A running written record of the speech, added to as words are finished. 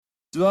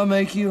Do I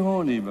make you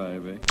horny,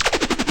 baby?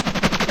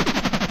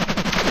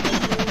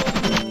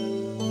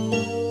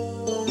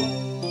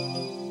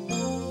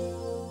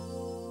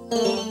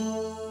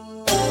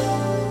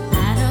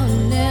 I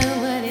don't know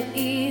what it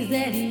is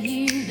that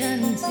you've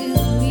done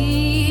to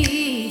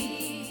me,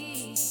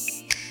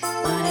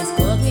 but it's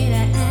caused me to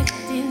act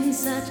in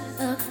such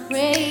a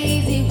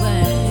crazy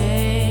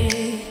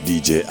way.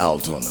 DJ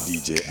Alton.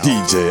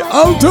 DJ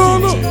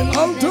Alton!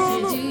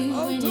 Alton!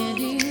 When you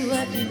do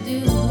what you're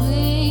doing,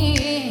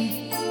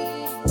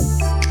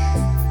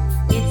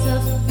 it's a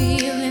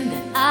feeling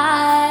that I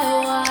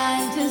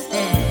want to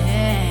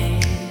stay.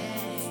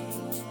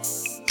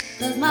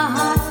 'Cause my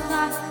heart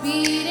starts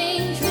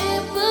beating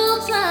triple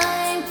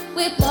time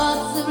with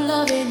thoughts of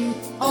loving you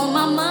on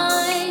my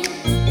mind.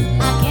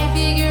 I can't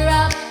figure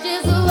out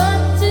just what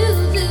to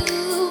do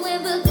when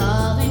the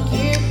calling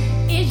cure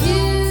is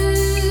you.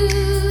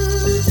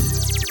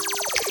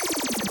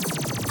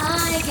 I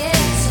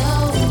get so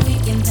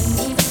weak in the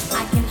knees,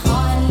 I can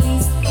hardly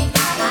speak.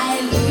 I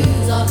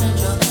lose all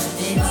control.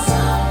 Then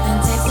something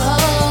takes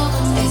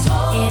over me.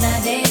 In a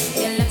day,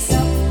 you look so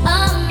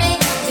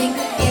amazing.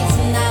 It's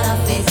not a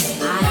face.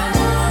 I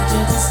want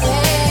you to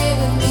stay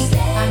with me.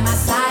 By my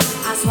side,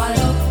 I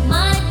swallow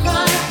my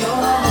pride. Your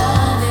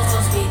love is so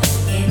sweet.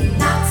 It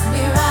knocks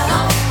me right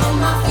off of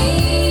my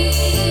feet.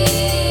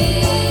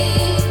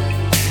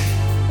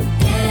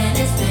 Can't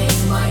explain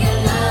why your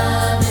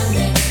love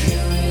makes me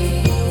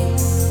weak.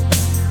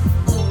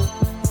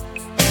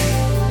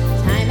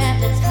 Time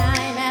after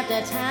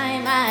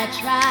time, I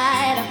try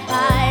to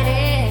fight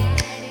it.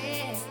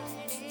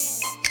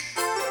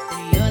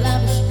 Your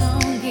love is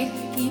strong, it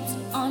keeps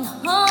on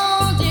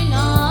holding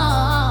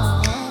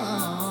on.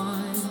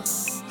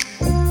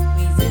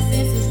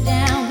 Resistance is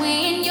down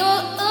when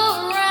you're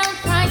around,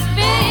 price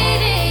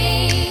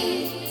fading.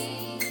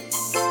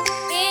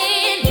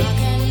 In my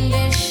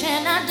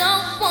condition, I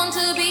don't want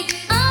to be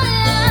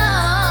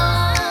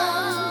alone.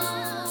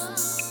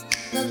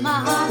 'Cause my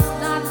heart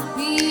starts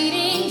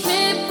beating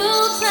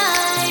triple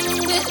time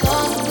with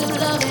thoughts of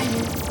loving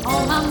you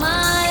on my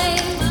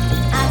mind.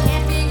 I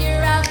can't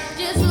figure out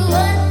just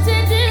what to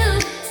do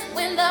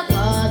when the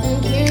calling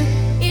cure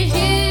is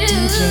you.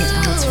 DJ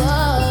Alton,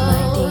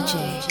 my DJ,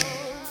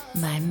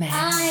 my man. I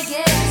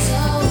get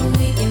so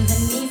weak in the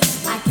knees,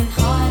 I can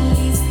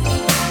hardly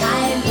speak.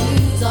 I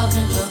lose all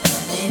control.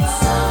 Then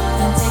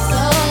something takes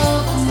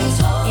over me.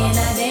 In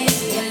a day,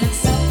 you look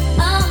so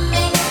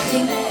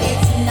amazing.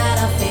 It's not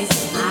a face.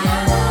 I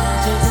want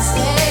you to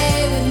stay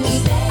with me.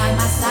 By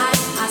my side,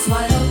 I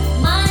swallow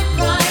my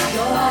pride.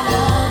 Your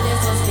love is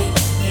so sweet.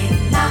 It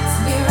knocks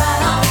me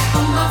right off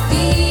of my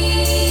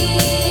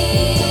feet.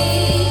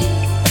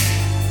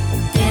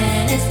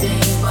 Can't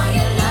explain why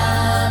your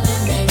love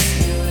makes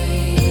me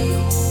weak.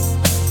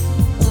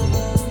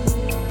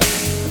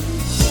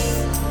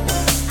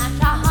 I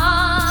try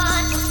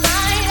hard to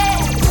fight it.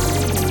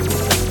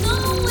 No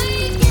way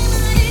can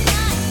I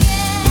deny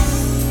it.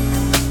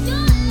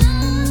 Your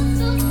love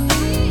so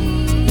sweet.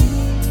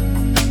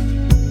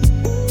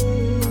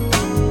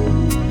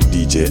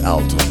 DJ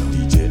Alton.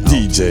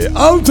 DJ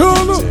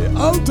Alton!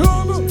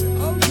 Alton!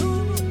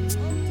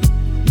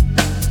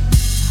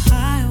 I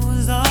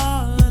was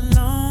all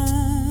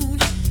alone.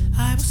 I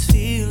was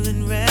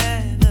feeling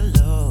rather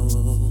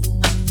low.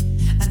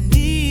 I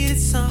needed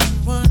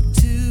someone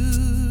to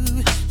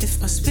lift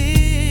my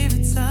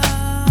spirits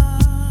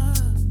up.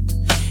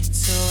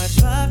 So I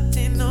dropped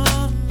in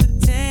on the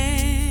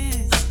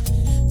dance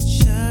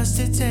just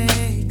to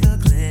take a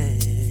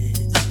glance.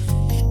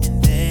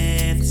 And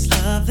then this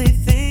lovely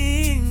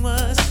thing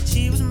was,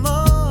 she was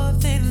more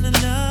than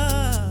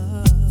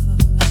enough.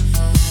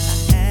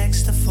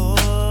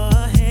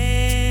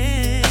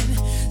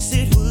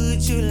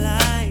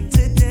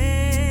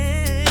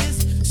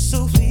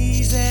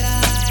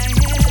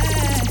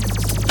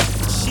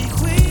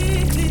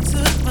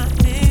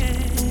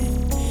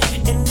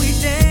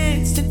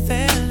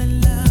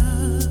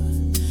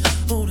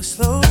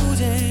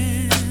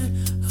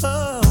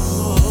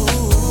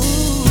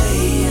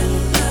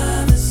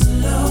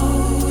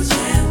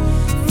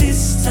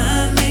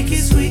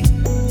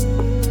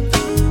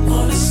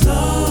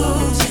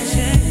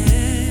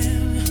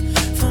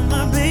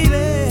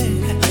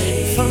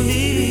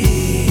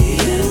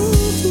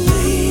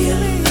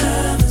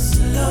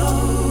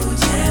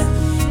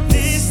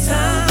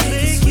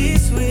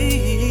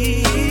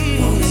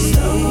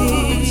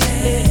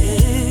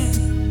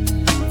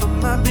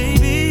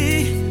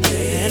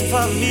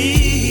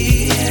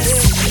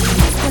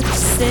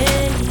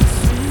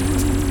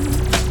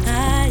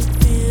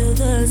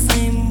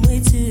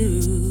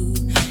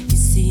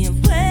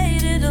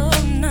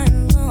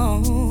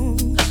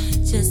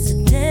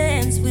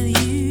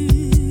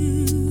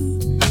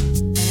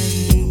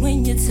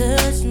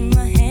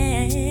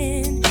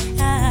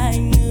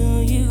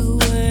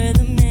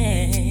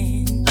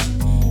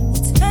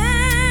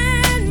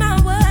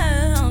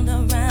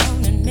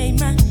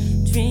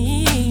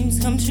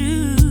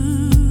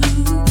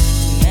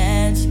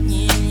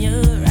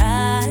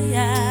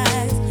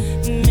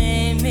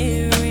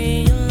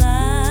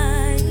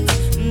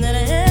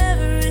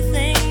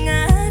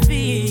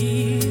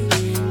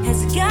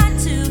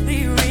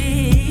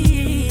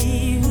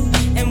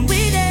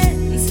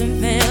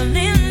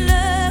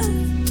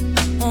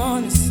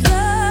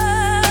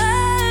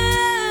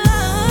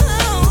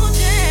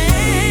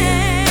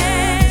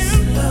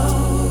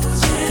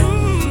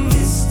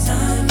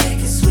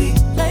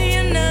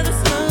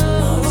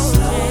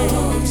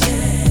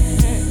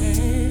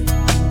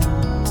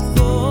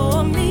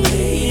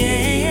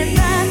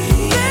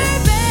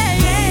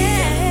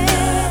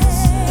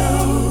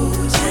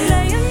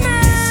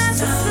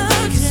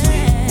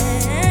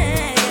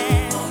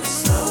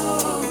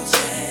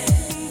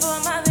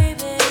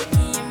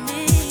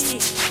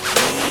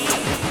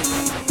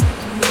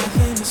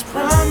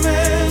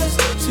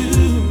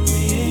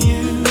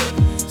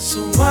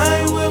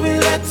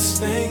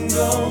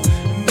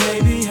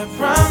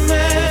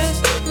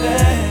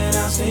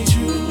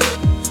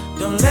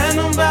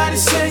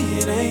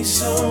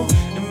 so.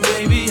 And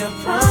baby, I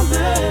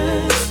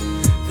promise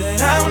that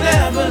I'll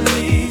never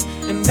leave,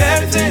 and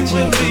everything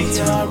will be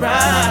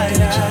alright.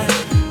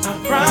 I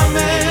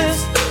promise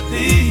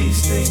these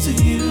things to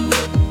you,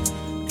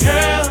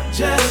 girl,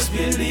 just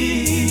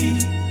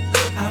believe.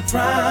 I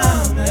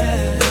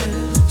promise.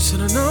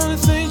 Should've known the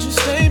things you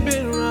say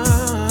been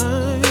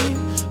right,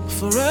 but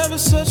forever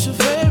such a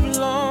very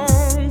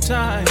long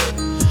time.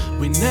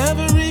 We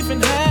never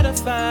even had a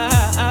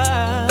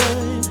fight.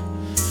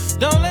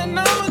 Don't let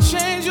no one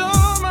change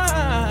your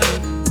mind,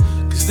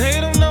 cause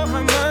they don't know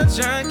how much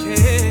I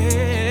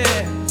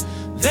care.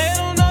 They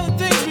don't know the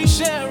things we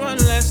share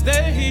unless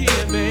they're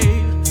here,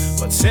 babe.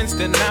 But since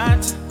they're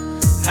not,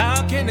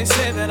 how can they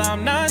say that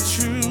I'm not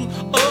true?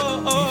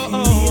 Oh, oh,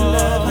 oh, if you need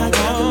love, I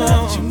got the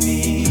love you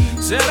need.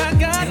 Said I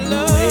got and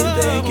love. No way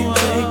they can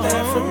take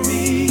that from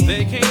me.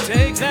 They can't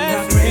take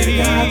that from me.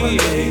 God, one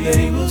day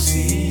they will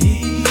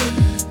see.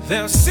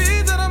 They'll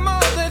see that I'm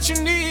all that you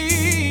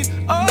need.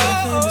 Oh,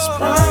 nothing is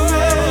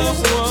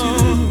promised to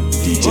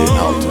DJ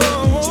Alton.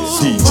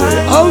 DJ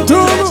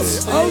Alton.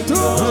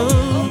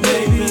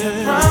 Baby, I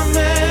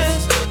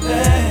promise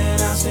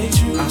that I'll stay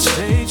true. I'll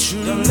stay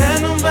true. Don't let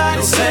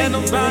nobody say it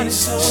ain't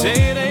so.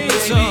 Baby,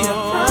 I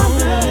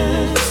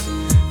promise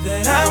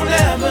that I'll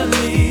never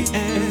leave,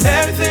 and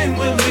everything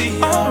will be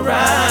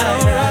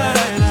alright.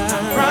 I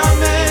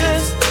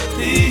promise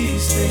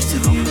these things to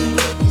you,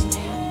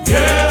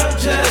 girl,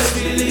 just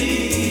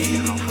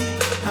believe.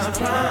 I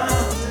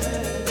promise.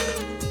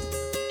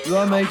 Do I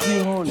make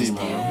you horny,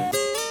 man?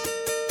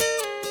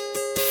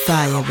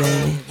 Fire,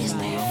 baby.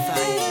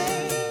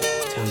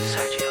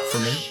 For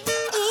me?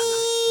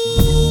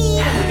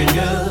 Looking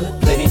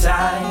good, plenty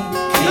time.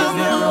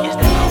 Is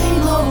there any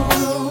more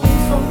room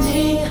for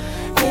me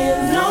in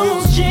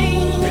those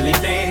jeans? Really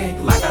thick,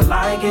 like I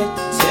like it.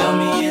 Tell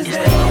me, is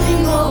there any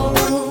more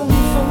room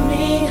for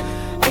me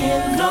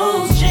in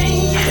those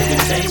jeans?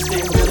 Looking tasty,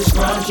 really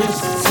scrumptious.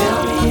 Tell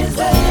me, is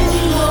there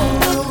any more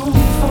room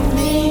for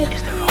me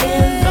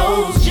in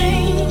those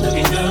jeans?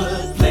 Looking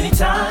good, plenty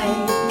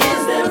time.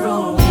 Is there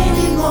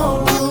any more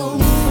room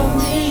for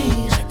me?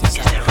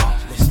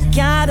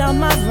 Got on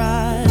my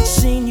ride,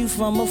 seen you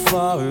from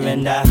afar,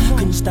 and I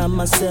couldn't stop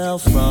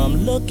myself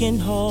from looking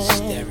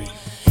hard.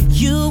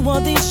 You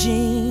wore these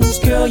jeans,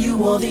 girl, you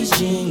wore these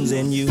jeans,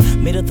 and you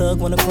made a thug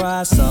wanna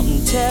cry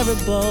something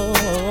terrible.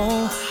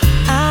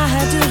 I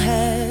had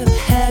to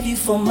have you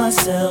for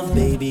myself,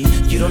 baby.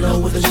 You don't know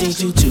what those jeans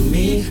do to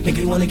me, make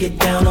me wanna get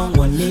down on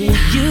one knee.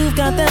 You've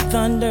got that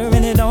thunder,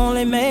 and it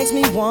only makes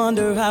me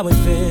wonder how it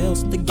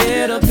feels to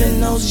get up in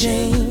those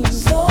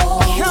jeans.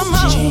 Come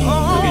on,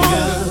 looking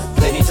good,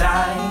 plenty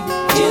time.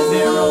 Is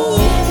there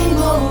any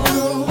more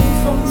room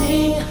for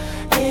me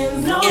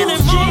in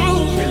those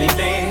jeans? Really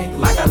thick,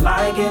 like I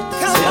like it.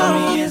 Tell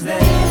me, is there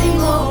any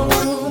more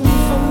room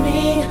for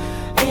me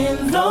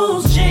in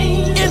those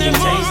jeans? Looking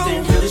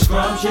tasty, really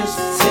scrumptious.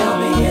 Tell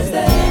me, is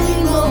there any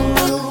more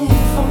room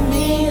for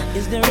me?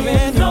 Is there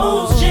in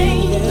those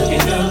jeans?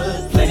 Looking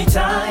good, plenty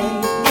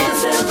time.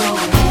 Is there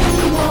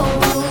any more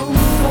room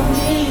for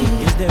me?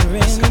 Is there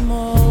any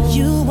more?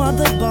 You are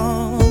the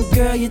bomb,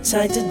 girl, you're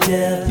tight to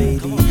death,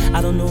 baby.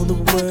 I don't know the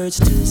words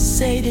to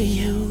say to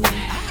you.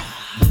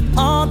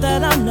 All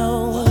that I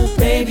know,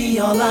 baby,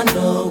 all I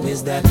know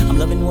is that I'm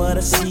loving what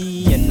I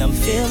see and I'm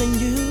feeling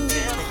you.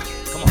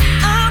 Come on.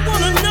 I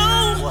wanna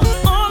know,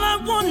 all I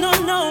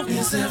wanna know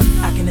is if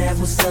I can have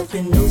what's up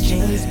in those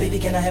jeans. Baby,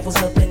 can I have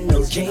what's up in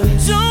those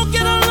jeans? Don't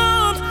get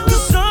alarmed,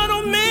 cause I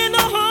don't mean no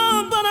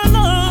harm, but I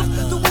love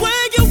the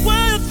way you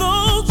wear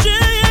those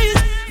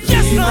jeans.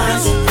 Yes, I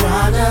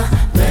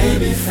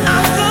baby, I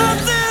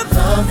love them.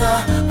 Love the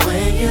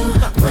way you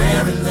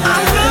wearing them. I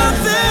love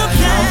them,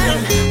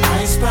 yeah.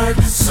 Iceberg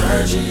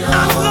Sergio. I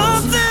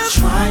love them.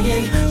 Trying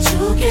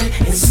to get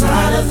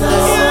inside of those.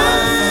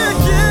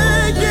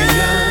 Yeah, yeah,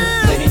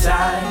 yeah. Plenty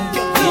time.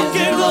 Is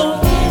there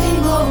any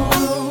more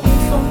room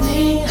for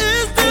me?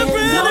 Is there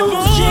any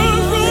more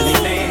room? Really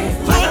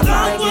thick, like I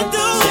like it.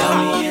 Tell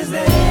me, is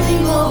there any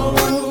more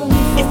room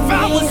for If I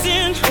me was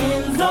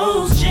in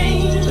those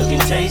jeans? Looking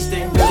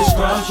tasty, really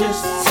scrumptious.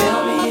 Tell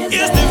me, is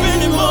there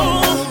any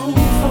more room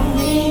for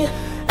me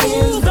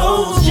in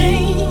those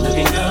jeans?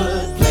 Looking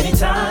good, plenty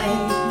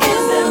time.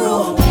 Is there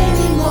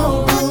any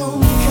more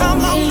room? Come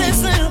on,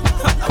 listen.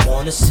 I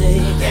wanna say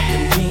that the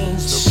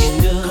jeans looking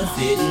good,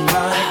 fitting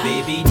right,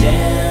 baby.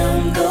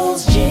 Damn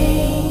those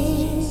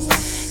jeans.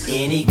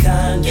 Any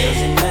kind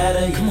doesn't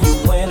matter.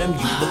 You wear them,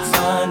 you look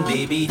fine,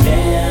 baby.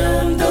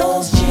 Damn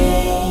those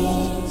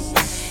jeans.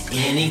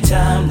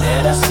 Anytime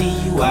that I see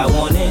you, I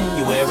want in.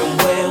 You wear them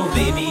well,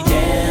 baby.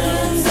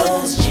 Damn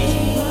those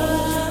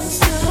jeans.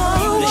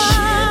 You the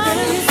shit that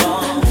you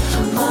want.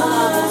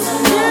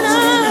 Can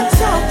I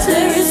talk to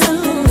you?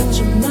 Something that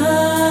you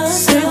mind.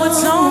 Say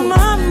what's on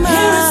my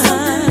mind.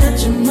 Something that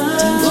you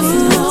mind.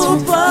 Oh,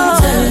 boy.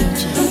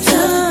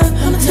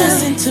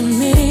 Listen to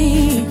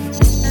me.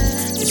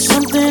 There's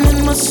something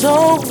in my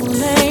soul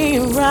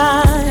ain't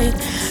right.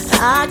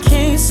 I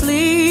can't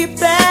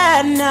sleep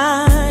at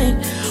night,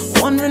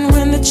 wondering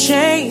when the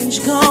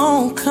change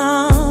gon'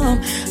 come.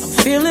 I'm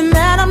feeling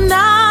that I'm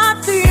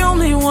not the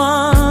only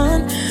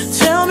one.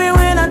 Tell me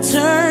when I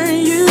turn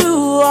you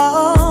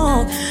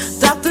off.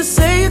 Doctors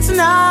say it's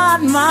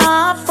not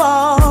my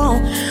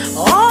fault.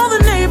 All the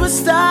neighbors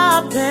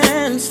stop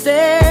and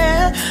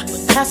stare,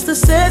 but pastor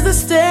says to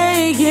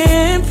stay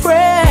in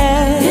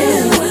prayer.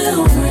 It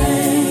will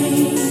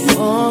rain.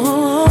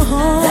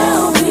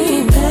 There'll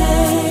be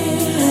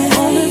pain.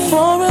 Only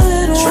for a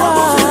little while.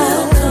 Troubles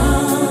will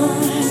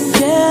come.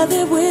 Yeah,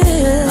 they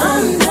will.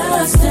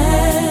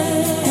 Understand.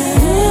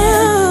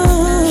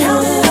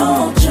 Count it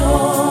all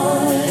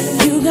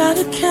joy. You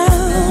gotta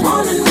count. The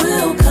morning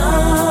will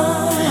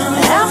come.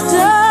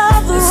 After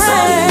the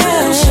rain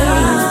will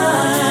shine.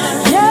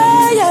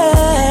 Yeah,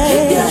 yeah.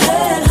 Keep your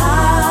head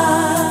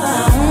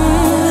high.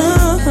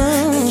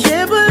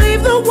 Can't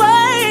believe the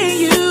way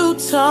you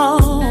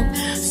talk.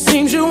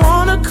 Seems you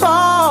wanna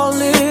call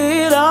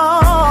it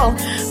off.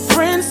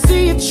 Friends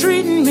see you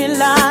treating me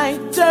like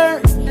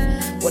dirt.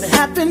 What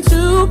happened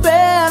to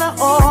better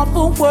or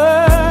for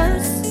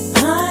worse? I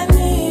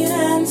need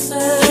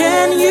answers.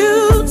 Can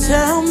you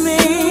tell me?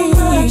 Too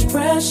much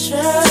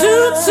pressure.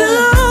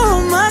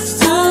 Too much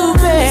to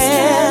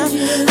bear.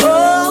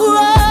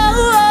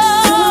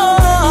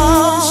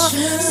 Oh,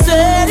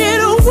 said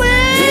it will.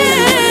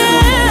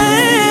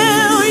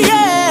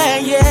 Yeah,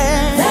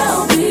 yeah.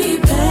 There'll be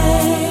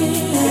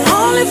pain.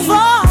 Only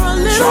for a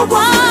little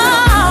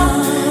while.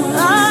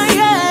 Oh,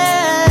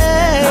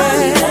 yeah.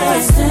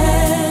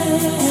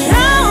 Understand.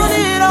 Count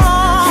it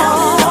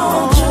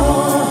all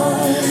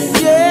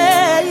joy.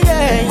 Yeah, yeah,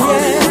 yeah.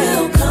 Morning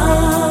will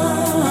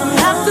come.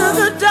 After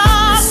the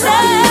dark,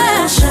 sun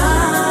will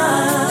shine.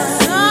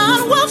 Sun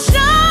will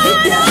shine.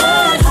 Keep your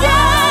head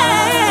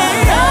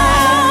high.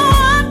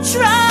 I'm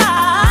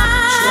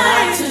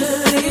trying to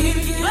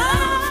leave you.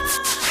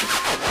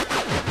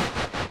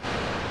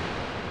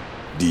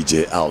 DJ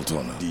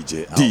Alton.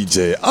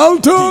 DJ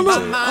Alton. My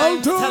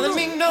mind's telling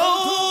me no,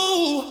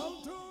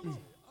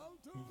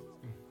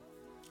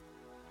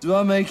 Do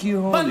I make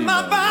you but horny,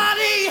 my man?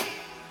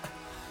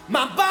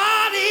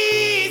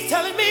 body's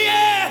telling me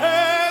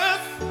yes.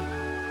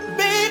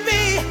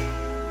 Baby,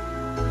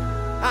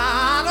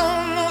 I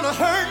don't wanna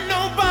hurt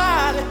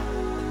nobody,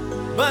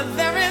 but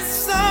there is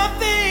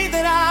something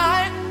that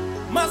I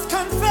must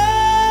confess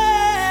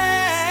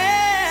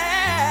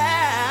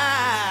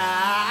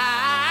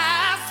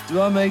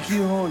Do I make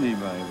you horny,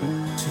 baby?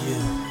 to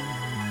you.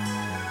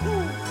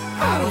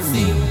 I don't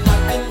see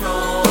nothing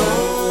wrong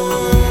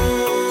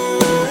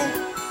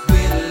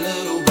with a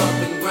little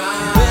bump and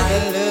grind. With a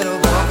little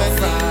bump and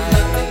grind.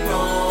 Nothing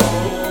wrong,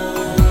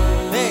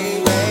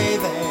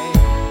 baby.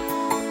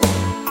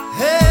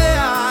 Hey, I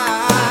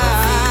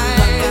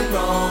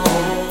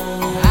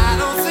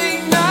don't see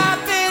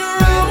nothing wrong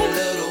with a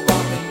little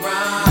bump and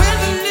grind.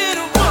 With a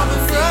little bump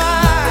and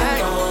grind.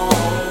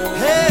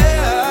 Hey,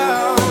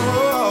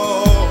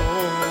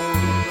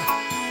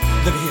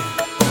 look here.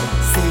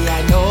 See, I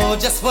know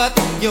just what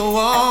you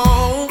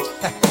want,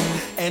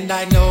 and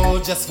I know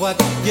just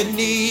what you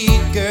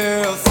need,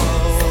 girl. So,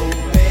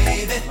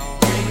 baby,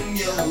 bring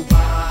your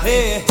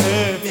body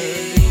to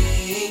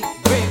me.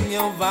 Bring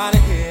your body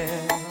here.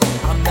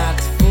 I'm not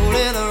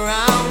fooling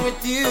around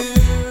with you.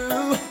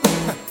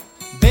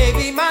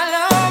 Baby, my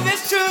love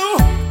is true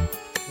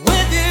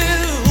with you.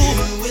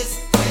 You is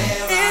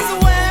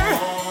where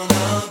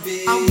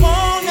I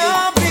wanna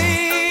be.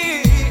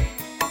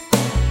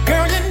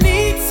 Girl, you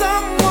need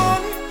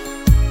someone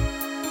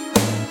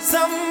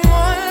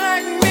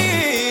like me,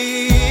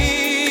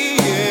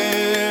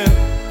 yeah,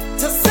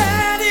 to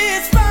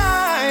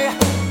satisfy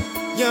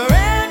your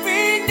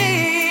every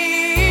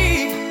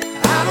need.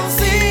 I don't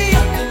see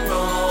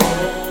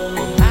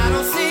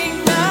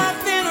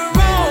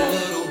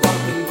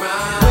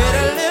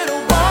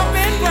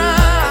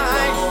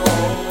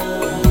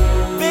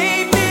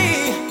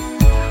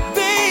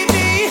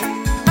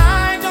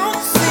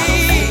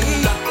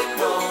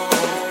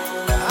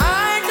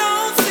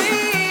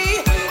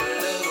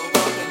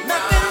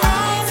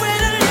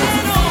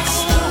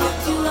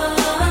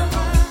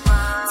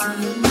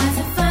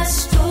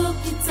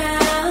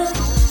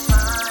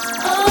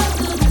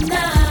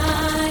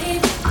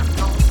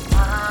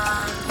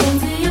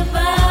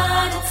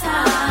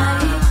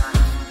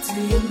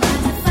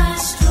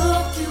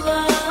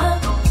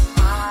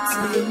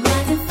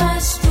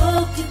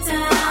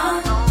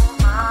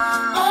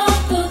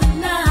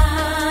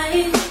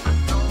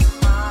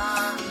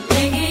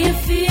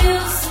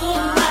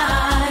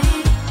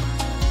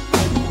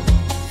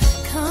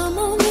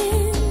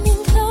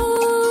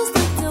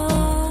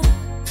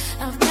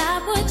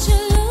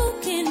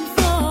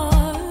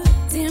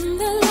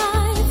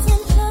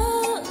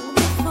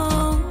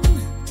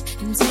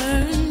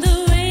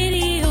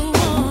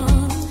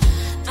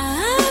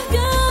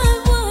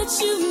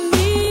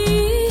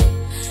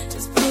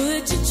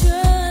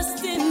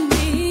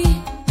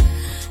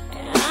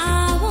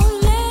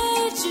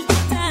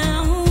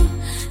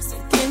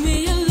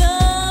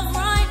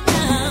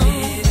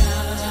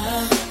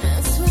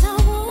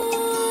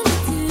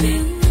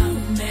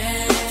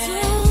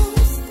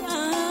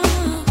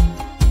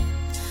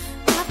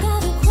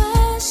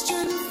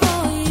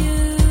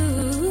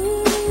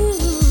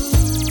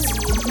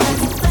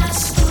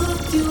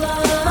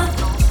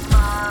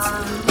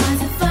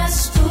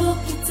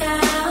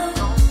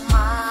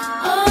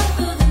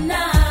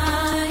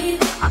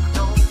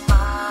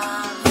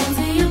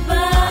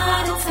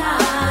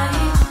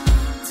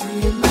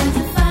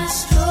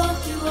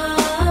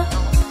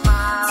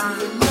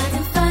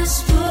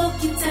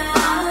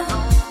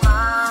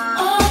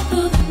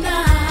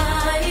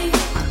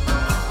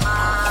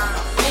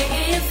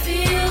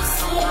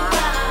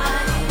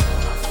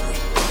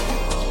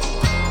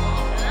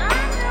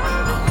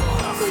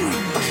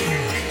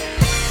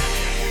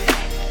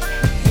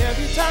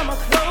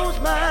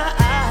my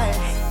eyes,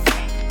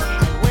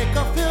 I wake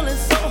up feeling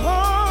so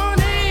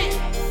horny.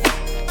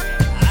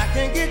 I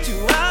can't get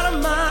you out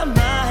of my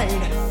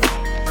mind.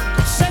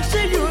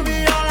 Sexy, you'll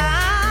be all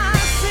I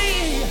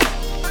see.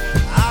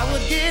 I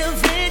would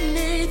give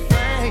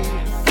anything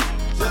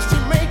just to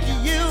make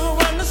you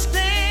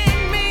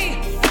understand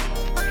me.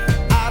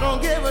 I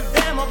don't give a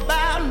damn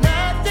about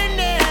nothing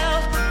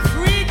else.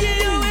 Freaking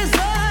you is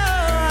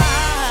all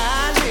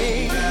I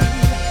need.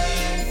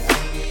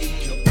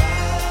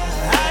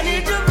 I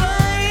need your body.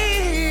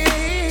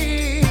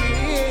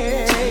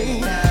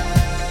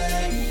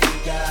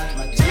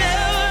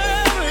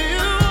 Yeah,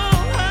 you,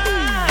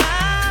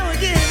 I would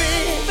give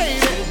it,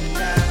 baby.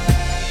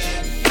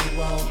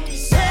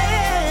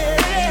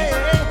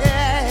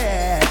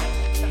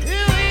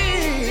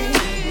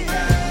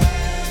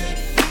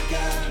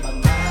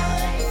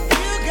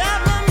 You got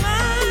my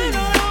mind.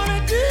 All I wanna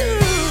do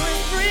is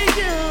freak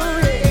you.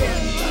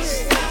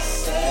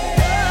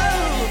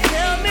 Oh,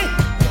 tell me,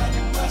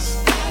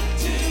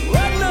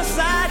 what must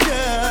I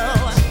do?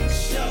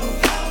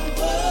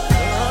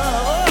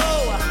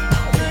 Oh,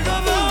 think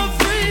about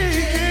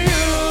freaking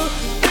you,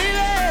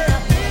 baby.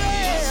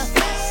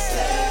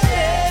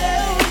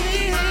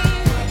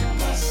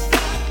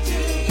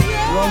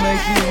 Do I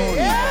make you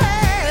horny?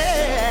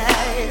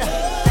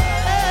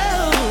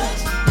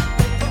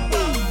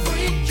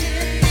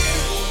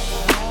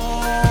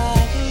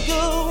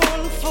 Go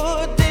on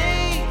for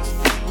days,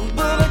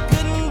 but I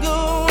couldn't go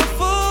on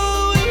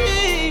for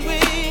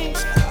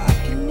weeks. I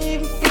can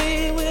even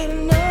play with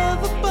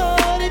another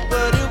body,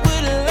 but it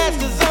wouldn't last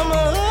 'cause I'm a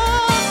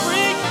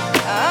freak.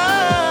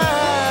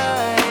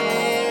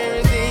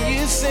 Everything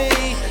you say,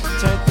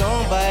 turned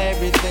on by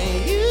everything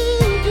you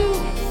do.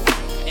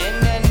 And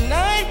at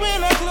night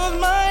when I close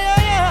my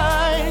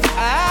eyes,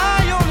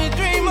 I only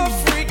dream of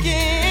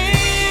freaking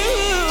you.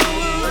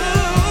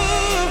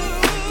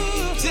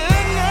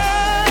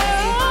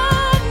 Tonight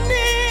I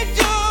need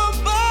your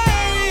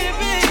body,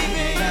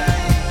 baby.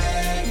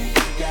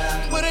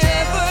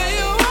 Whatever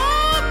you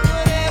want,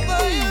 whatever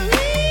you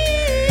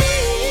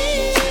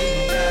need.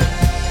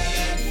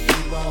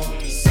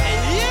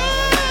 And you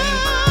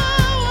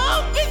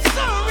won't be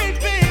sorry,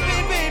 baby,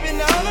 baby,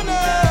 no, no,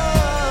 no.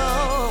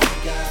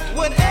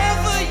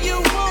 Whatever you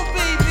want,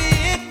 baby,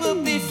 it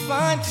will be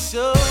fine,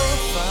 so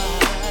fine.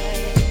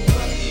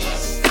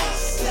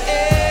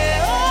 Yeah,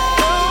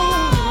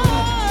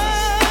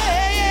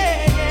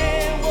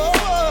 yeah,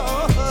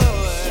 whoa.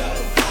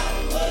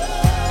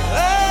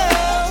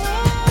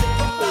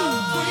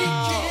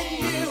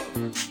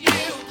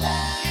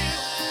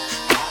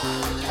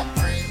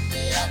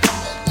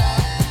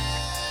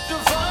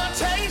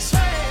 Valentines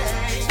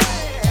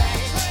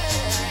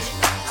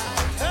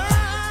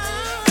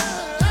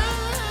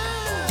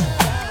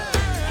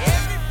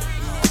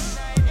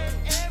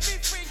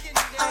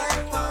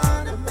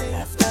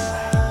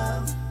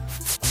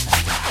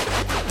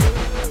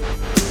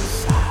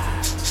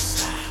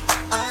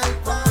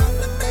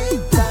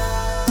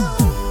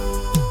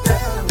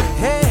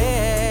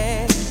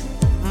Hey,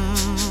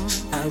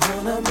 I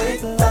wanna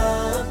make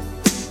love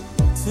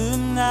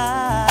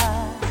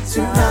tonight,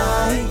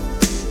 tonight,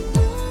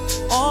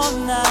 all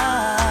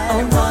night.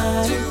 I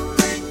want to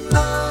make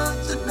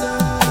love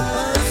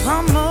tonight.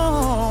 Come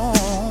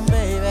on,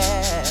 baby.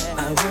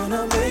 I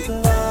wanna make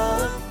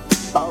love,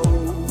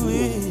 oh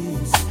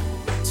please,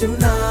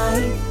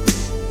 tonight,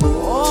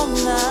 all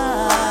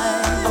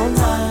night, all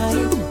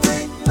night.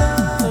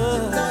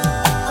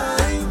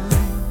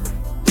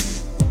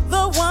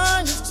 The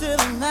wine is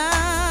chilling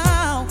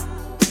now.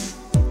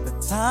 The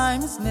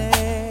time is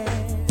near.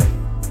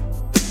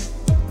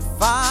 The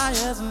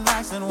fire's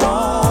nice and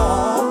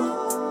warm.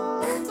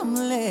 I'm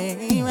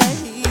laying right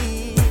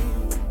here.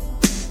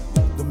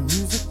 The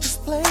music is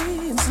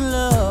playing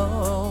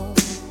slow.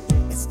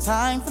 It's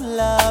time for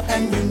love,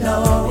 and you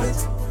know it.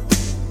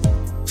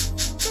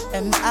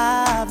 And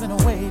I've been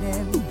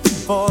waiting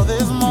for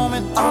this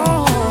moment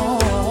all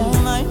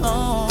night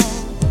long.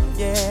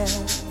 Yeah,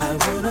 I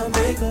wanna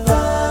make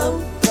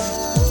love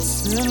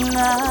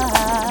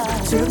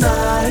tonight,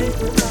 tonight,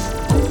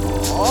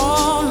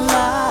 all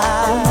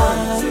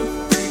night.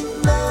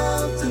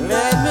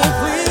 Let me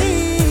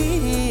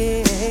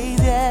please,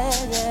 yeah,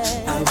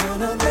 yeah. I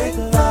wanna make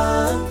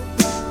love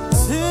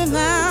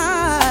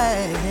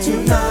tonight,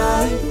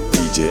 tonight.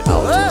 DJ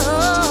Alton.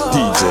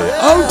 DJ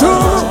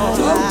Alton.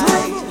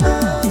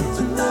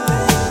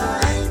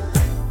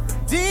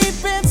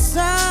 Deep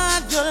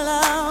inside your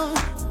love,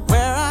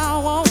 where I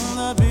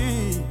wanna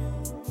be.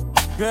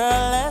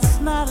 Girl, let's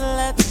not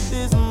let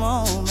this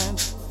moment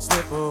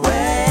slip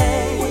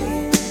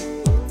away.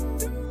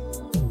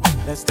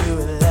 Let's do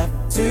it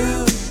left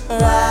to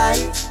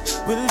right.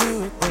 We'll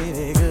do it,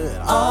 baby, good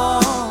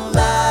all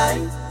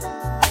night.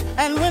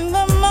 And when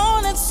the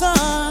morning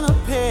sun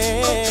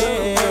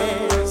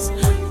appears,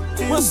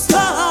 we'll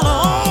start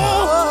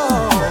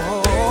all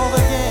over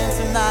again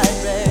tonight,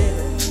 baby.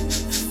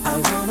 I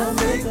wanna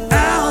make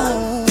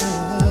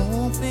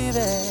love,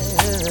 baby,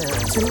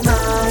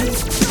 tonight,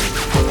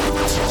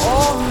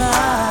 all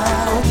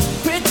night.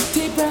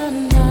 Pretty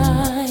brown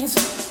eyes,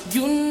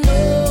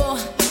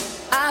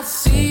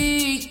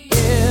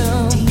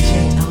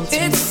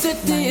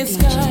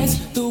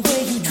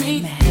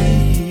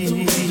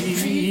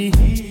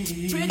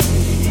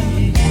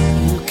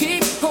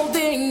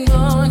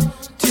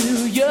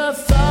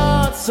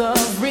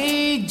 of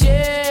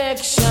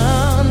rejection.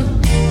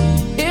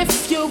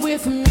 If you're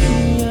with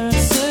me, you're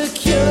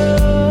secure.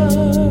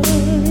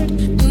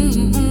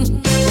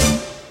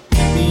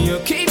 You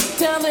keep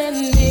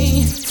telling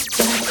me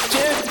that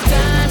your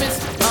time is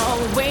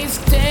always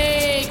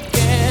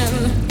taken.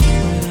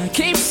 I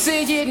keep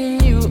seeing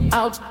you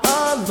out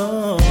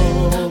alone.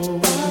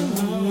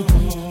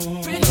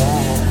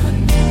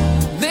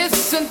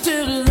 Listen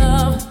to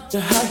love, the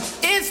heart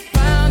is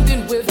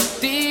pounding with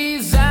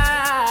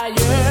desire,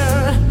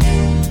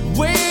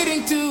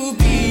 waiting to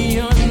be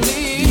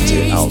unleashed.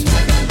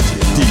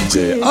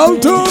 DJ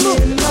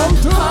Alton.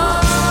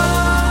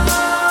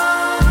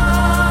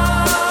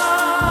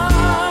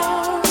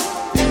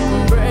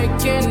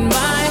 Breaking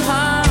my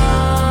heart,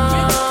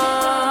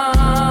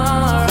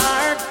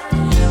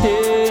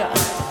 yeah,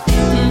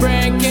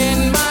 breaking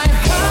my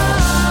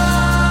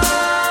heart,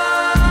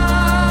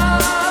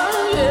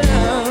 yeah,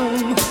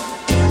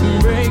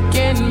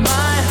 breaking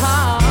my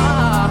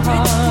heart,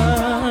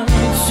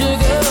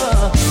 sugar,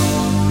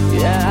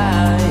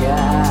 yeah,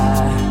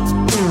 yeah.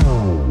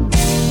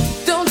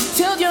 Don't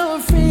tell your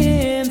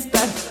friends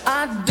that I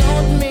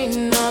don't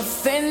mean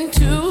nothing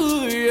to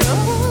you.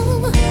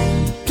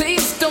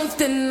 Please don't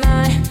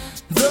deny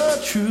the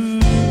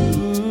truth.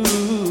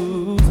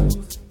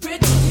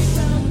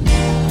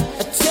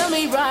 Tell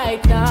me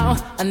right now,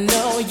 I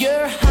know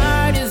your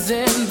heart is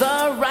in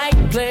the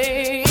right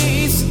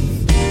place.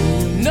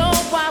 No,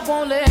 I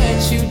won't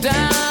let you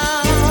down.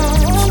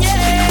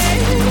 Yeah.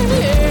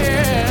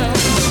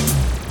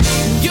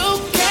 You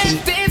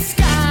can't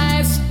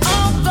disguise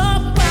all the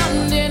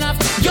pounding of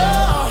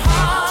your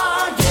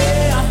heart.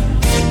 Yeah.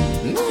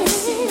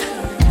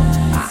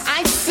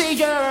 I see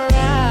your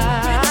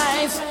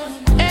eyes,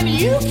 and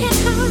you can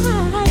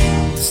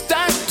hide.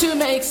 Start to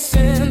make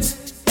sense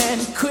and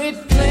quit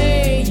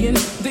playing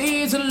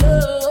these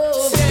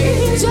love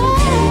games.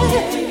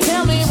 Yeah.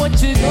 Tell me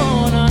what you're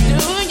gonna do.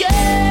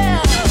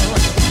 Yeah.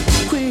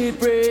 Quit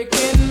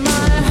breaking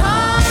my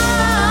heart.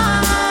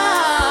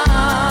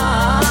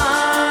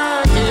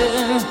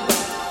 Yeah.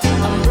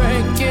 I'm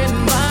breaking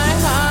my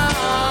heart.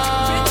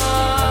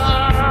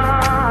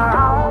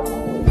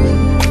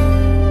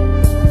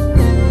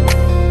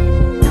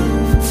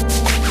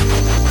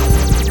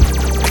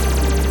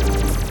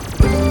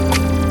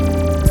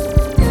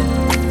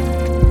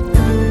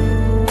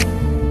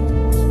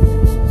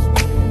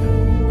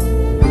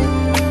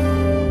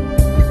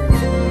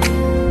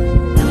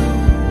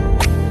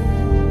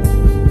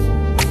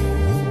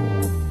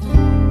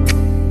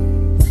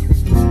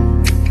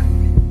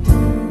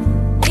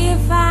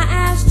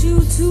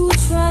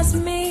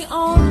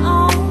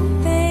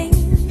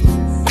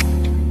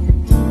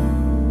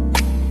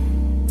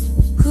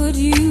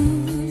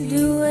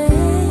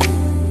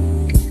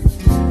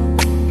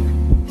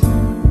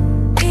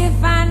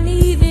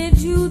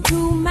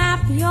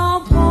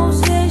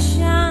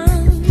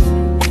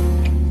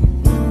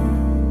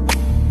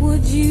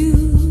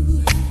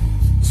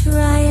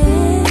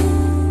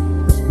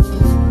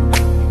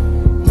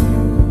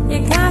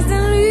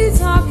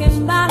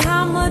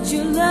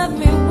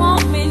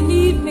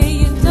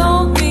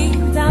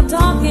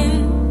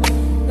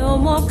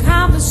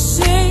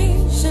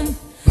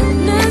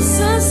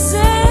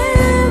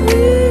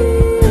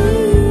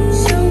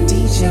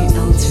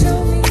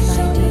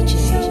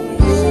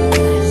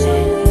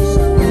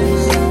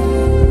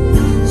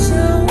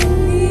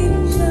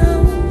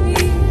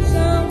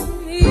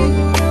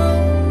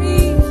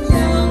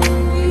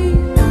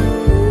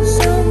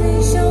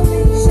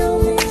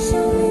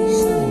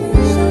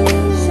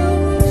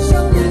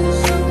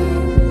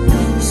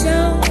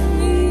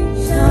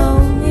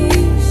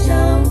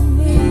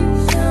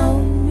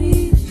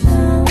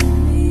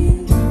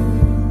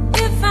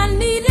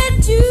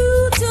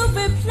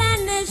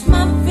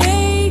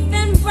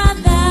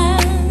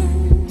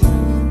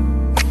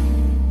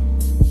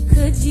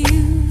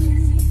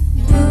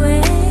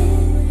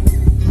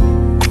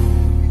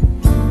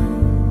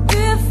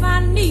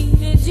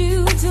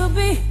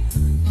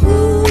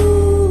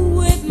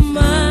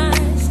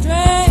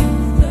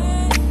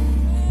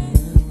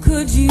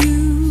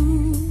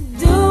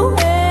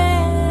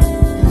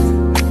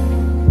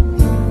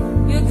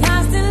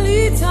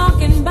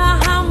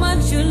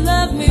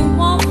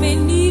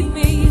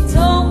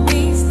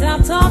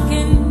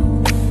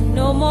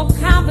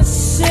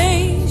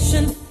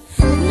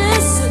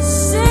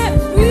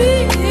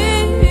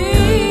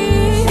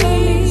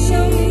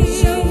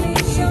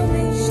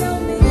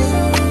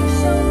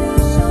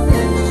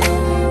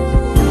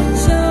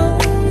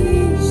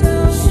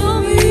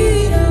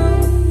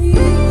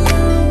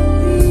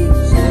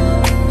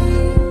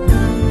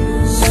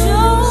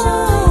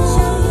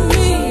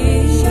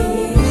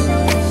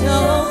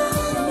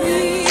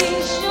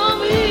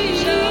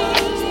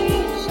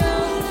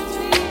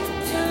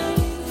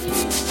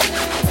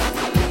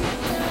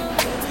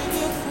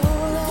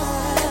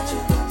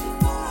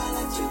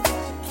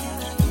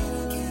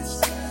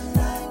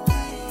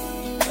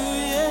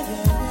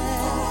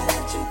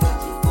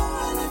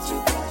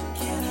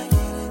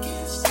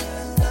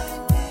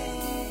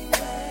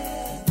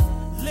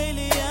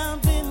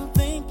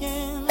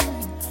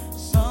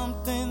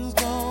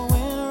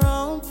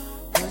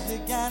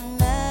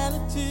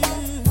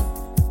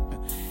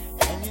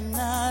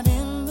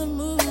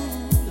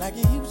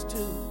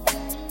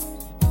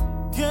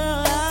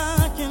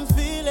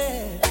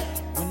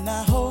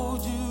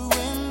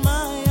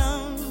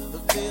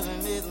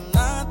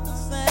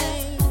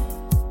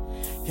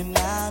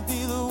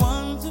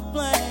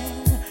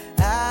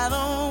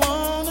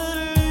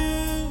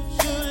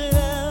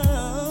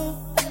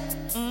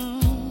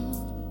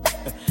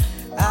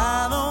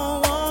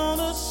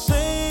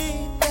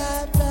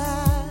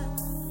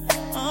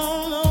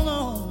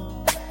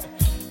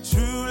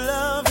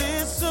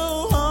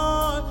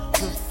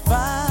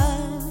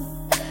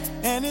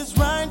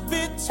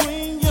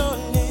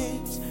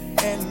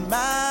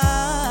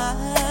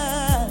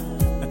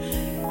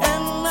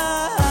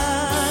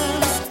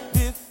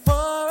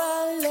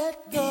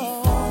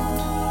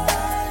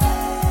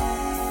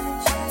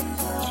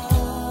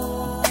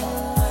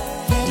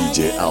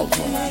 DJ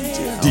Alton.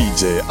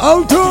 DJ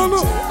Alton.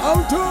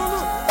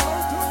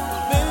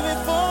 Baby,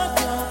 before I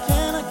go,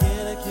 can I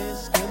get a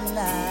kiss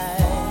goodnight?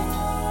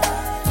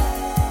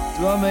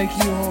 Do I make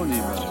you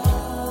horny, bro?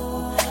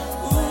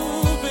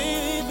 Ooh,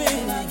 baby.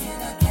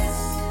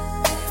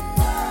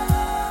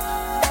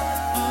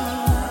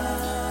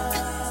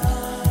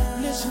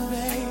 Listen,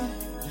 babe,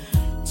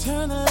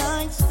 turn the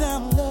lights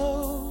down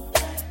low.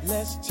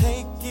 Let's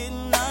take it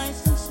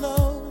nice and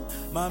slow.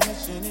 My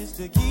mission is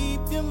to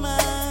keep your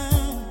mind.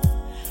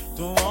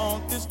 Don't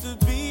want this to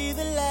be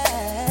the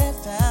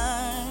last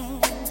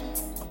time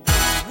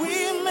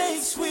we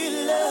make sweet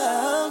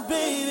love,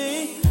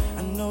 baby.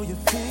 I know you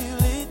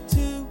feel it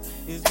too.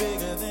 It's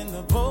bigger than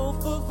the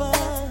both of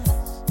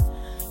us.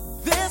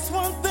 There's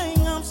one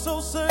thing I'm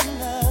so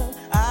certain of.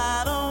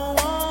 I don't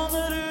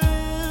wanna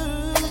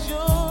lose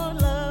your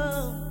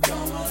love.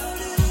 Don't wanna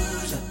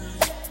lose you.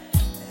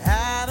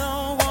 I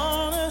don't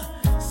wanna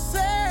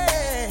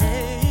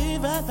say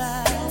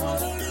bye-bye. Don't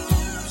wanna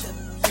lose you.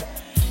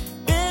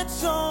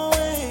 It's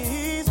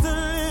always the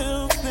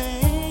little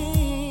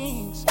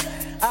things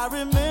I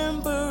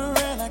remember,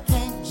 and I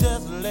can't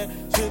just let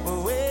slip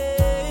away.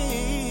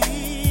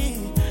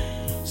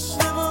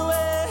 Slip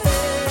away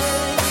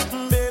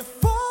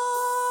before.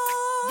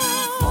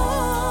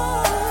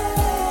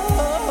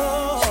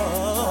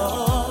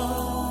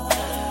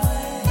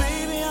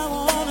 Baby, I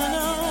wanna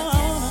know.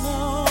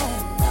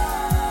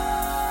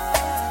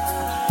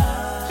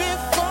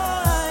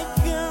 Before I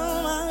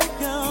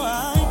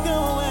go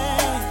away.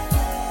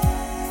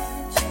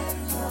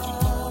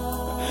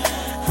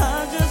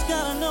 I just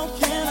gotta know,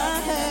 can I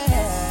have?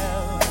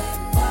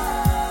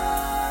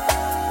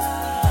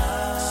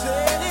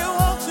 Teddy,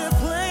 won't you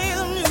play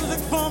the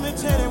music for me?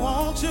 Teddy,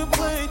 won't you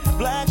play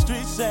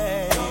Blackstreet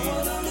say?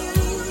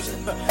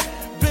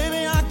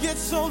 Baby, I get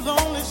so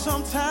lonely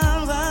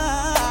sometimes.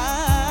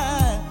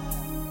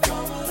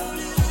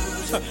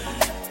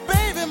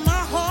 Baby,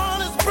 my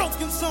heart is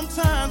broken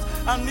sometimes.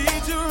 I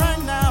need you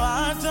right now.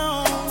 I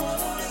don't.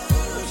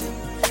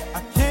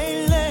 I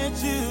can't let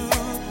you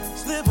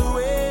slip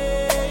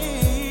away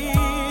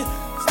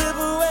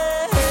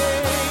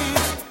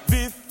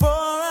before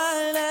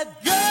I let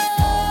go.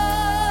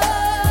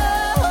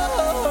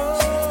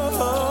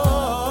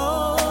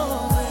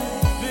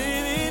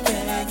 Baby,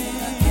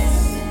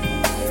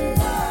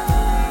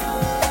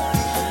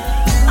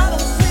 I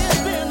don't see it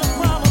being a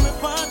problem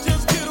if I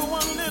just get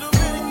one little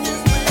bitty kiss,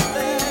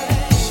 baby.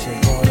 Shit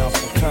going off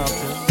from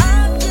Compton, I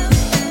just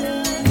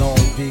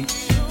Long Beach,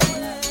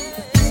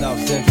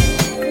 South Central,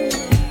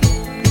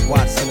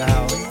 Watts in the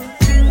house.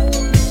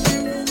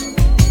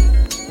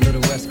 A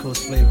little West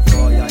Coast flavor for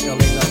all y'all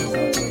LA lovers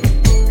out there.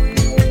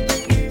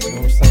 You know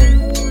what I'm saying?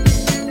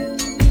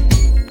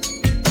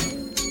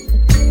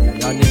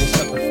 Y'all niggas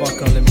shut the fuck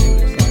up, let me do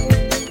this.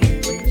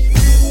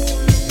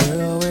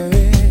 Girl, where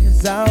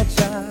is our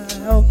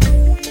child?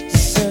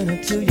 Send her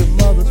to your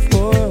mother's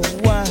for a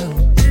while.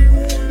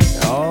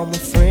 All my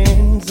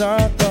friends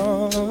are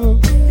gone.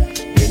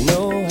 You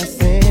know I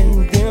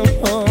send them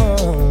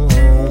home.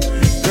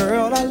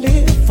 Girl, I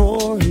live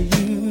for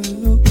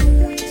you,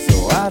 so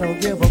I don't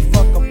give a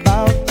fuck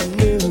about the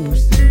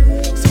news.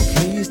 So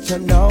please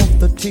turn off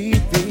the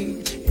TV,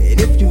 and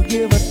if you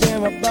give a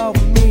damn about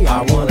me,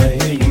 I wanna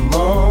hear you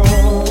moan.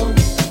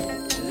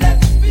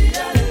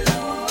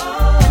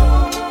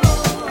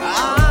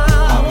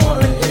 I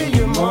wanna hear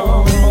you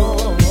moan.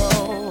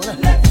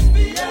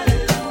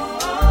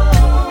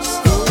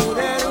 So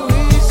that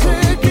we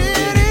could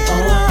get it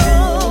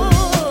on.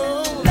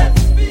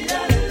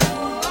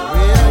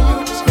 Will you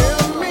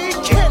tell me,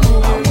 can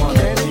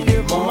you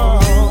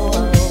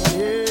moan?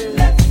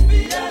 Yeah.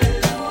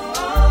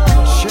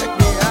 Check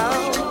me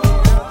out.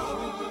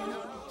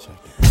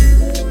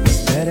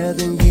 What's better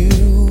than you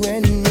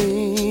and me?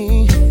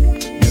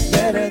 You're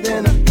better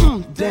than a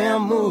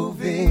damn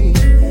movie.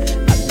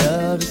 I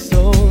love you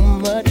so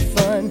much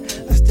fun.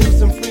 Let's do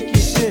some freaky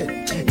shit,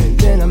 and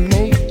then I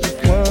make you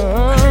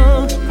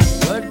come.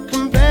 What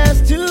compares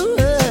to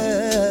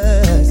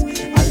us?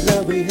 I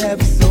love we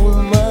have so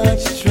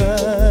much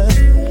trust.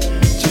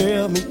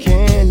 Tell me,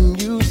 can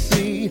you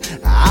see?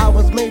 I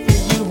was made for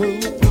you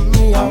and you for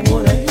me. I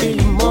wanna hear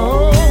you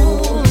moan.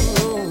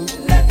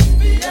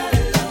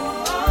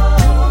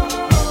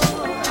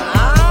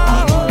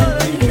 I wanna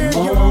hear you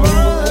moan.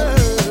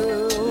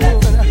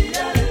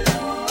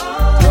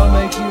 Do I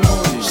make you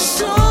horny?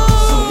 So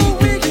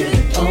we can get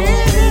it on.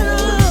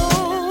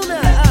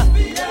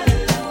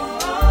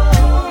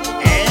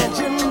 And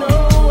you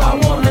know I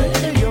wanna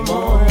hear you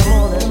moan,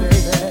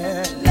 baby.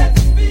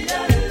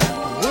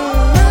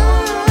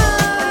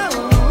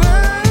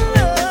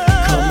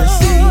 Come and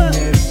see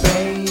me,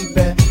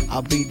 baby.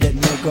 I'll be that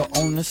nigga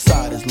on the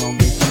side as long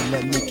as you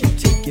let me keep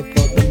taking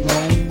for the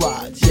long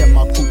rides. Yeah,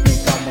 my crew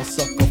think I'm a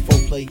sucker for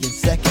playing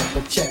second,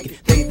 but check it.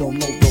 They don't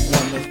know the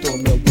one that's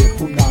doing the real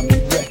Punani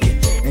record.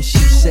 And she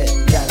said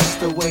that's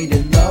the way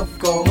that love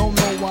go. No,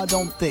 I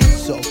don't think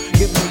so.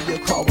 Give me your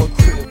car, a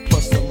crib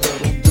plus a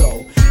little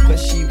dough.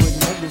 Cause she would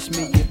notice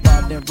me if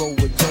I didn't roll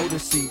with Joe to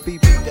see.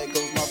 BB, there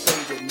goes my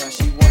favorite. Now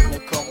she wanna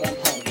come on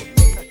home with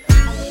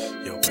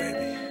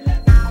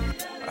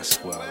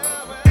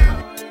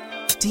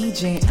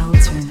DJ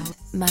Elton.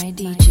 My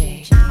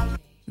DJ.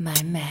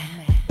 My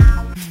man.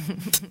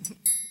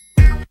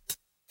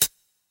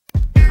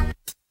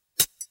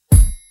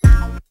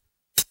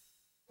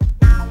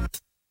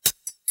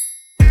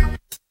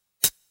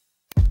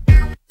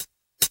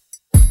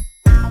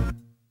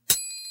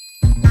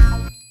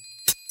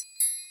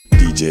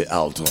 DJ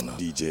Alton.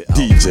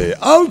 DJ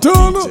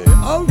Alton.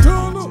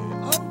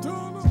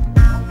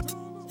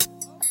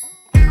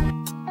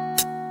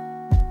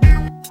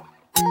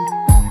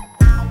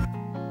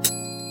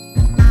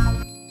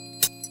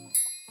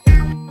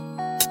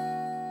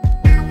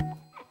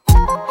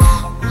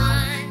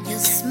 Your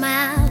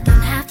smile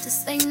don't have to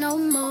say no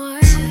more.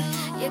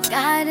 Your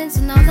guidance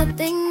and all the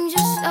things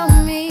you show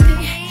me.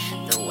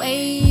 The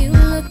way you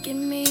look at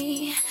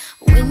me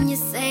when you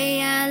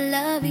say I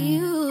love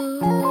you.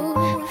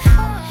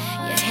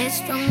 Your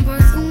headstrong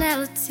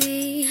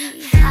personality,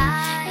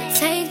 your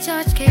take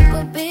charge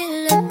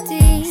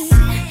capability.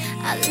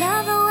 I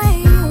love the way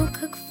you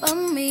cook for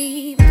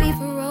me. Beef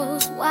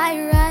roast,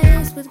 white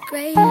rice with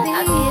gravy.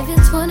 I give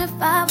you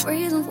 25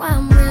 reasons why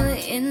I'm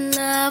really in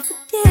love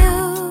with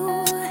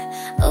you.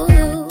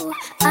 Ooh,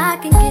 I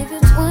can give you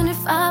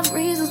 25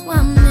 reasons why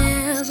I'm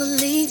never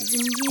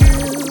leaving you.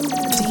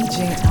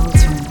 DJ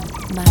Elton.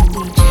 My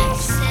DJ.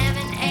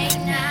 7, 8,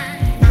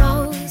 9.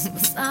 Rose,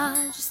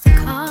 massage, just a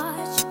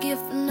card you give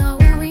for no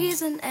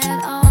reason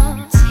at all.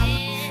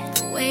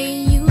 The way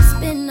you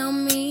spend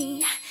on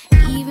me,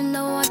 even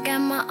though I got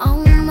my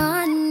own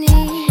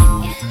money.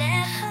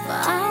 For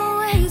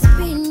always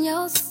being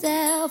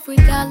yourself,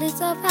 regardless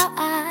of how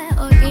I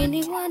or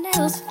anyone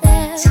else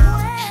felt.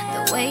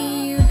 The way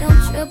you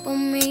don't trip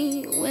on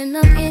me when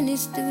I'm in the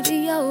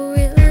studio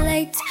real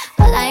late,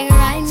 like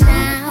right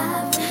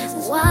now.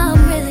 While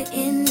I'm really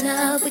in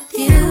love with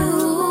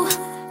you,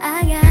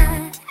 I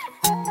got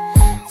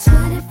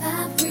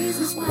 25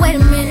 reasons why. Wait a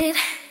minute,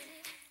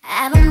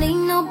 I don't need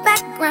no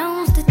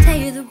backgrounds to tell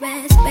you the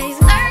rest, baby.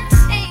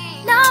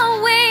 13.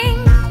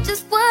 Knowing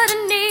just what I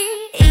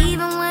need,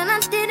 even when I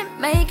didn't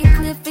make it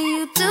clear for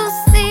you to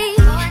see.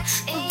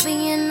 For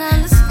being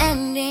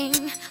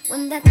understanding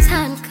when that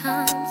time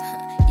comes,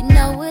 you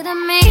know what I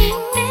mean.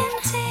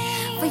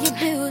 15. For your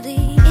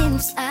beauty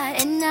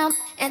inside and out,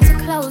 and to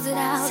close it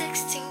out,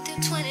 16 to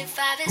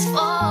 25 is for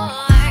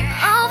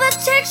all the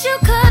chicks you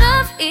could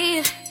have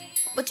hit,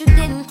 but you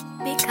didn't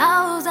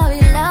because of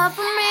your love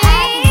for me. I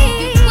can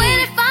give you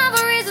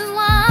 25 reasons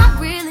why I'm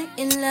really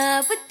in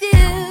love with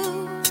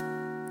you.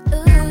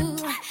 Ooh,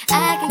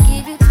 I can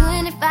give you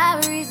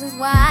 25 reasons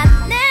why I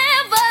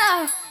never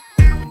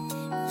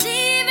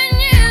leaving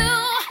you.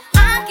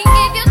 I can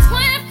give you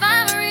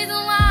 25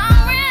 reasons why I'm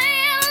really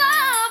in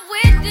love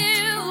with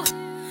you.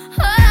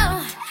 Oh,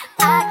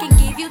 I can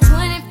give you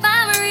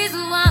 25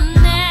 reasons why I'm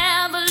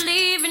never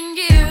leaving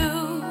you.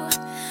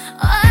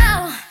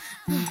 Oh,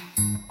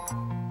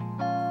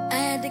 I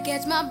had to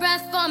catch my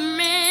breath for a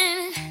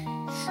minute,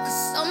 'cause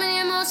so many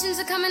emotions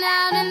are coming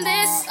out in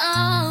this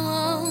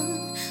song.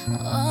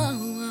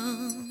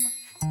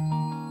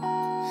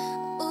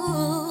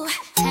 Ooh,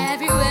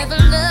 have you ever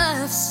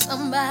loved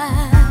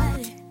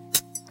somebody?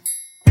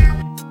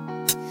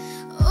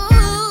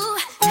 Ooh,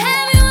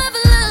 have you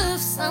ever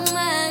loved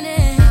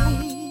somebody?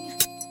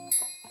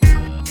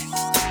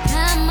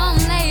 Come on,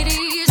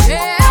 ladies,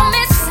 tell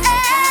me,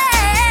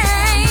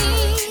 say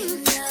in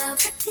love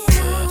with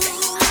you.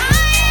 I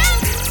am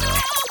so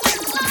in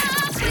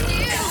love with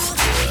you.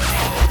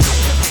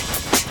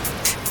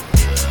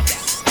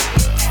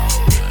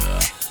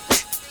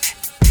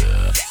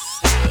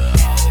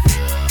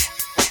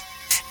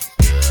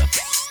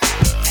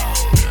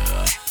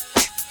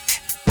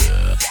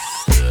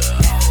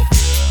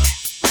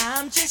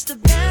 I'm just a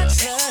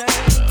bachelor.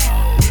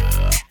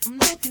 I'm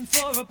looking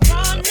for a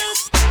partner,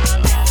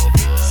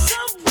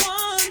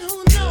 someone who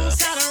knows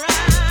how to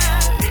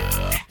ride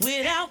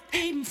without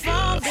even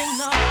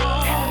falling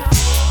off.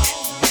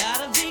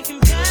 Gotta be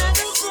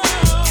compatible,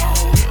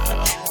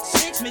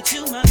 takes me to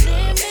my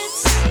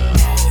limits.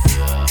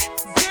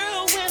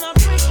 Girl, when I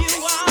break you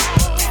off,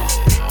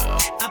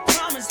 I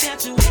promise that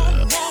you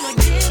won't wanna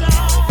get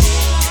off.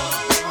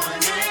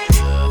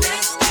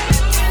 Let's do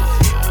it,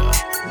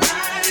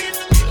 ride it,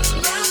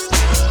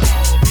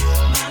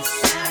 my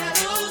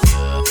saddle's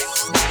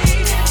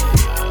waiting,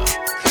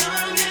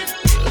 coming,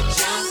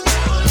 jump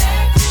on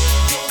it,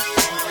 go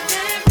for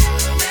it.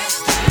 Let's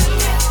do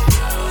it,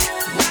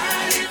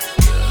 ride it,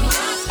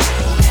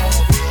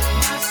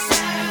 my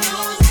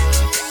saddle's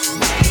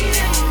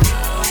waiting,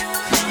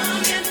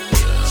 coming,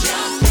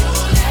 jump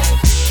on it.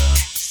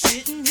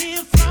 Sitting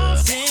here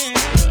frozen,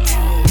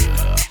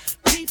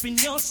 keeping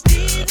your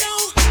stilo.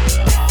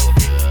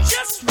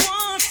 Just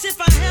once, if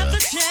I have the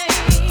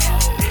chance,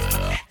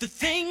 the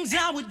things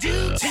I would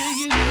do to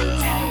you.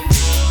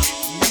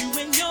 You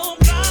and your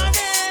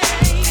body,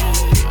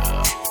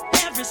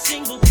 every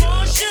single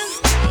portion,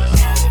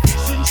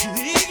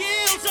 sensually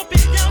yields up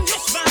and down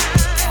your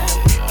spine.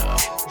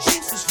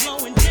 Juices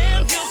flowing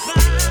down your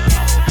spine.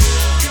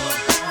 You're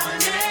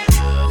on it,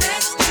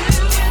 let's do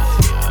it,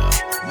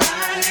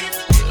 ride it,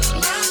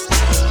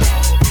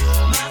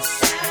 my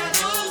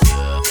saddle's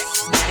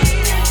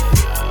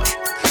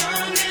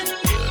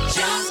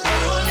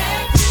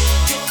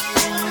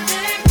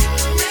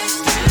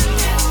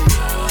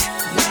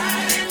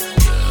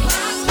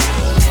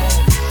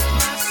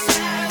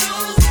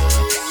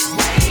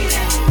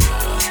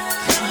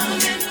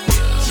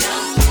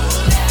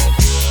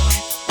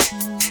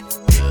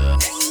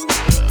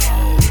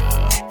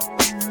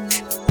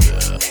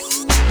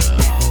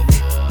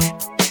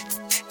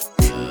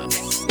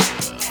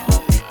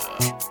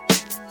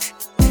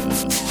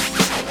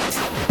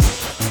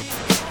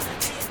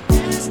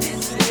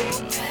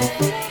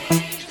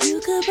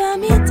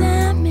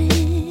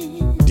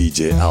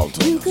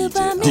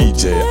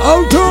DJ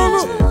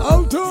Altono.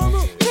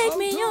 Take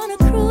me on a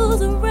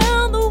cruise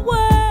around the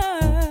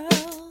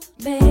world.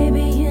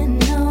 Baby, you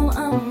know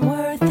I'm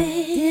worth it.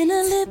 In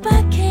a lit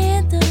by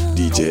candle.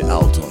 DJ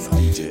Altono.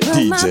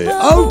 DJ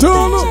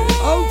Altono.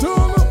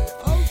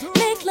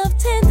 Make love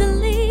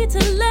tenderly to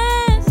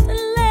last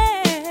and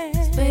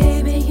last.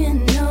 Baby, you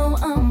know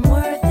I'm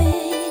worth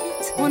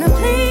it. Wanna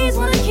please,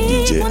 wanna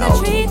keep, DJ wanna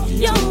treat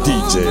your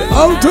DJ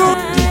Altono.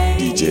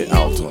 DJ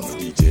Altono.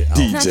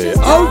 DJ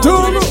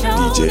Altono.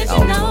 DJ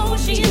Altono.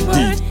 She's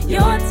worth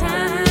your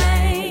time.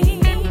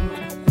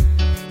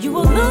 You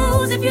will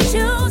lose if you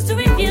choose to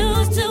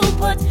refuse to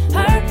put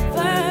her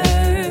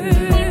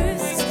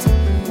first.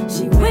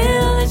 She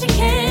will and she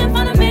can't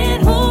find a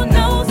man who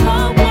knows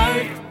her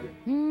worth.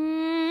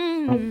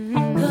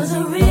 'Cause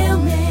a real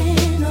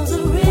man knows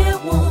a real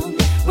woman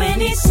when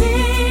he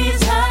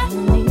sees her.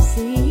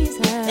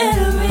 And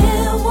a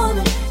real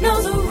woman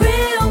knows a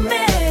real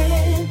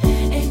man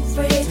ain't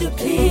afraid to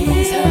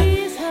please her.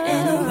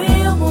 And a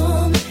real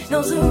woman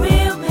knows a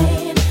real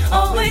man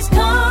always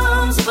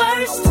comes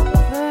first.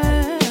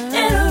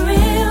 And a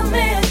real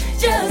man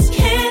just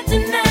can't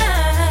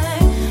deny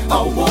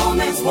a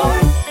woman's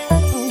worth.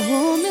 A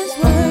woman's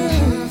worth.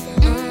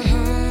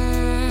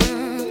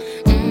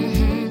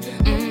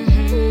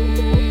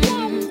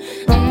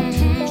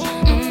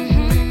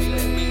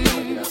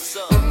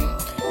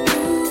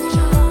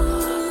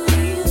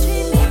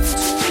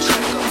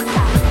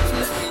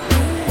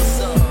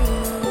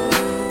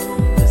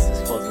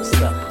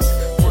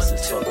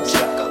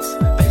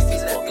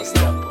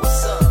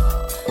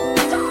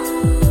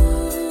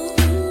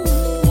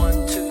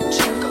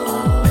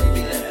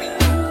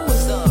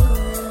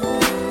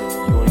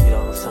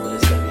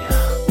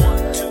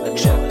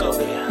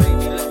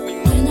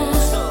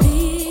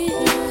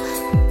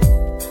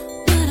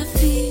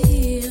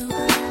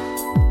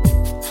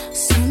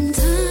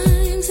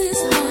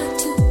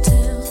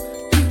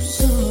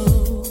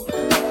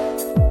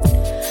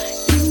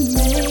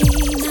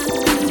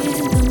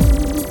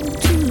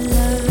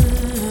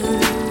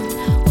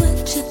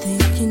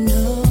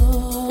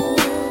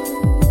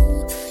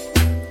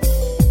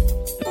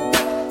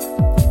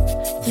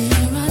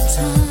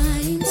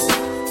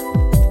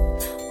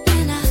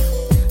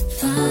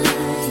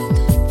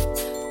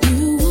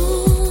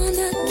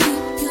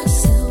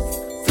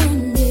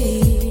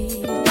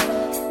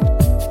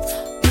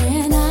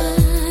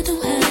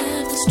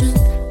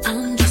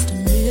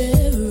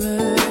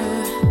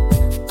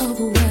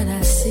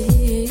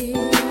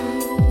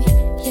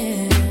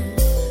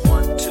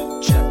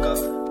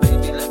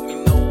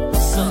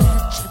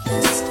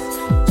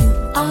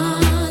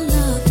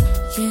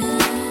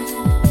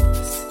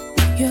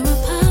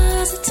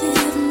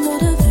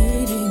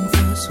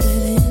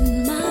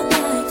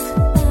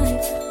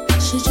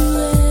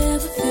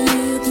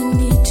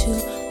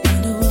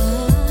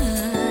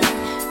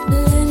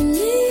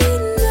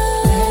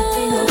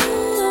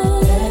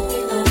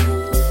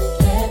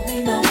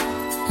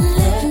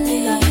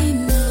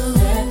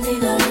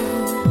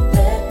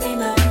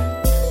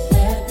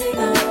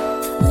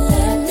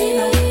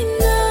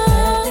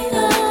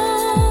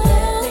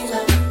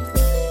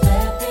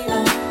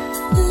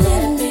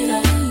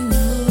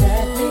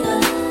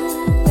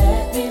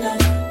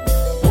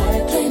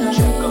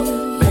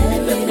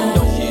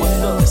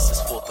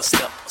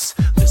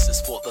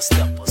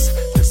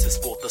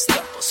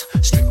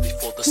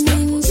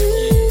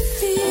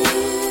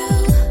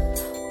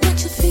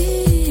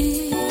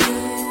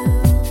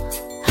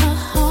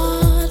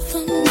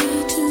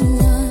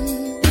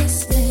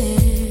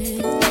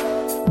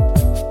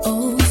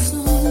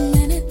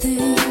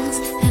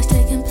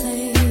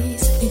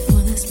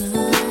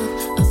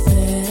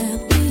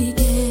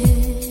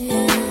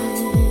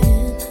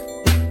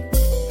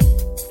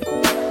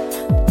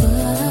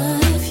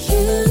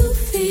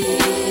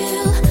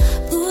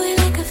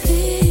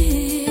 Feel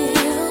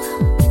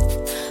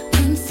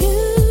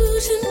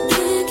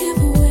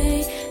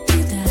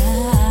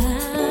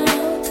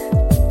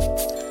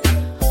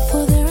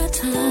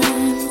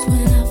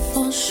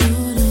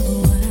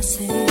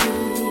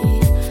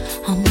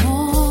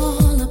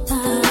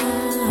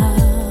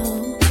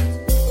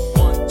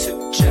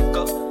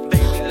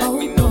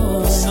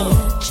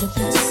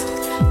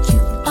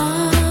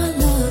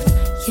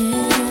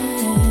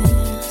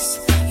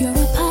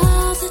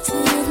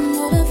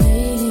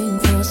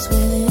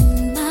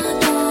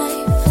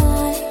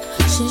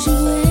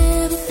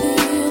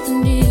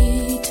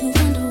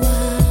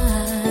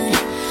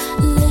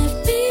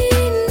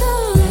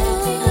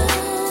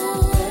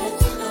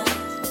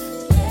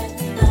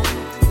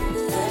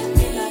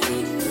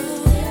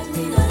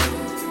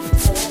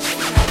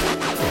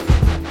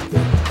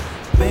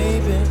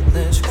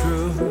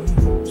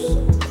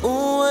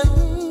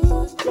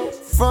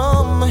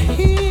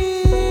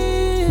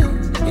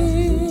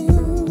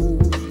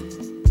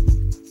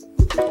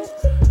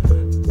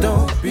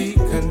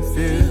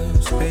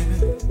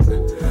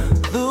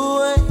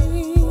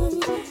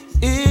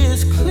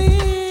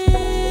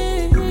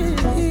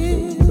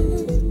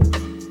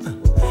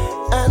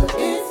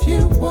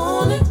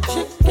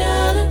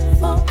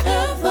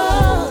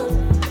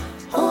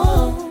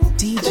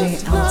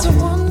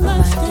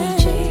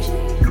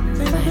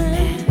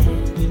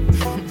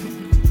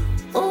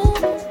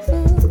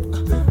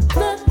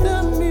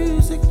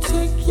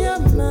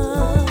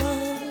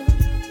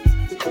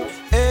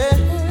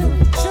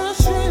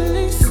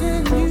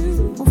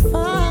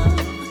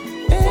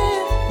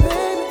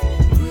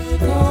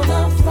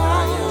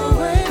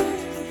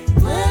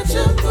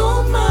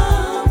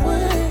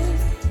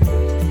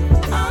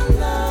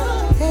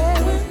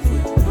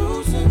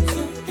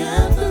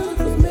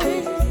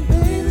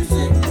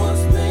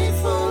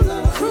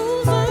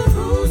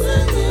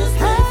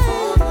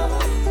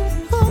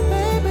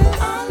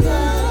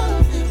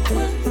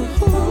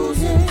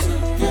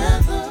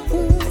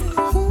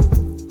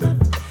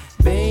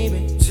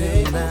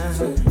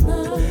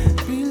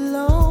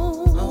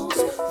belongs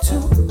to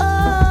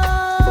us.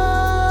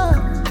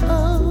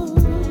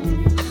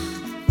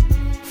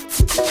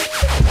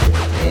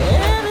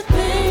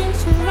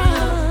 Everything's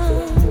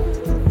right.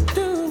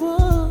 Do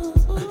what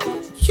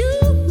you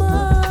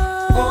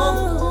must,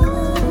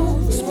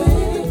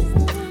 baby.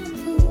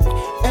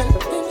 And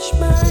inch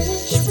by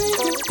inch, we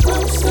get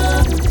closer,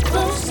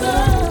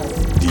 closer.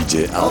 DJ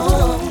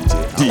Alton,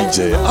 DJ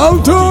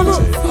Alton,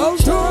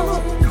 Alton.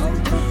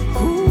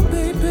 Ooh,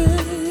 baby,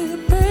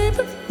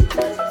 baby.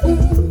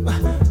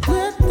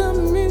 Let the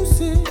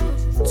music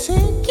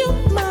take your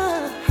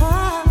mind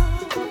high.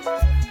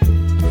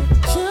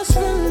 Just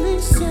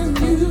releasing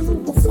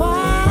you a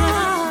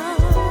fire.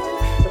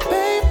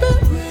 Baby,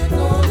 we're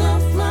gonna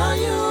fly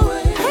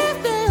away.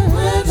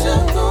 Let you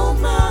go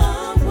my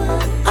way.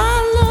 I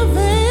love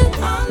it.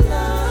 I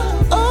love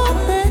it. Oh,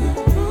 baby.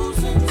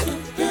 Cruising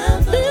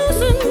together.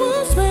 Music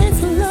was made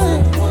for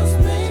love. Was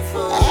made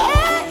for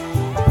love.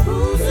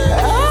 Cruising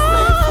was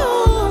made for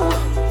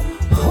love.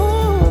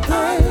 Oh, baby.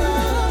 I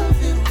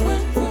love it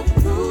when we're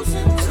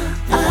cruising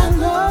together. I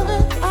love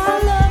it. I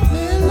love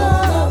it.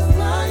 Love.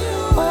 Fly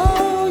away.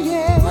 Oh,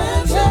 yeah.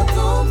 Let you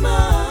go my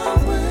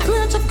way.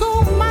 Let you go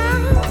my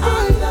way. I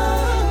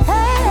love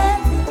it.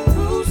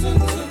 Cruising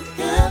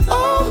together.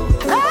 Oh,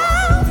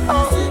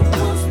 music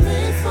was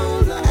made for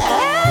love.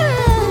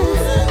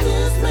 Music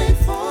is made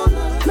for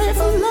love. Made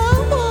for love.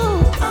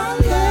 I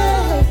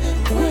love it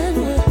when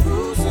we're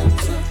cruising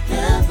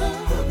together.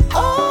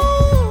 Oh,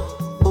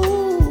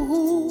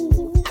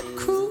 ooh,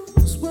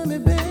 cruise with me,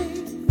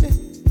 baby.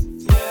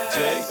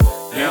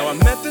 Now I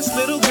met this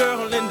little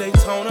girl in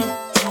Daytona.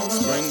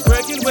 Spring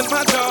breaking with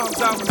my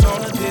dogs, I was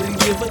on her. Didn't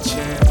give a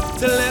chance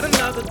to let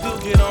another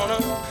dude get on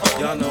her.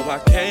 Y'all know I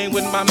came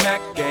with my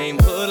Mac game,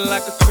 hood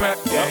like a crack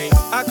game.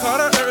 I caught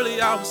her early,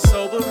 I was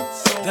sober.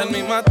 Done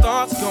me my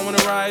thoughts going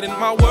right and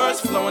my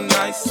words flowing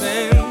nice.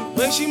 And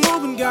when she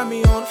moving, got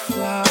me on a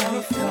fly.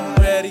 I'm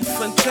ready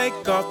for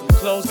takeoff, the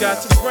clothes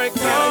got to break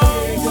off.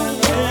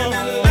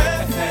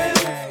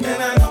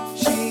 And I know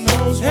she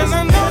knows. And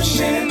I know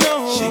she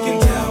knows. She can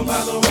tell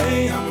by the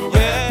way I'm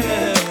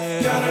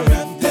rapping. Gotta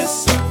rap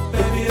this up,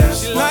 baby.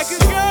 That's she like a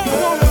girl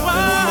on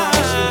wild.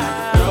 She like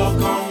a girl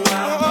gone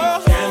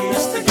wild. Can't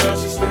miss the girl.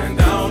 She stand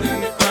out in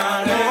the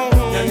crowd.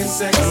 Young and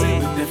sexy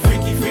with that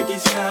freaky, freaky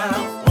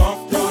style. Walk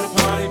through the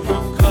party,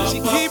 pump club. She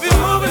keep it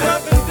moving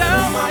up and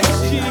down like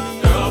she like a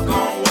girl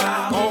gone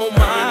wild. Oh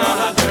my,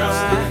 another girl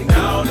stand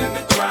out in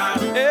the crowd.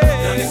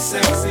 Young and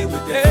sexy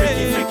with that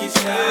freaky, freaky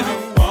style.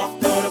 Walk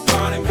through the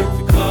party, make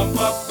the club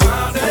up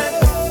loud.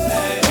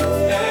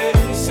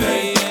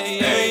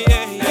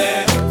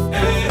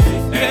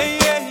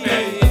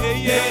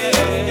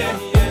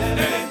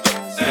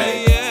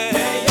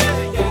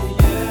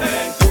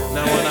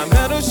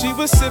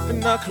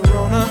 Sipping a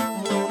Corona,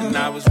 and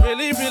I was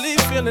really, really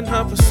feeling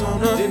her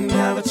persona. Didn't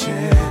have a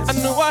chance. I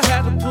knew I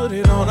had to put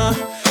it on her,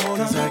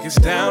 cause I gets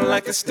down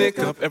like a stick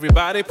up.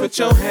 Everybody put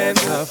your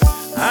hands up.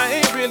 I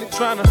ain't really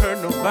trying to hurt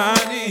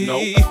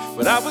nobody,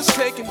 but I was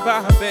taken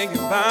by her banging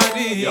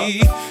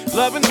body.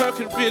 Loving her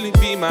could really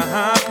be my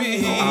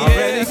hobby. I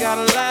already got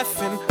her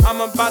laughing, I'm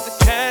about to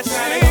cash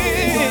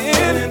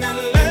in.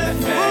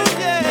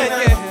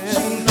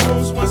 She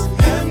knows what's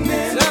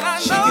happening.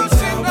 She can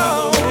tell by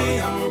the way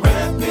I'm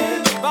rapping.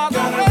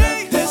 Gotta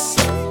wrap this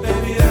up,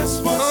 baby, that's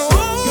what's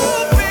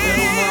up.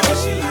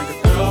 She like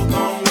a girl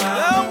gone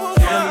wild.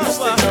 Can't miss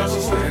the girl, she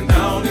stand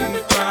out in the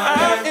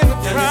crowd. In the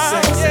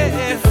crowd,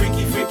 yeah.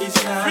 Freaky, freaky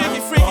style. Freaky,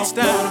 freaky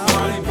style.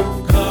 Party, make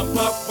the club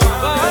up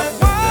wild.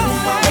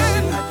 She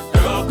like a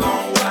girl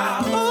gone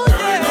wild.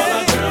 Her and all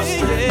her girls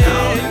stand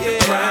out in the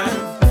crowd.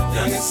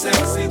 Young and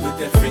sexy with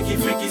that freaky,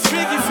 freaky style.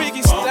 Freaky,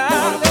 freaky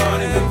style.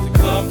 Party, make the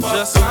club up.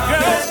 Just some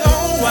girls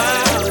gone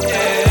wild,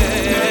 yeah.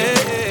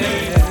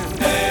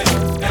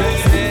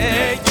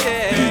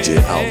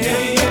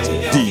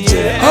 DJ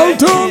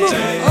Alton,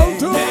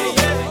 Alton.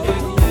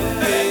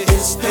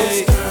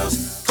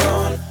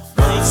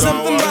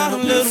 Something about a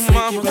little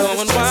mama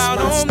going wild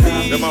on me.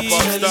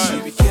 She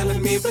be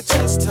killing me with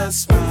just her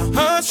smile.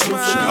 Her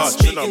smile.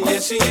 Speaking, yeah,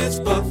 she is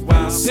buck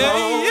wild.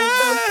 Yeah.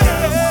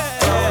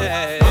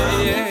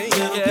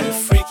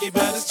 Freaky,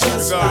 but it's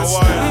just my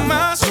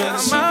smile. She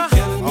be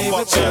killing me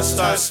with just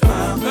her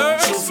smile. Her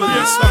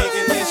smile.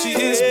 Speaking, yeah, she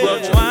is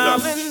buck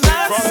wild.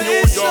 From New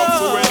York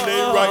to LA,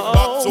 right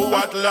back to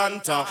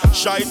Atlanta,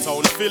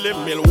 Chi-Town, Philly,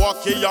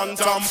 Milwaukee and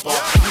Tampa.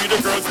 We the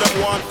girls them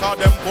want, cause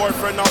them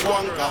boyfriend a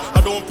wanker. I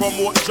don't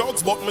promote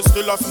drugs, but me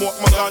still a smoke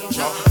my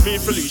ganja. Me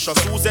Felicia,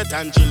 Suzette,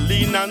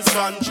 Angeline and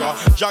Sandra.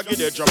 Jaggy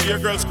the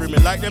Jamaican girls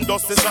screaming like them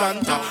Dusty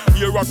Santa.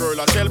 Here a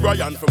girl I tell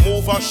Brian for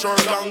move a Sri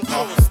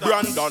Lanka.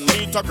 Brandon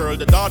meet a girl,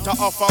 the daughter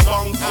of a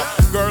banker.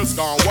 Girls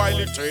gone wild,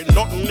 it ain't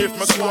nothing if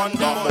me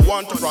squander. I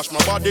want to crash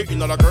my body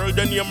in a girl,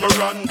 then name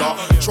Miranda.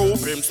 Throw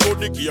him to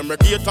the game,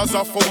 make haters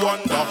off for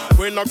wonder.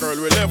 When a girl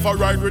will ever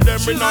ride with them,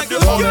 in not the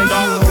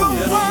Honda.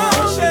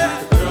 She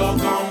like a girl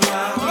gone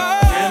wild.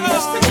 Can't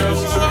miss the girl,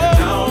 she's right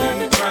down in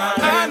the crowd.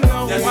 I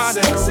know why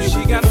sexy,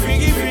 she got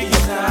freaky, freaky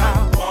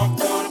style. Walk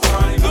through the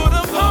party, through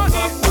the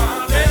party.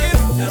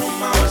 Little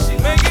mama, she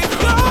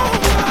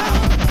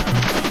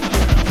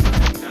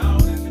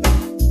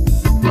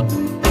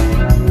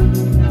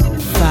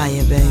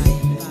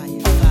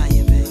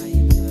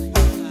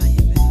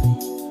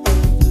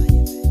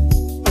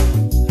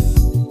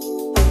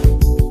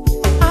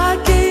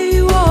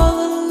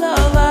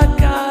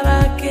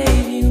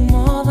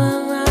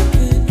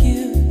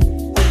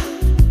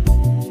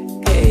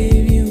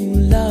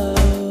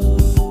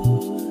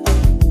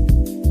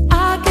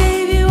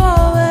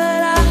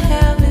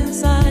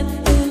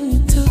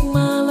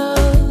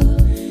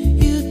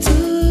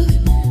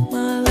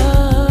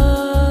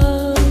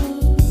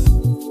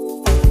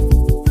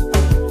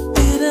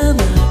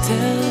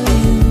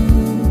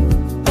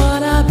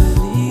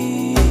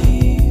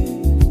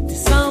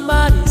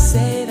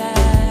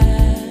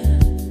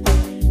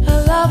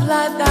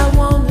life that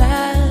won't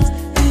last.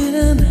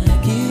 Didn't I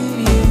give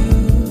you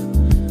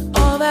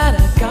all that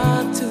I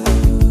got to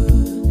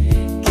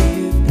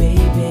give,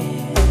 baby?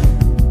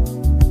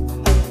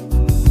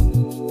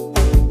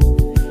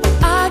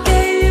 I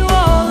gave you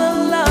all the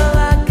love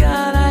I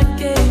got. I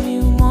gave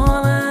you more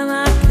than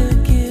I could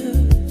give.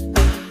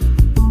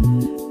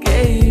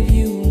 Gave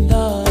you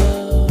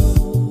love.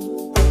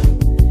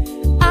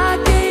 I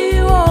gave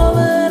you all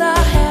that I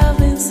have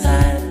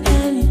inside,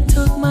 and you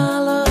took my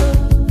love.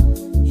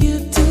 You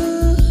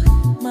took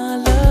my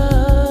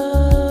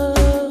love.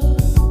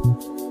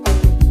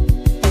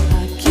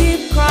 I keep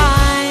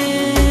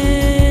crying.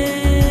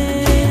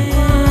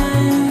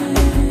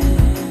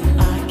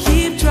 I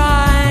keep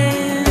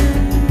trying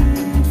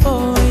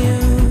for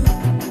you.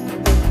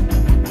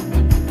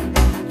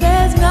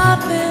 There's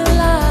nothing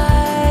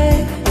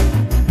like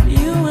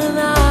you and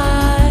I,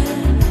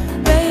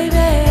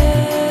 baby.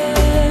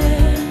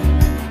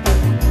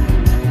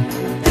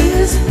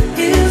 This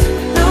is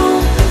no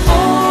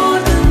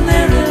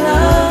ordinary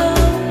love,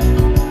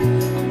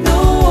 no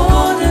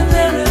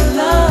ordinary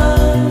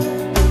love.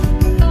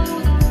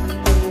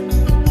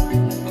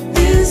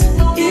 This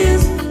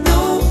is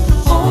no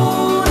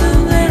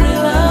ordinary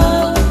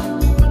love,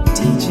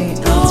 DJ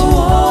no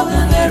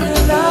ordinary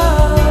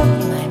love.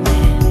 my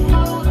man.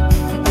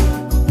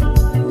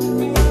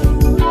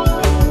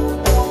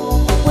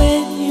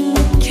 When you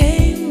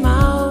came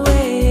my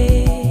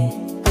way,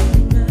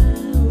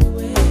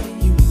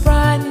 you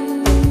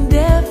brightened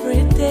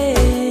every day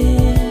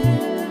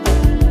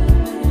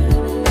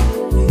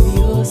with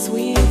your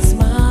sweet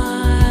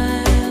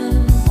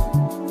smile.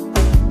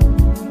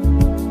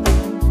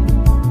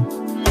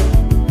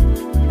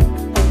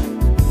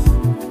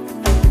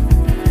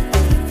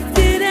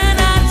 Didn't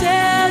I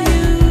tell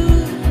you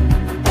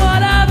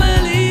what I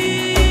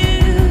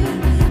believe?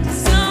 Did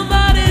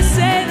somebody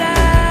say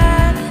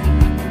that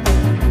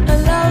a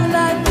love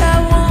like that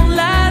won't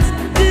last?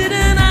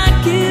 Didn't I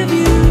give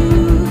you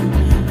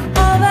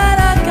all that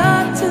I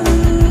got to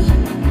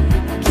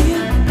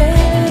give,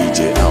 baby? DJ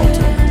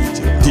Alton.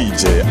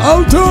 DJ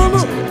Alton.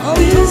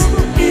 This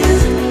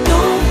is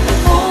no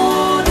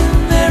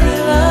ordinary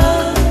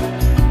love,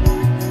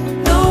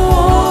 no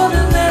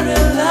ordinary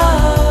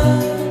love.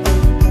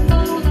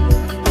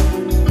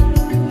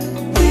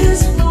 This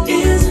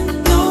is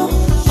no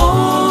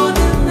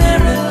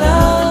ordinary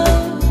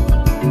love,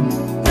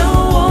 no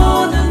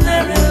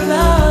ordinary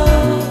love.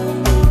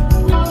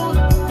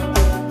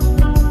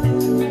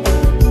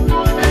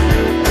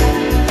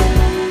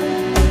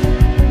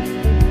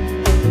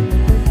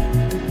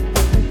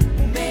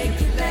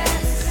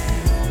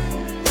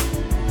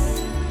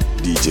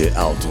 DJ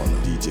Alton.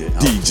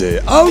 DJ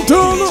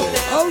Alton.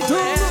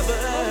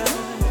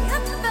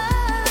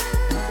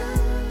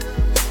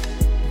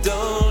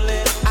 Don't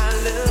let I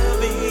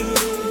love you.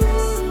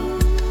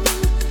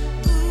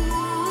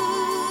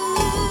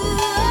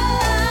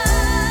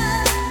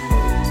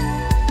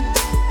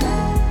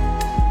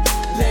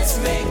 Let's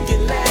make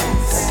it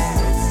last.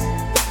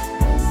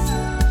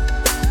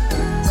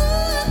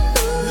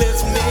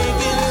 Let's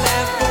make it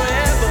last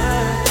forever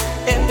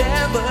and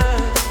ever.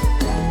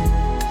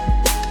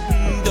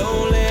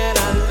 Don't let I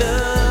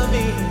love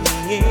you.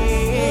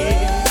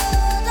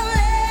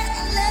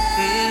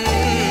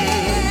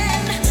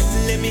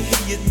 Let me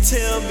hear you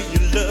tell me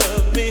you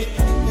love me.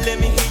 Let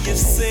me hear you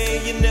say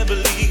you never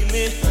leave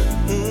me.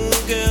 Ooh,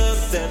 girl,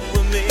 that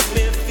will make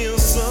me feel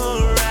so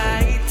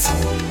right.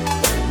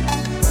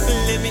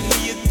 Let me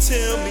hear you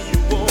tell me you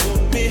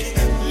want me.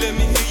 Let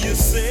me hear you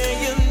say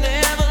you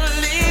never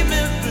leave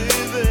me,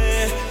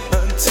 baby,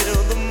 until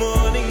the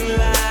morning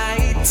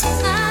light.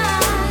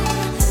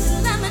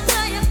 Let me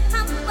tell you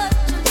how much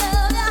I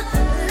love ya.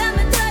 Let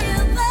me tell you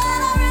that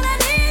I really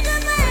need you,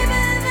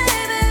 baby,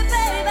 baby,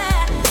 baby.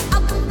 I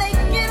will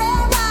make it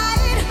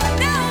alright.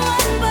 No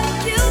one but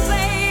you,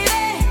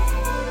 baby,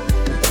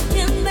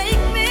 can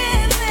make me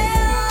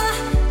feel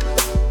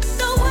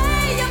the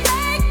way you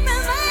make me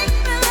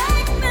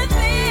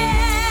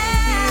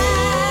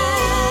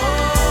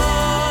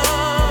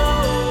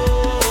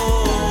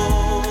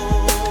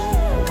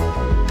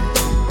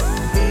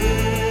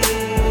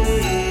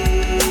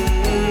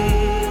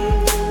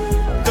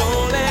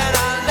Don't let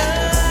I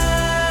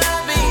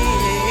love me.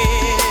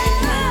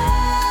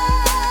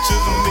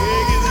 Just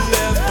make it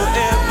last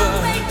forever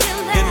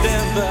and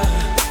ever.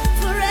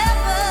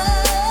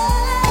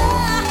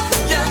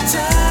 Your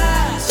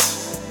touch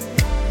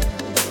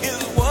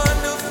is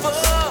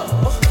wonderful.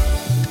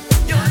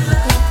 Your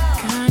love.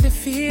 Kind of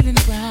feeling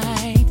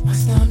right. My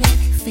stomach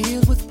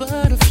filled with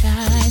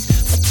butterflies.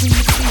 Between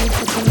the fields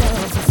of the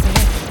love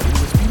affair. It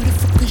was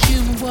beautiful 'cause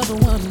you were the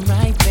one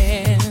right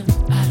there.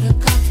 I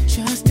look up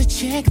just to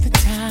check the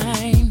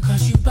time.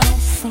 'Cause you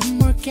bounce from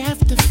work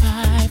after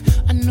 5.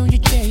 I know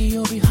your day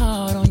will be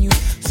hard on you.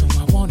 So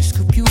I wanna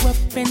scoop you up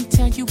and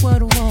tell you what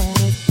I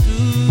wanna do.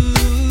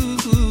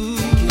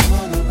 Make you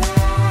wanna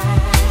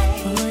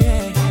ride. Oh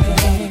yeah.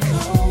 Roller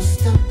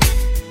coaster.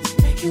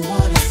 Make you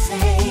wanna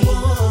say.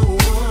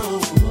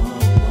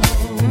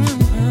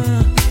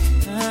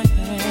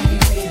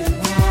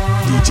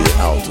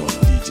 Alton,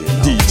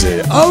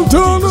 DJ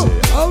Alton,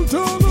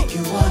 Alton.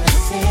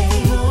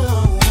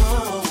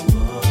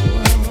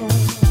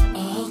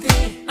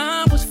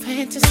 I was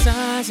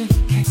fantasizing,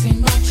 can't say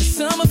much, 'cause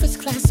some of it's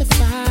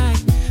classified.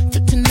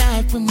 Took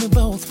tonight when we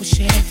both were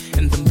shared,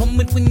 and the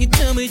moment when you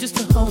tell me just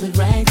to hold it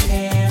right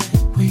there.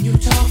 When you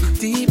talk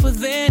deeper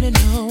than an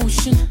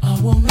ocean, a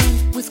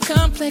woman with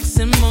complex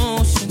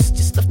emotions,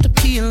 just love to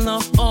peel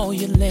off all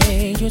your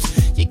layers.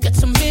 You got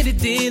so many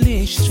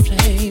delicious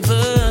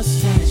flavors.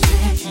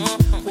 Satisfaction,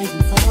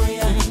 waiting for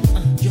you.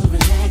 You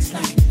relax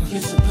like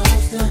you're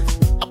supposed to.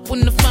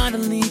 When I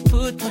finally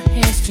put my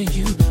hands to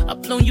you,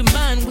 I've blown your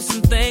mind with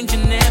some things you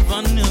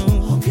never knew.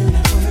 Hope you're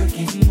not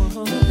working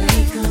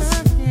late, 'cause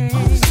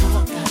all this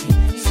talk got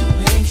me so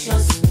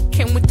anxious.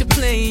 Can't wait to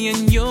play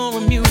in your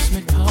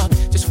amusement park.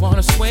 Just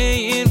wanna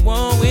sway and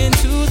walk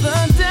into the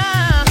dark.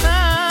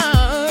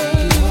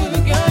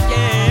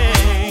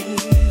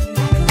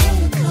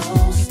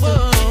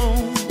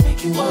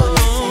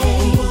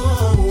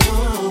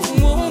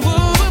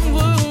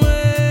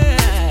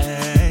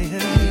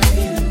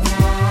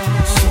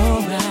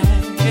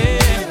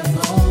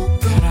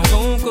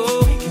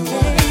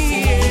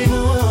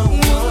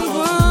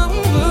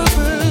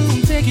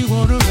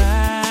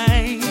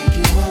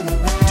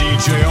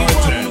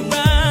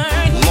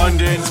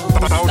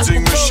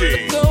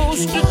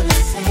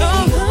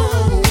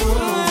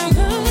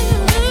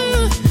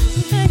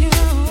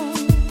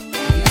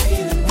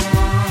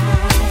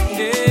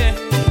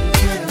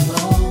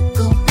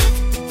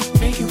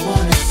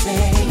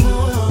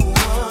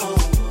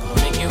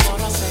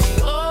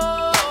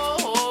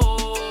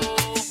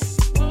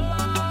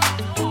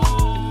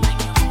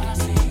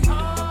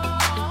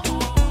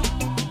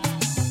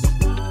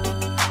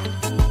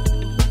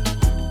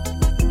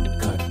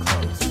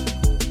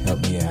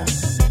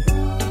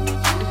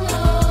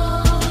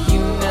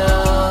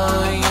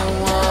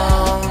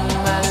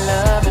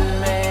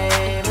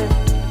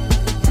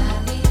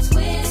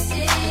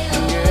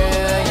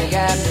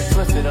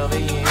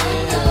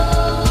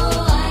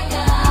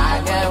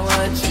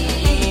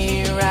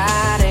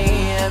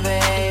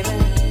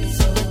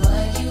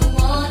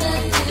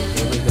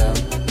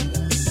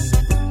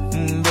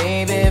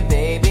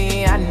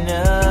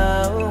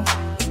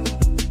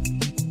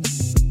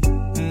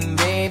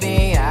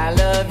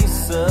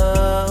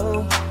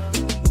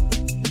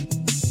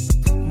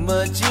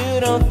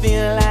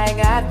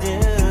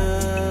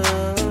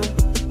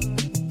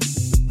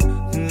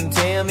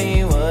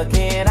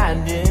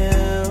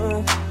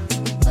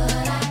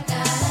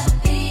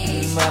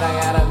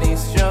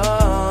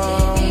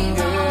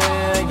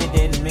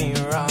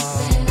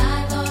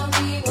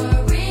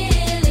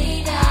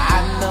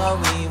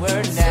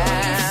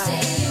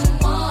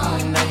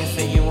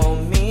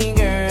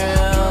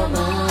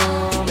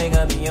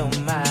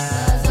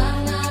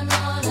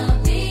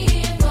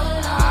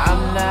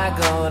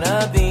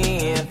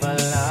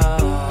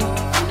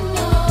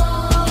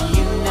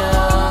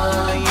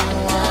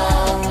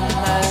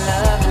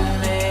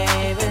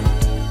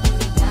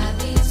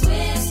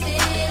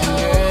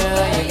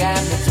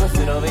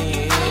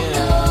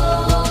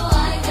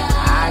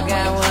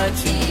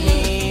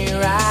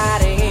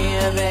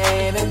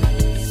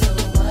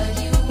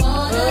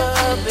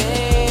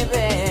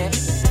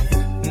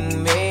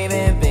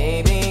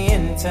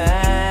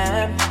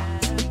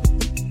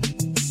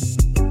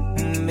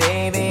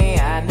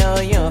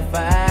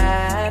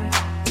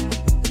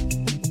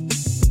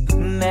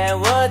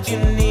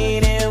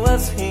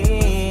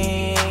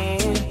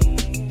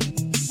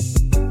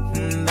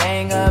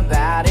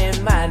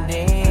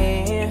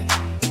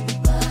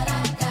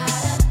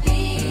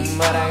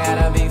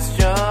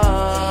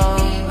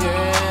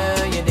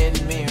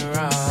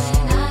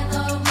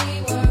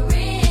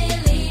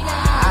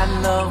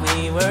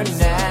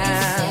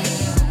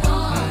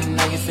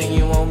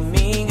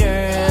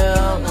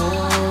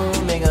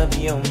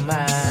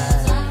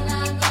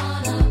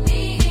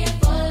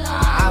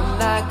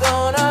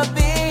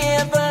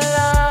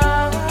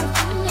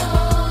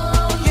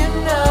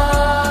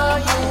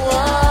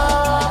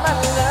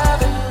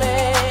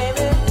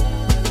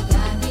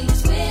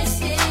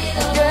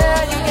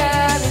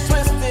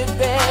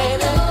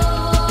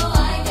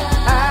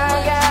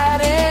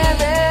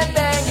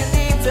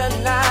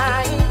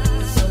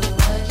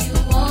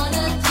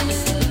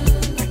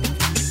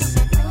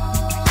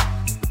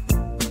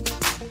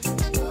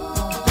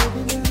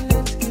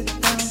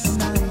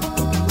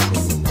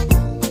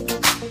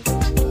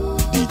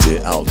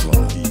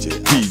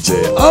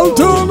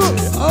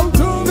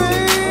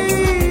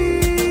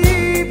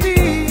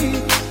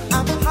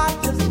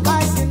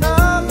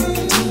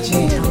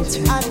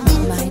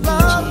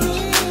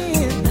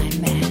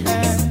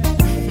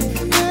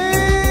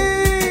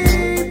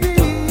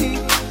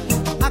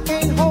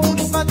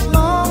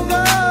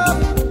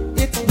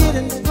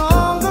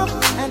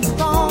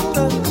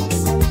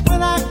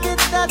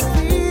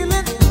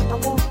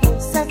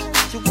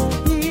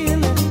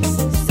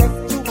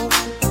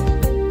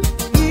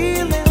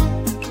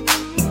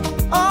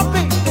 Oh,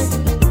 baby.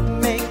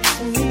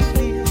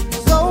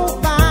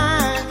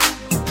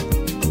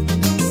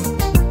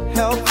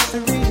 helps to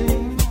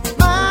relieve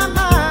my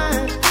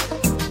mind.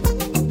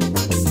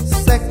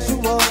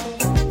 Sexual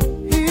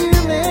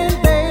healing,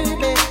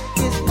 baby,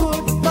 is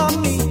good for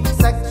me.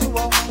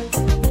 Sexual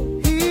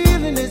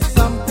healing is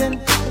something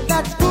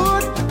that's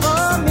good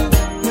for me.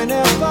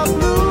 Whenever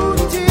blue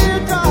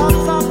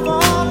teardrops are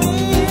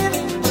falling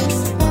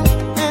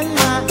and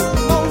my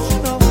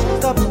emotional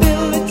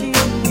stability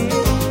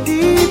is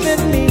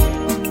leaving me,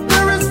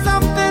 there is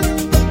something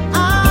I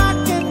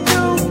can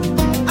do.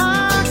 I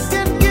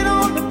can get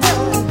on the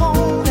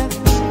telephone and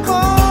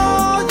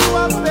call you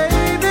up,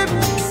 baby,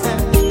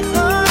 and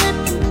honey,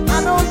 I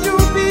know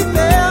you'll be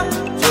there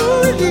to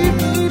relieve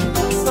me.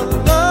 The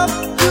love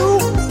you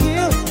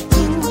give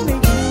to me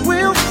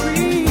will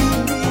free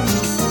me.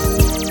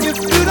 If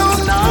you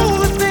don't know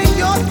the thing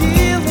you're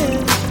dealing,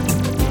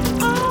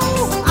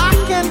 oh, I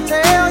can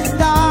tell you,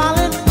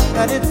 darling,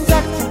 that it's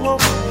sexual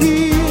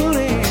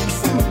healing.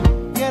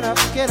 Get up,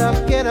 get up,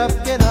 get up,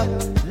 get up.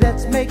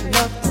 Let's make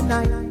love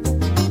tonight.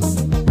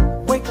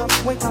 Wake up,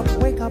 wake up,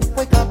 wake up,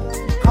 wake up,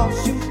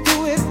 'cause you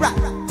do it right.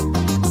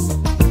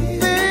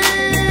 Baby,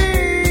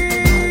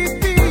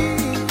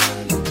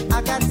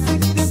 I got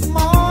sick this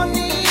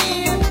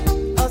morning.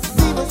 A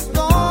sea was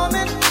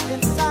storming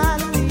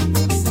inside of me.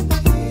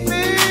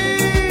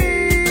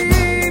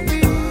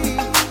 Baby,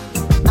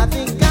 I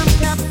think I'm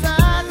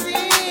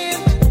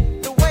capsizing.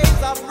 The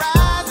waves are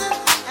rising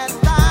and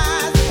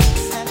rising.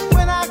 And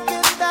when I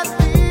get that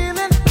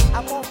feeling, I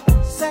want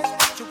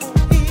sexual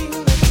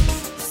healing.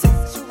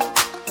 Sexual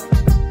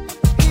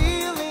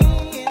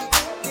healing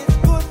is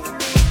good for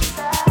me.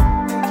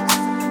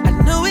 I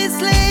know it's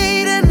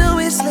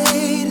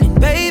late, and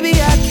baby,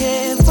 I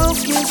can't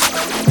focus.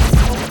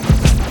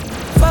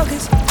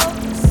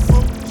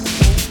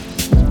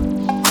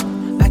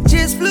 I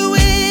just flew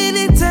in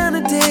town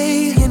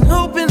today and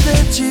hoping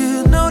that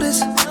you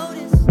notice.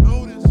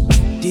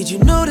 Did you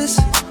notice?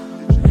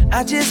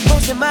 I just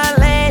posted my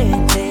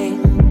landing.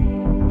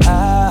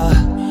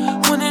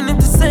 Wondering if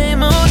the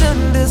same old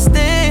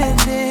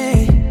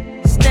understanding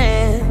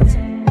stands.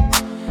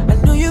 I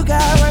know you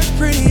got work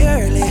pretty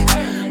early.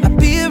 I'll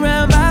be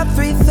around by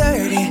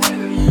 3:30.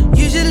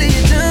 Usually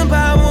you're done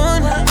by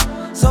 1.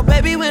 So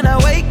baby, when I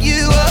wake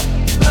you up,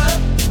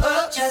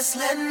 just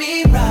let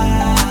me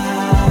ride.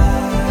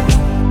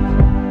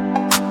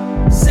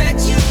 Sex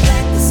you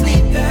back to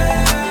sleep, girl.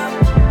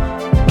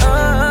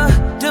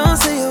 Don't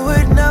say a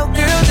word, no,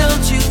 girl,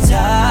 don't you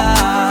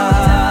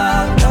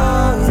talk.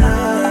 Oh,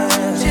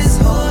 yeah. Just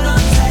hold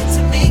on tight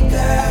to me,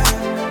 girl.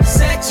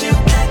 Sex you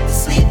back to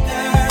sleep,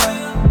 girl.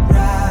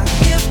 Rock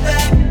your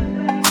back.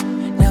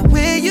 Now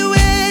where you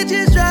at,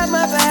 just drive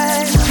my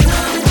back. I'm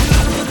coming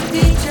through to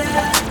meet ya.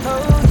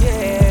 Oh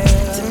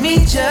yeah, to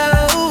meet ya.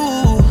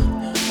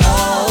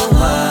 Oh,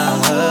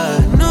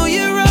 I know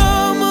you're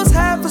almost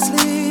half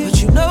asleep, but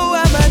you know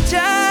how much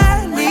I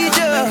need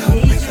ya.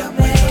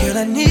 Girl,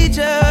 I need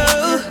ya.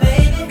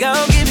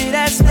 Gon' give me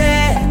that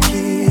snack,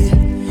 kid.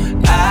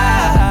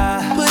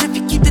 But if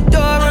you keep the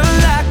door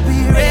unlocked, be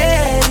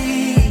ready.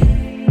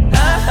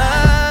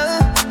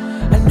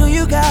 I know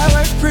you got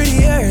work pretty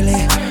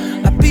early.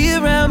 I'll be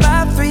around by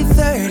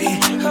 3:30.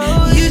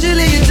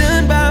 Usually you're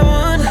done by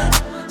 1.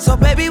 So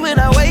baby, when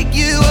I wake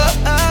you up,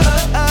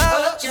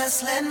 just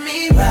let me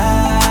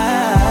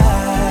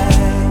ride.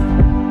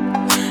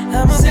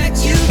 I'ma sex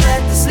you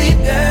back to sleep,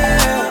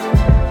 girl.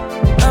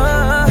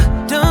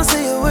 Don't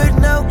say a word,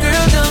 no,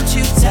 girl, don't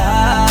you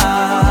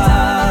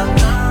talk.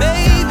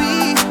 Baby,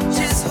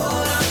 just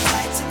hold on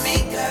tight to me,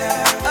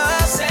 girl.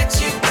 Sex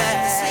you back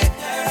to sleep,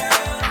 girl.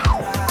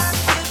 Rock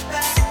your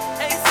back.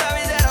 Ain't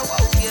sorry that I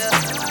woke you.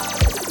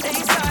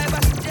 Ain't sorry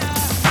about the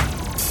job.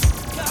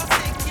 Y'all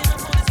sick in the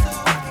morning, so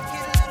I can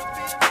get a little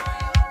bit.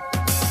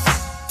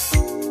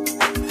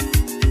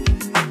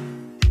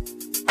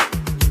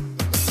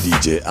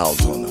 DJ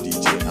Alton.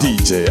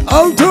 DJ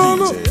Alton.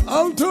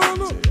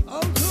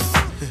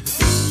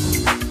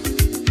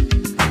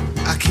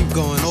 I keep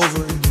going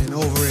over it and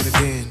over it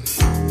again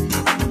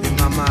in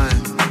my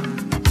mind.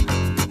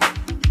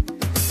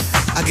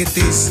 I get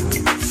these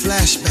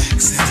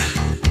flashbacks and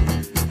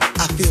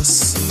I feel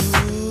so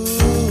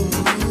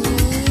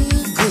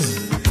good.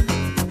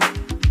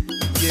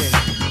 Yeah.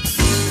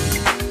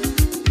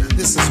 Now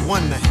this is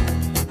one night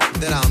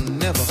that I'll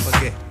never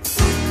forget.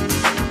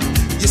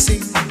 You see,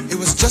 it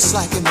was just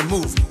like in the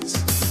movies.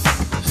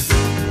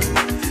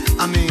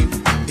 I mean,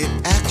 it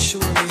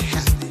actually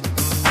happened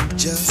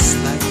just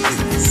like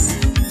this.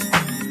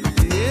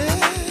 Yeah,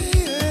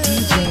 yeah.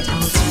 DJ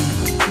Alton,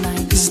 my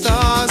DJ,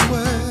 Stars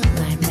were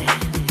my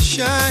man.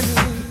 shining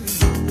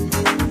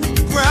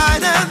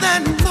brighter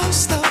than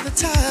most of the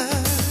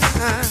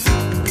time.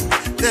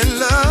 Then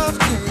love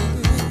came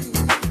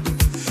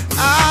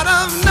out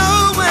of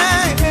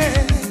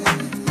nowhere.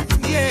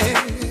 Yeah,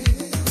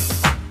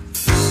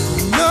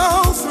 no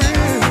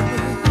friend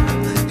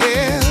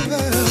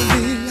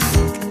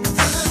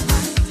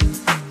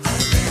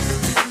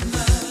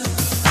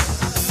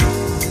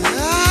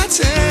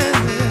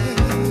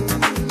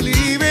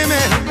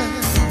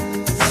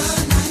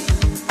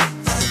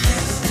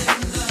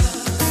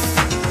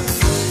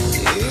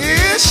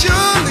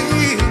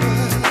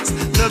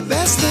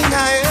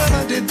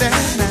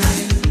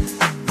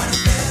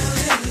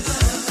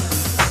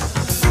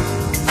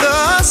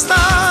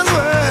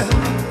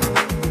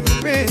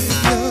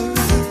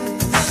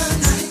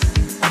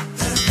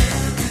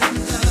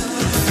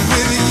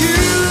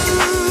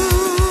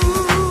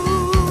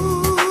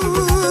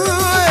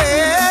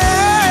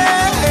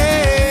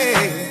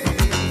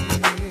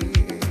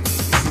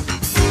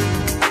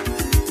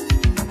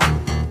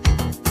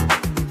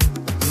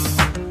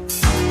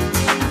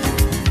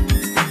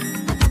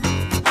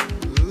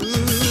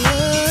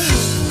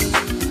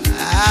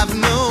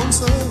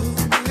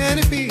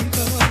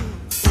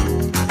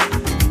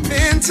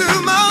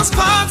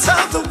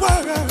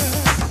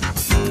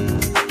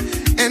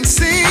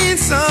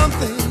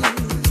something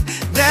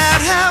that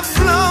have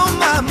blown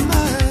my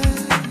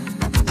mind.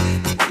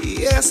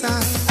 Yes, I,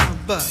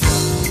 but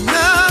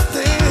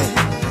nothing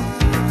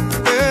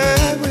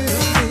will be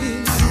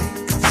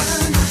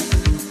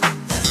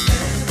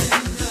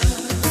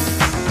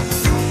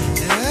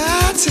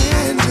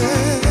tender.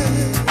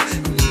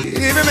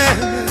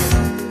 Remember,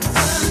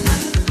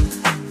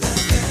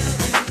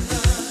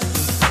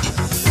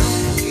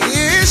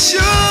 it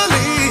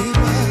surely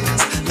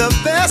was the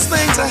best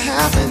thing to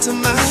happen to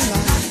my life.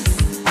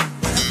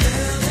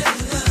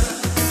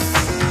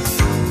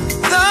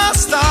 The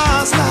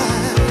stars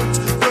light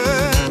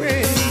were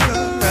in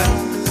your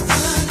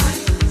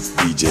eyes.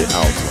 DJ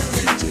Alton.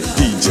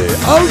 DJ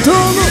Alton.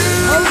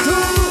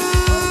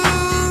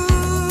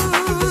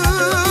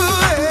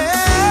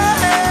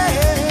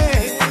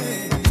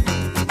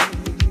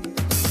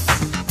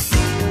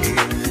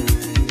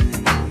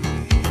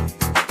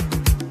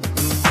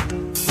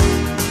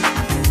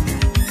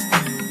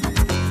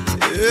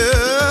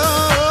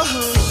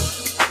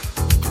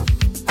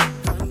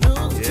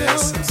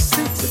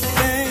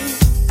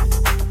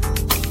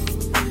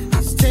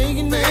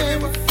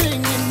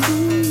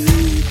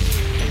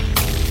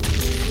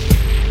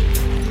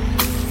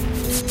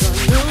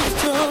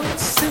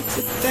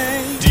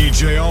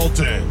 DJ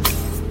Alton,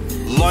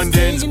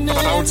 London's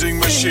bouncing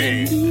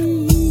machine.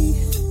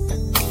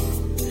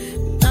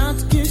 Not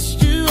to kiss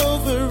you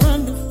over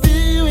under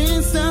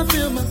feelings, I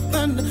feel my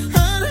thunder.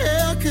 How the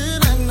hell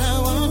could I not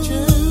want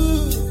you?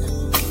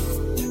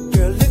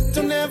 Girl, it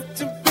don't have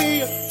to be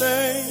a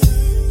thing.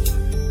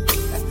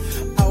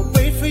 I'll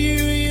wait for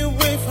you, you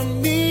wait for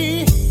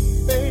me,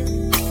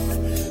 baby.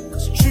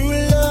 'Cause true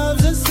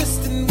love's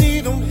insisting we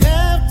don't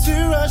have to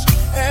rush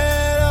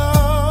at all.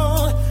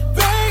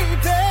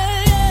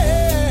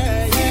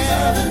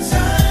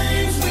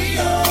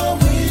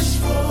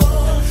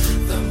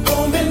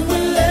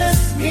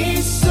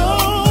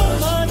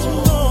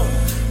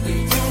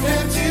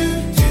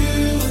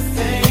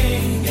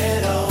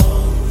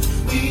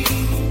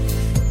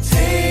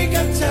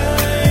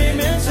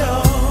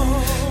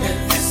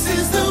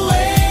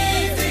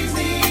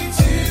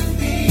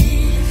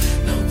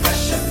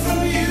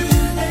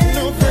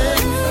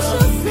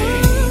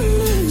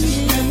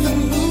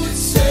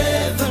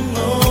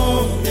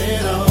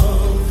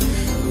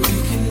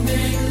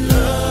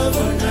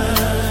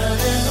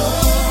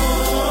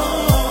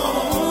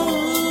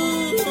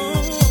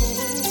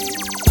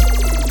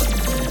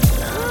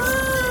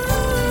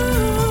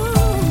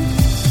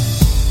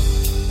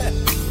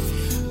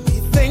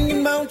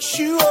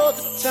 You all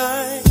the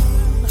time,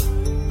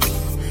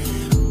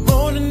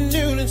 morning,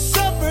 noon, and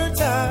supper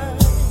time,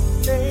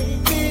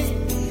 baby.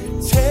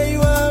 Tear you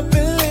up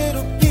in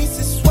little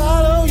pieces,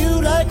 swallow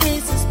you like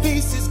Reese's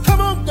Pieces. Come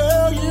on,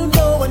 girl, you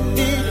know I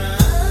need it.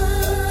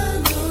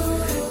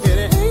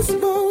 Yeah, it ain't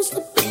supposed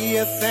to be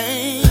a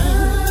thing.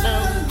 No,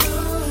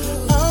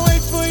 I'll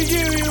wait for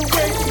you, you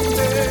wait for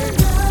me.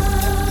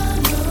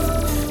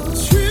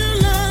 True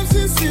love's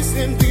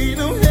insisting we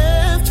don't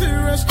have to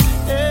rush.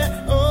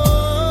 Yeah, oh.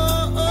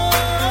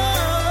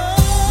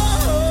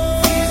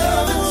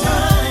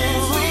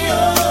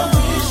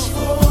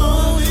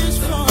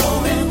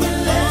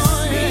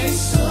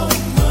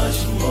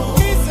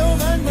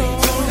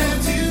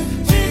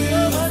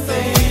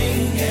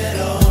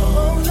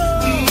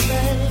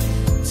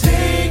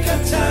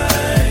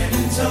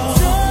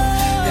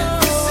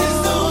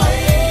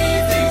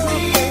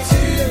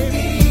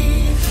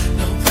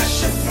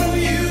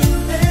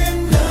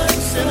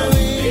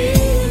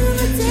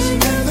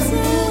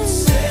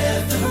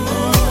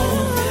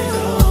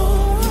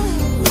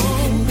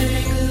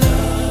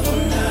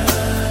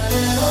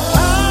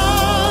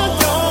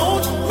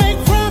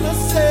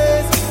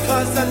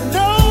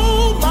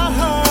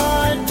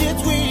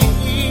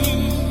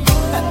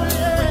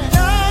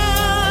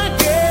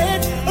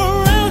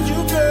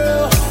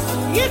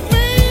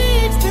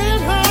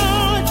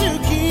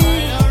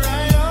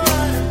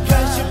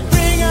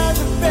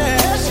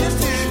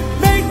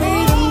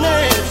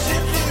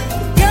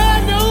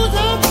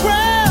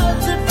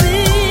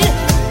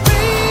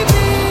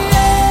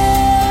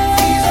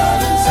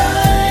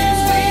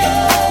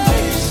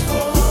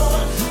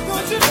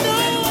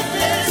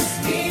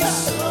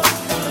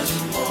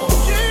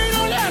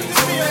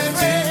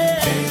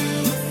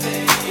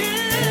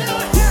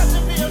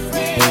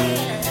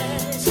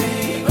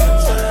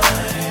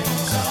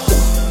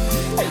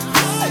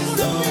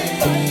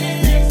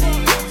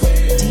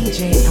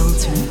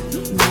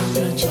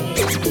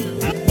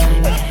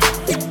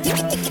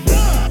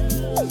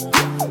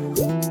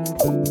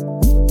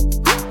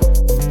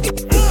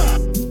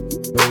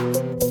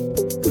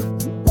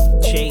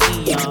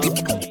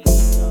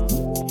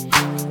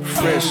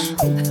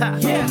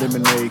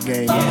 Lemonade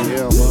game,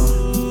 yeah, man.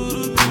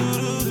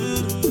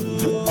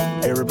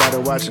 Everybody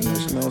watching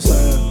this, you know what I'm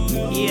saying?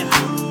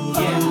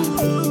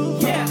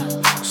 Yeah.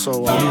 So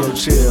we go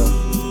chill,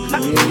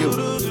 me and you,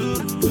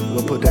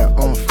 we'll put that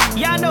on.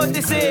 Y'all know what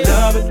this is.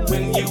 Love it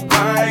when you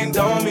wind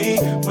on me,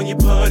 when you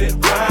put it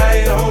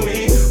right on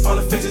me. All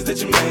the faces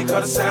that you make, all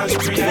the sounds you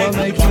create.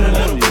 When you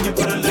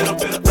put a little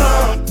bit of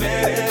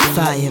baby.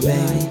 Fire,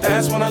 baby.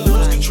 That's when I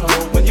lose control.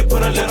 When you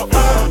put a little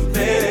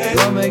baby.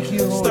 Do I make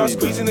you horny? Start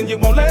squeezing and you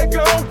won't let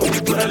go. When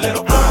you put a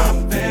little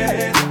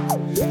baby.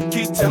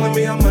 Keep telling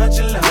me how much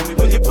you love me.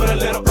 When you put a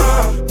little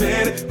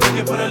baby. When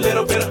you put a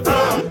little bit of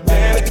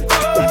baby.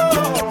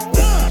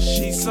 Oh,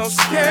 she's so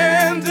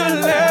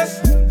scandalous.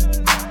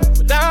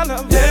 But I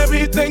love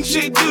everything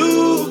she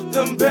do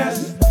the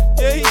best.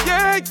 Yeah,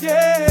 yeah,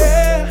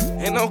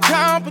 yeah. Ain't no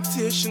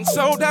competition.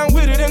 So down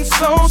with it and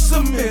so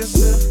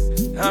submissive.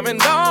 I'm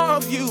in all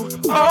of you,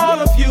 all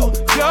of you.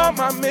 You're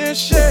my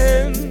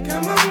mission.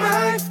 Got my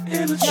mind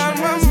in a trance.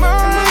 Got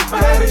my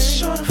body's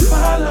sure to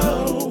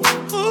follow.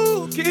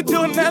 Ooh, keep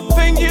doing that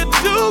thing you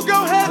do.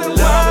 Go ahead and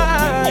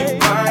whine. When you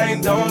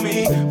grind on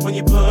me, when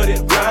you put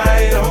it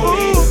right on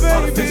me.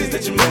 All the faces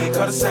that you make,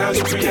 all the sounds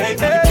you create.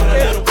 When you put a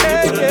little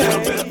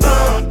bit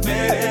of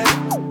baby.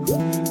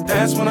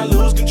 That's when I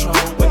lose control.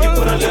 When you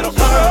put a little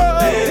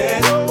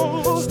baby.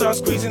 Start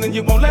squeezing and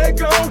you won't let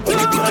go. When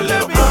you put a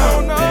little baby.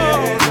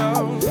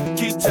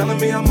 Keep telling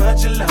me how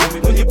much you love me.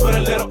 When you put a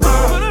little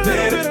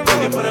baby.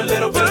 When you put a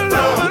little bit of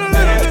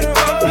baby.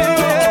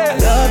 I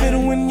love it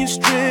when you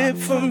strip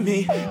for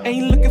me.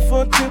 Ain't looking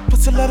for a tip,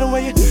 but a lot of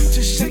way you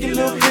just shake your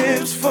little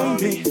hips for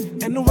me.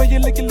 And the way you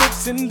lick your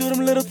lips and do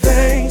them little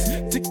things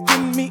to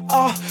get me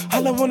off.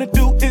 All I wanna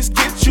do is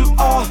get you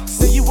off.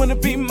 Say you wanna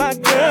be my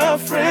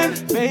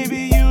girlfriend.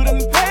 Baby, you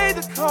done paid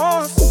the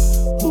cost.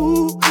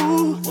 Ooh,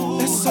 ooh,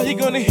 that's all you're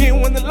gonna hear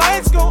when the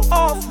lights go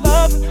off.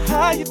 Love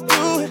how you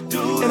do it.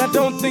 And I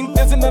don't think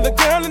there's another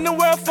girl in the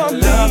world for me.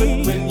 Love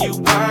it when you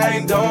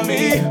wind on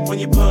me. When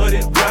you put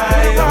it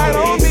right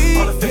on me.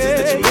 All the faces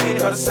that you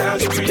make, all the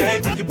sounds you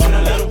create. When you put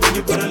a little bit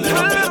of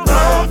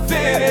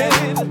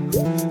confidence.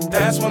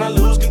 That's when I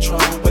lose control.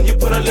 When you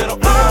put a little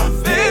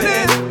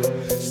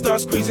confidence.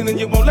 Start squeezing and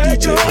you won't let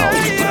go.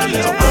 When you put a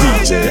little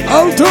DJ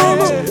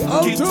Alton.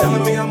 Keep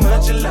telling me how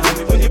much you love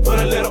me. When you put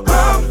a little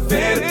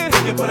confidence.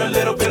 When you put a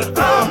little bit of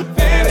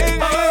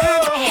confidence.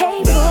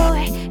 Hey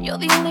boy, you're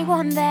the only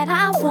one that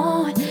I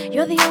want.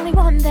 You're the only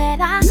one that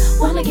I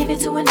wanna give it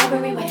to in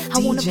every way. I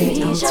wanna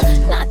please ya,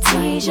 not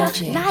tease ya,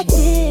 like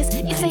this.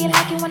 You say you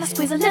like it when I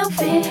squeeze a little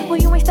bit. Well,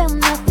 you ain't felt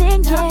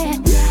nothing yet.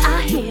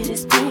 I hear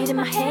this beat in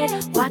my head.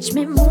 Watch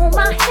me move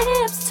my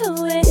hips to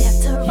it.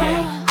 Left to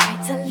right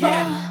to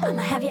left.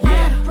 I'ma have you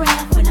out of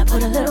breath when I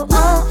put a little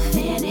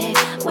in it.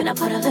 When I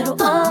put a little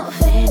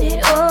in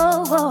it.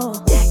 Oh, oh.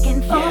 Back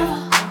and forth, oh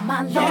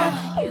my lord.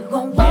 You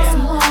gon' want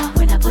some more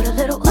when I put a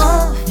little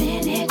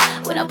in it.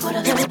 When I put a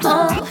little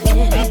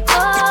in it. I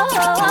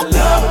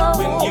love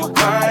it when you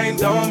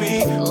wind on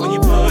me. When you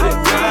put it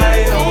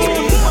right on me.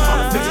 All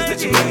the faces that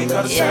you make,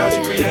 all the sounds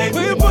you create.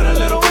 When you put a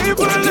little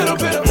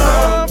bit of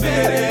love in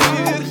it.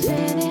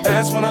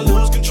 That's when I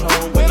lose control.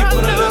 When you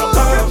put a little in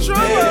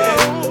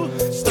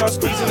it. Start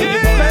squeezing and you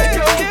won't let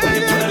go. When you put a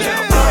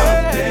little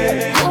in it.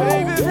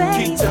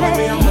 Keep telling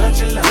me how much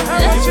you love me.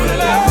 When you put a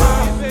little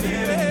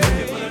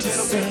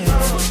in it.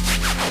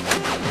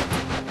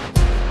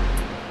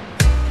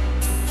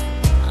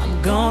 I'm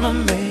gonna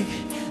make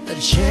a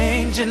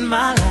change in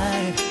my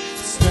life,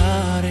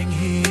 starting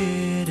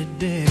here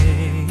today.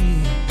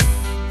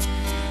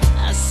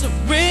 I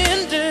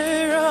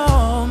surrender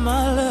all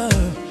my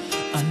love.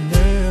 I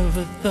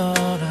never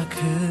thought I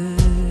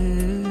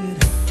could.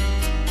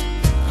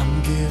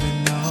 I'm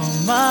giving all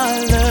my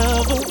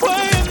love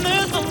away, and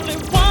there's only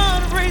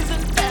one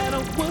reason that I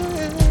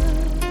would.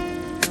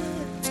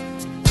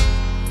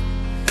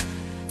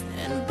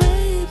 And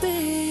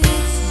baby,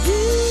 it's you.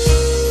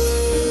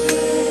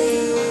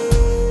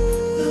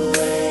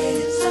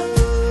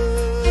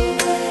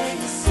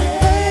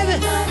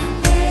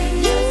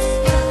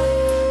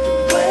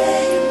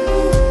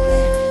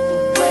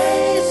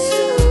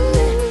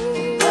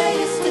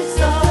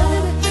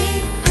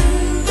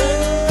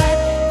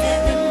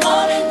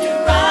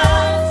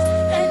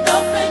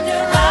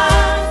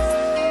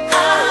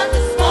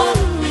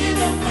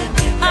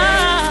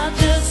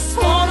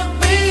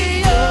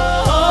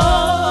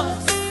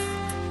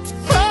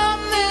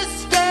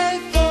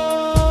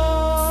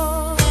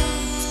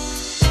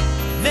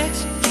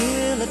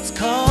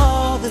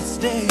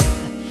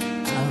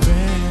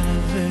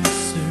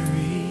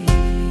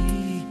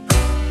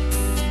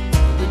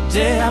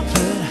 Day I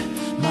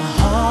put my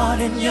heart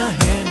in your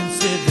hand and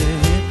said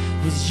that it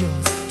was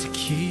yours to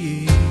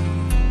keep.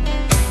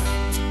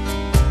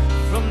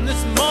 From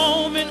this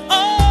moment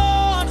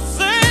on,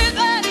 say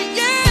that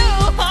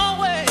you'll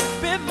always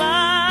be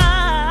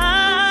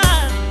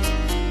mine.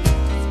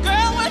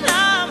 Girl, when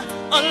I'm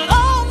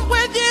alone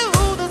with you,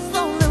 there's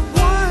only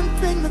one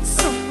thing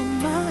that's on my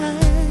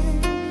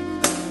mind.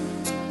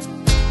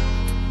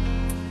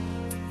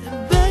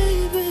 And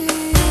baby,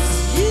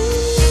 it's you.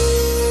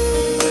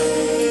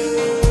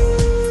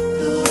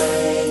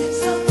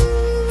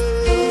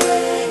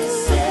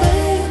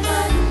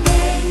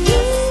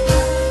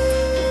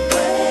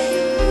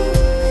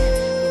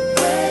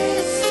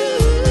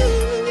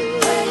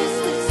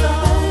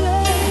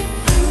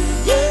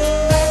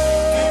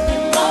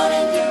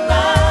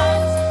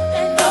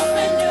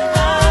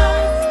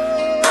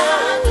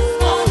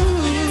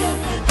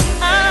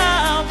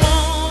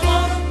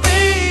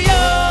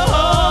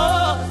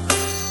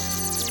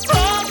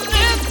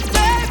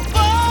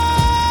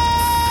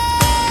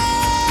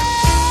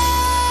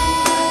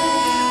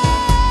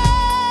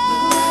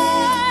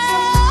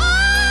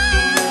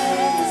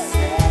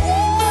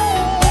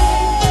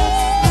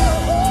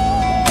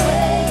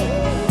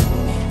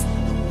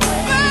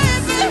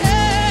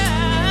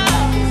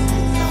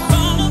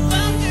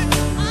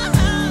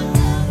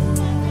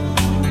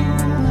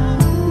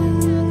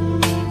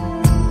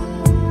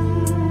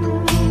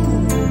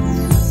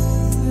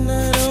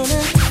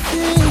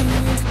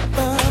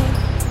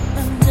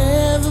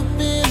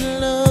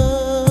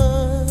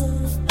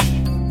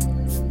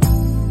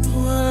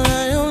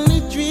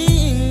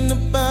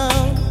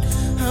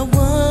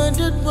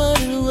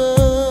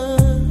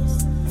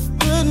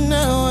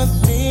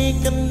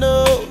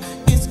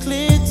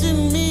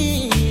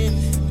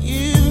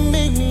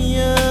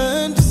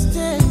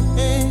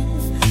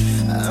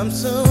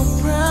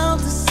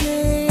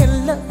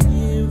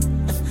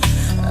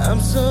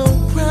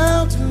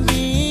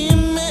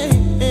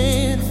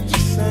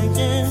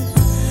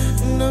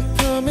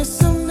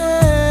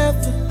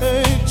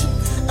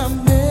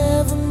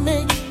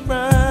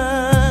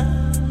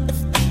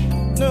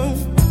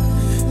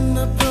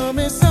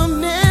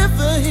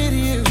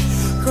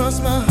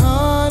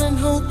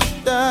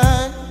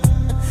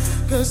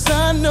 'cause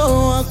I know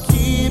I'll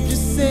keep you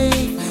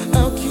safe,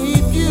 I'll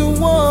keep you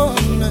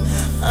warm,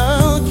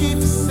 I'll keep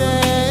you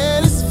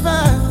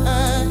satisfied.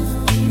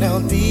 Now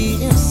be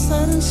your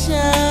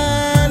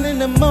sunshine in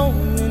the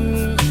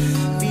morning,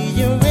 be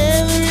your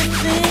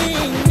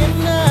everything at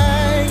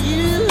night.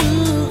 You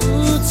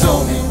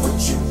told me what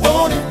you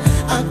wanted,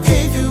 I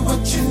gave you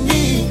what you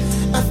need.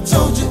 I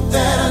told you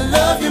that I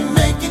love you,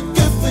 make it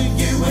good for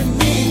you and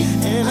me.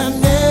 And I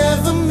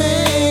never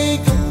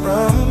make a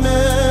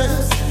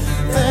promise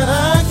that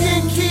I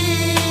can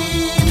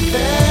keep,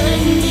 that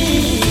ain't me.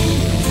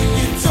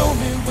 You told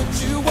me what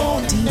you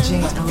wanted, DJ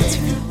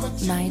Alton,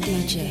 my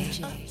DJ,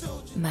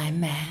 my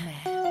man.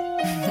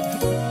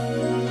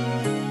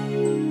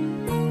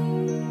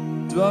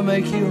 Do I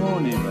make you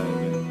horny,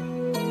 baby?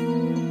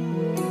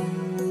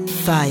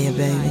 Fire,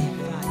 baby.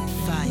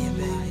 Fire,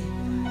 baby.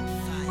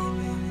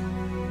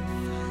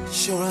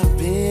 Sure, I've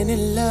been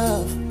in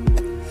love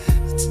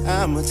a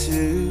time or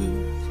two,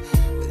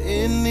 but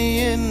in the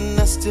end,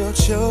 I still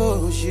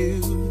chose you.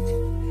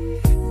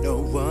 No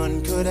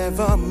one could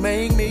ever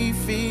make me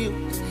feel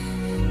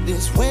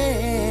this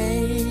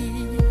way.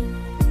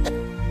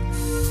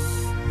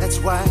 That's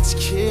why it's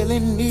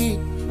killing me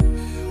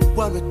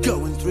what we're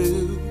going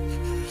through.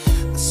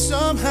 I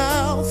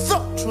somehow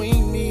thought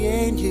between me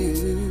and you,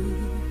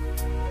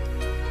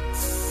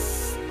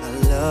 our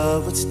love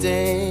would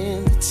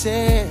stand the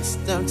test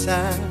of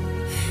time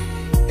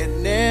and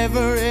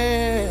never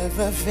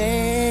ever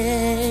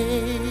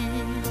fade.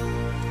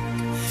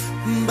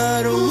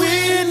 But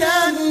we're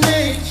not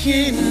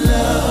making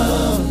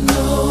love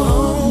no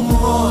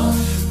more.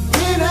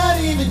 We're not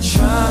even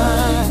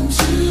trying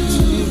to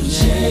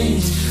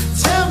change.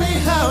 Tell me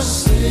how it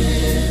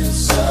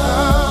slips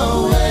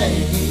away.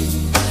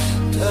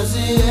 Does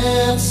it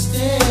ever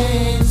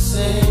stay the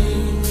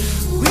same?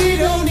 We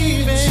don't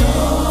even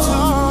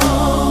talk.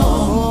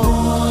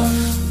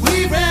 We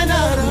ran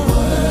out of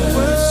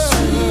words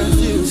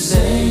to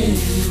say.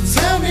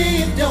 Tell me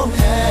it don't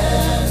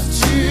have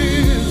to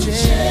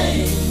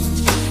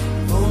change.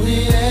 Only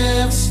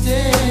ever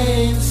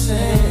stay the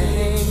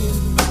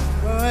same.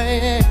 Oh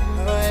yeah,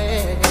 oh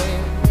yeah.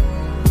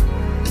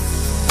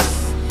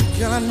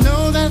 Girl, I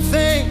know that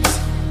things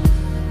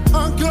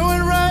aren't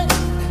going right,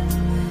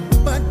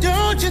 but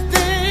don't you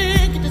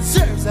think it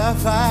deserves a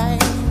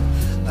fight?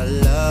 A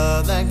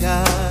love that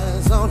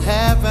guys don't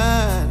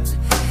happen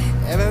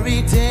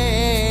every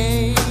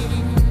day,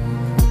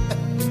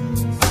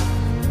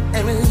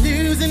 and we're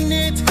losing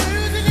it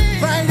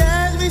right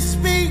as we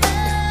speak.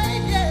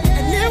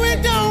 And here we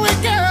go,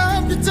 wake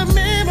up, it's a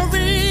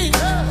memory.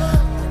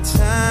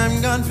 Time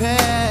gone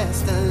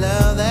past the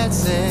love that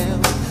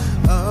sailed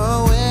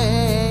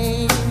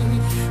away.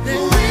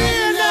 Then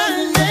we're not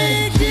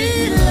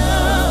making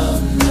love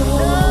no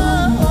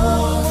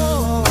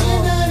more.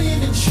 We're not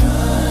even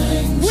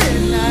trying.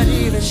 We're not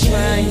even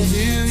trying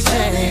to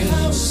change.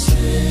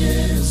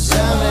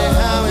 Tell me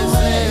how it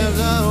slips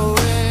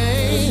away.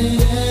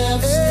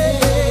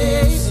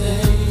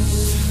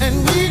 And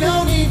we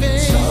don't even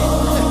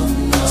talk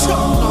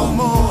no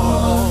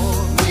more.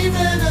 We've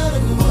been out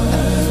of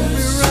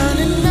words. We're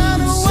running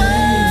out of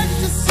words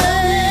to say.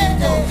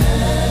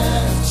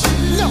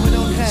 No, we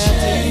don't have to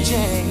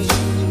change.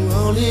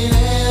 Only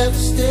never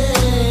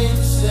stay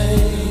the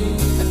same.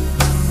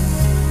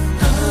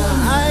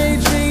 I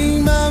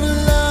dream of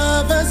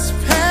lovers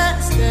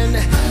past, and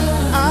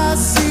I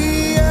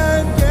see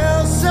a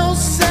girl so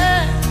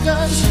sad,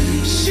 'cause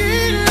she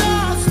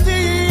lost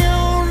the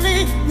only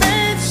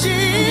man she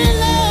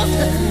loved.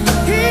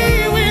 He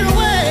went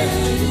away.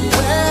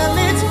 Well,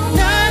 it's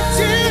not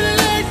too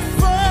late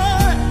for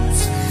us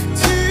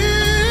to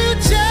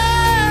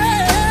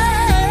change.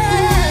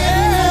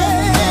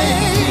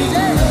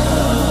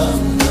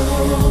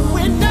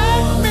 We're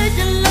not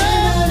making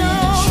love no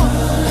more.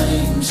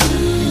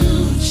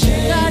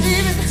 Not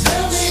even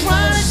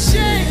trying to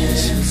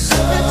change.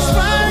 Let's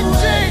try to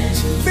change,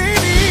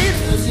 baby.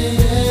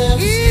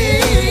 We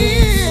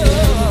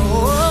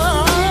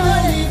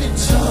don't even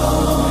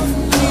talk.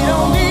 We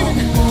don't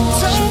even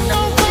talk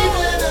no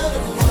more.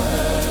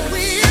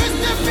 We used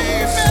to be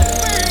best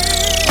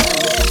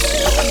friends.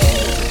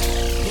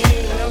 You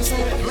know what I'm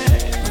saying? Man,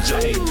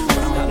 Jay,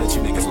 but I'm gonna let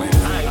you niggas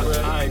later.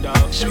 Alright, dog.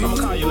 I'ma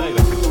call you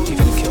later. You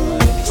gonna kill my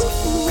niggas.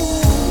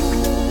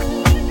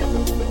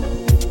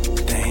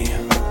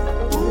 Damn.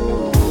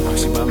 Oh,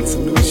 she bought me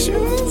some new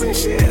shoes and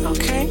shit.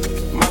 Okay.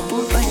 My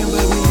boo thinking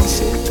about me and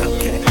shit.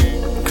 Okay.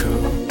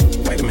 Cool.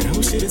 Wait a minute,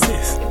 whose shit is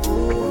this?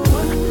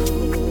 What?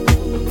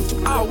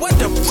 Oh, what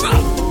the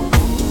fuck?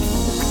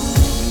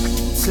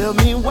 Tell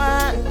me why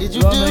did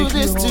you Do I do make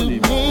this you to horny,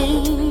 me?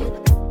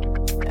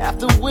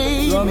 After we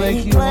Do I make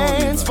made you horny,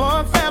 plans man? for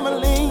a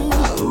family,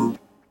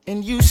 and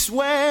you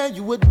swear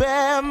you would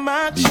bear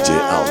my DJ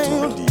child.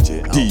 Alton,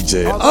 DJ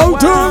All the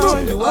while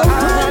Alton. you were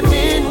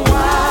running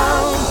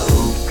wild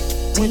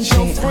with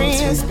your DJ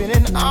friends Alton,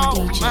 spinning my all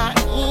DJ, my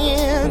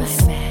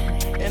ends. my man.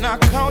 And I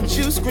caught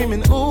you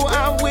screaming, ooh,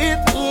 I'm with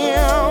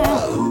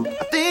him.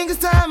 I think it's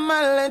time I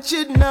let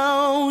you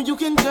know you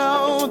can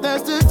go,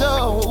 that's the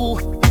door.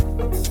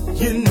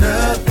 You're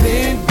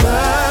nothing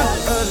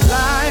but a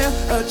liar,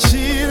 a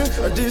cheater,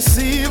 a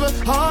deceiver,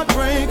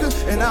 heartbreaker,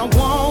 and I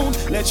won't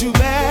let you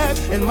back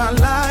in my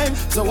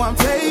life. So I'm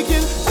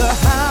taking the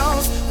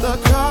house, the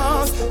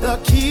cars, the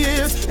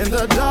kids, and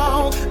the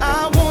dog.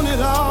 I want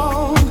it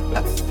all.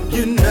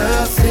 You're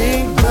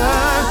nothing but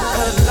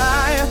a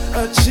liar,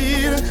 a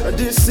cheater, a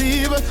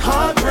deceiver,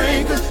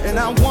 heartbreaker, and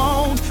I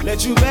won't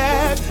let you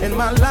back in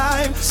my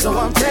life. So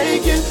I'm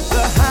taking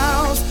the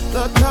house,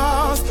 the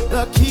cars,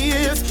 the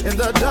kids, and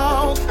the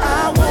dog.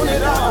 I want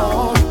it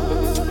all.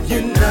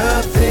 You're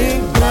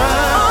nothing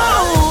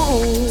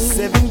but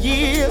 7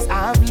 years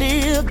I've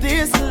lived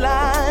this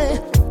life.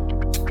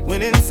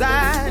 When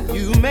inside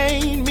you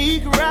made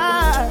me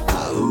cry.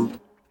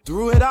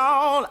 Through it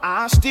all,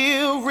 I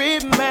still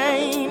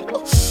remain.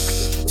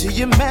 Till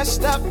you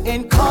messed up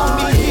and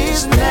called me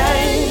his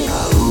name.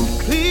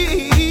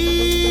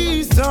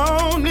 Please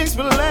don't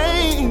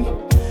explain.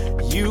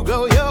 You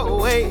go your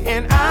way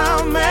and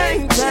I'll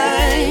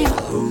maintain.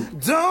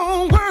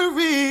 Don't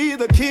worry,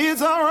 the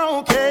kids are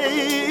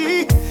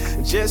okay.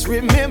 Just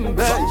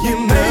remember you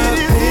made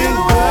it in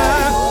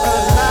life. A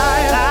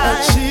liar, a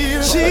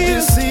cheater, a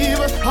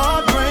deceiver,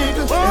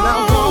 heartbreaker, and I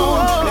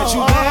won't let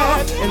you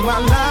back in my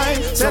life.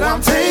 Said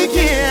I'm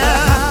taking the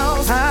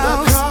house, the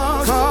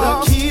cars,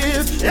 the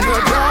kids, and the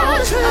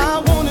dogs. I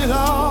want it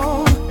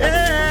all.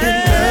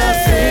 You're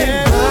nothing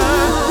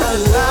but a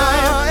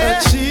liar, a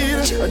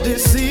cheater, a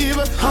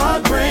deceiver,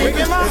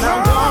 heartbreaker, and I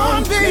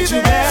won't let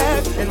you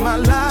back in my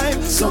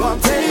life. So I'm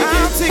taking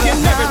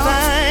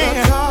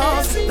everything, the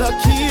cars, the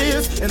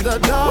kids, and the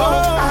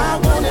dog. I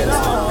want it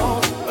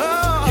all.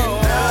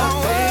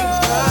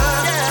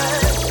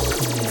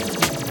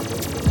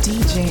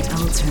 DJ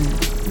Alton,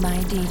 my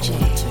DJ,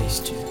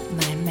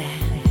 my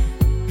man.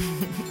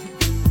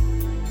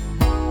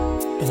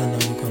 And I know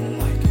you're gonna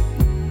like it.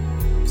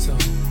 So,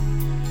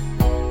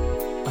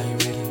 are you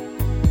ready?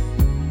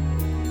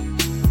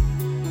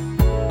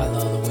 I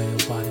love the way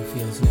your body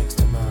feels next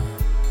to mine.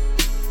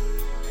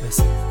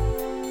 Listen,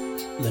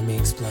 let me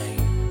explain.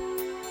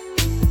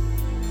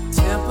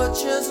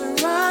 Temperatures are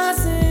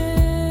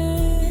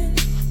rising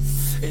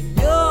and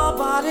your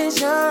body's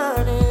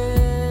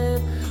yearning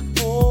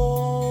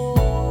for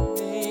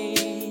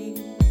me.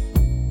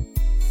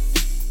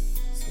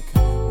 So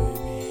come here,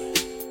 baby.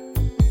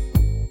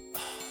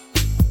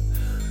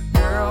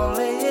 Girl,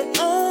 lay it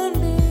on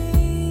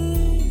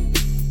me.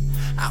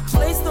 I'll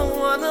place the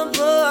one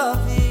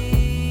above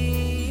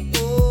me.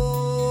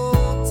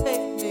 Oh,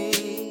 take me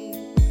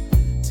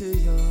to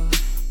your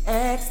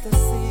ecstasy.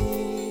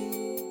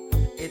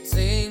 It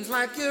seems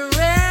like you're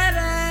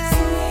ready.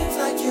 Seems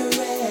like you're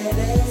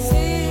ready.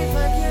 Seems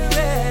like you're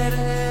ready.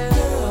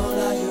 Girl,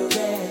 are you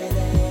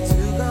ready to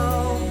go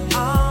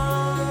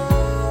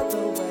all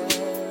the way?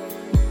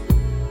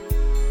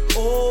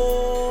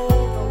 All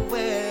the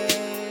way.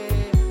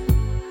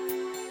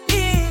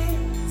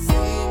 It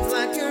seems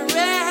like you're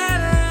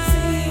ready.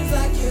 Seems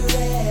like you're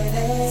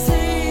ready.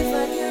 Seems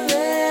like you're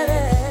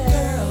ready.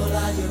 Girl,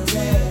 are you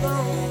ready?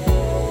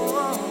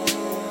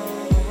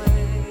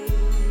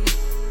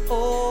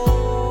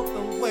 All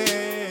the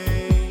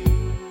way.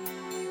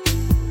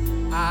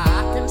 I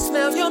can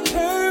smell your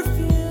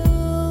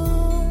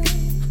perfume.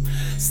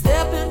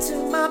 Step into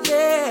my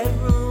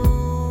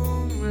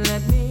bedroom.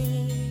 Let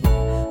me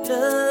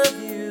love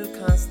you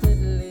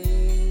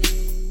constantly.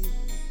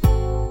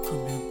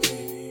 Come here,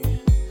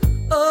 baby.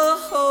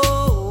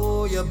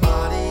 Oh, your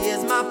body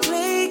is my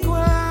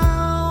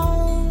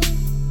playground.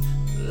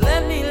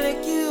 Let me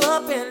lick you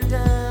up and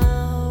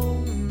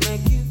down.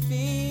 Make you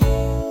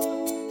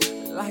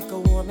feel like a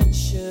woman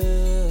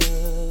should.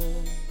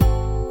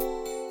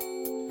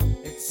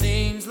 It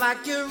seems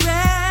like you're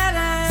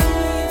ready.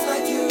 Seems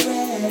like you're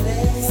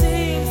ready.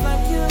 Seems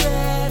like you're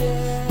ready.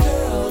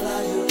 Girl,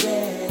 are you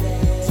ready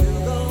to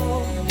go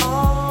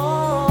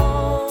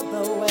all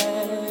the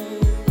way?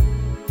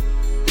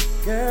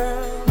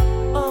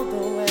 Girl, all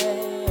the way.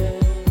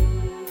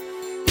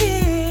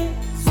 It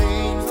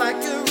seems like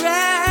you're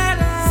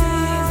ready.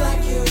 Seems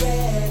like you're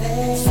ready.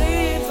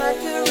 Seems like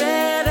you're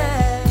ready.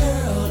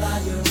 Girl,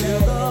 are you ready to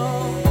go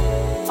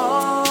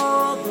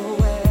all the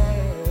way?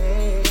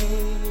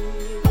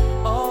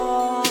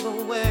 All the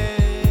way.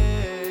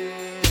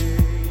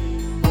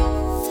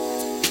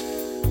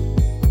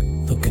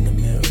 Look in the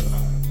mirror.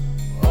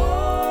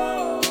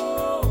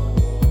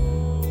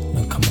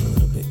 Now come a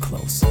little bit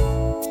closer.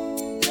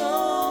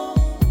 Don't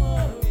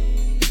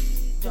worry,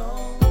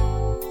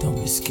 Don't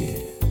be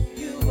scared.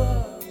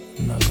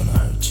 I'm not gonna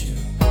hurt you.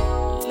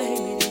 lay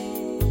me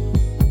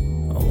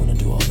down. I wanna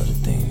do all of the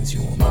things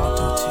you want me to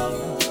do to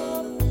you.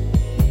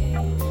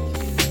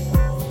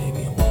 Maybe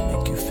I wanna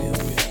make you feel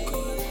real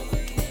good.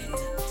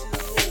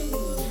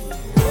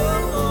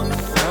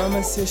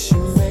 Promises you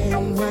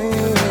made me,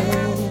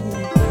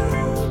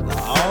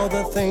 all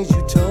the things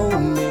you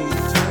told me.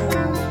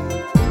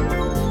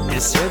 You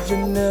said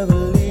you'd never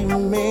leave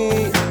me.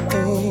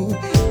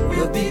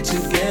 We'll be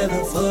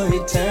together for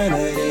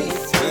eternity.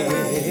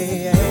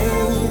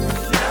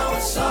 Now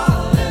it's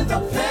all in the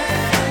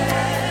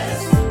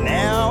past.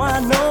 Now I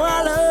know I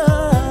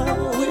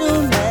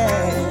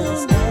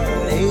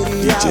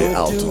DJ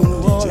Alton.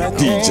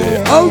 DJ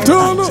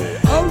Alton.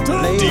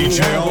 DJ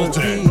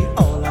Alton.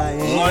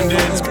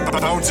 London's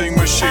bouncing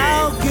machine.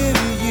 I'll give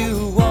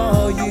you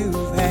all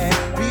you've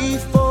had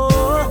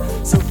before.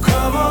 So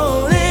come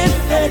on in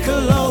and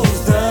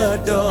close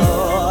the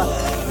door.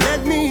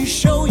 Let me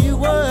show you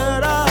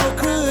what I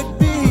could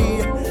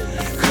be.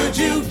 Could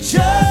you just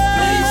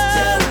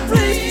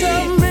please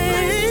tell me?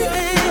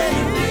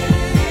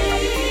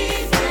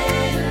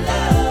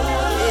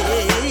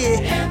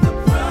 And the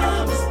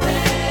promise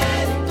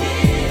that it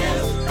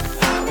gives.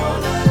 I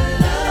wanna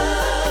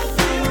love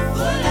you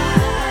for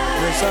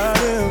life. Yes, I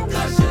do.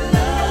 'Cause your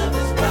love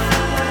is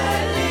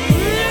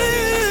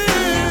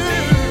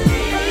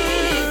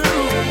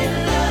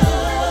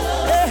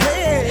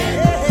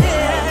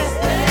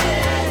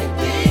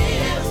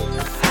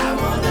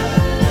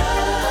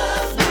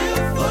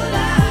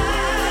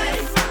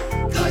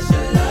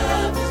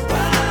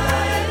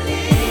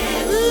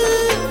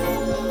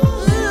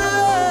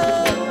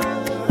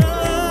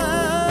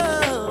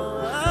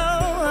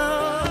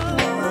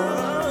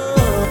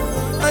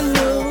I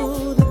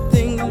know the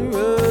things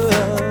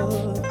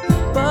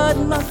rough, but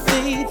my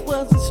faith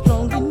wasn't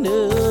strong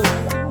enough.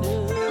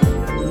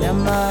 Now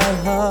my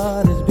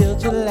heart is built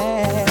to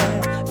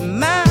last.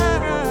 My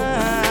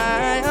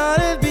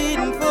heart is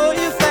beating for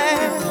you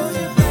fast.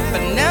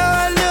 But now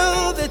I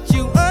know that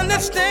you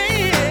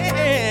understand.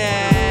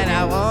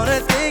 I wanna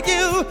take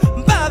you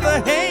by the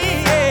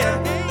hand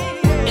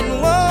and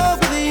walk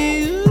with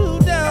you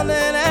down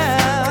and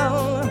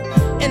out.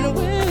 And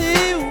with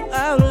you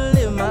I'll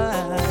live my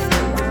life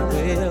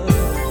well.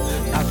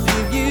 I'll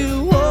give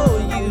you all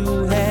you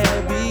had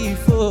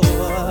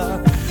before.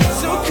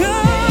 So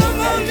come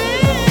on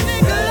in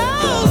and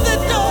close the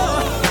door.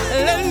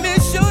 Let me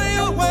show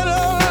you what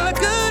all I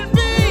could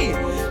be.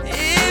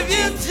 If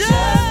you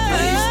just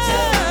please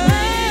tell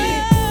me.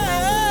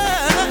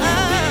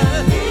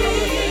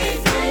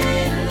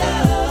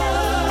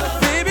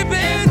 Baby,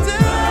 baby,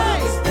 tell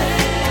me.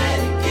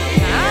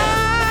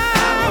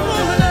 I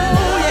wanna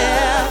know,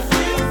 yeah.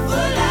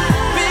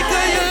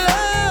 Because you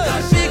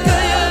love,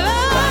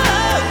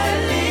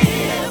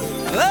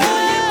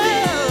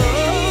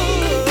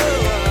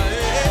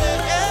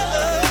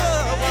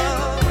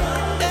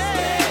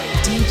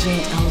 DJ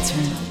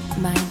Alton,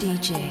 my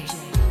DJ,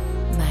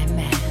 my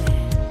man.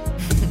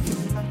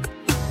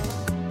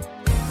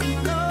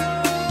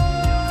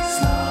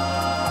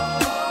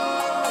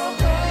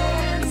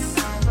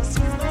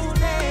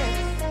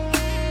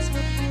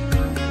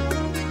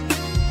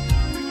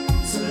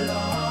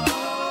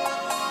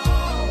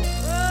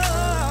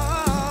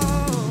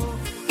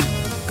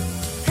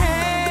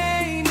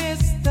 Hey,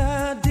 Mr.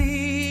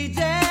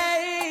 DJ,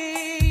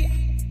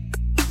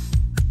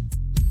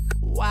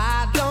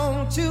 why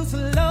don't you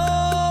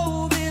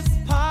slow this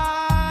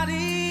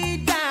party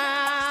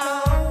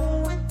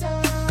down?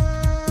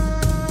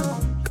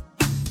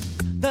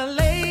 The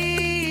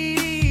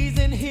ladies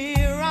in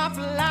here are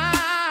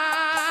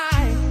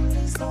flying,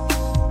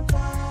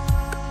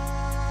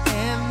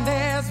 and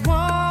there's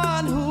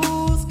one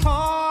who's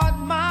caught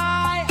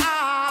my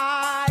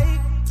eye.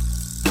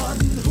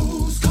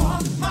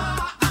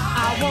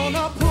 I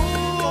wanna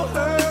pull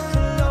her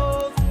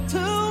close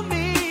to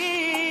me.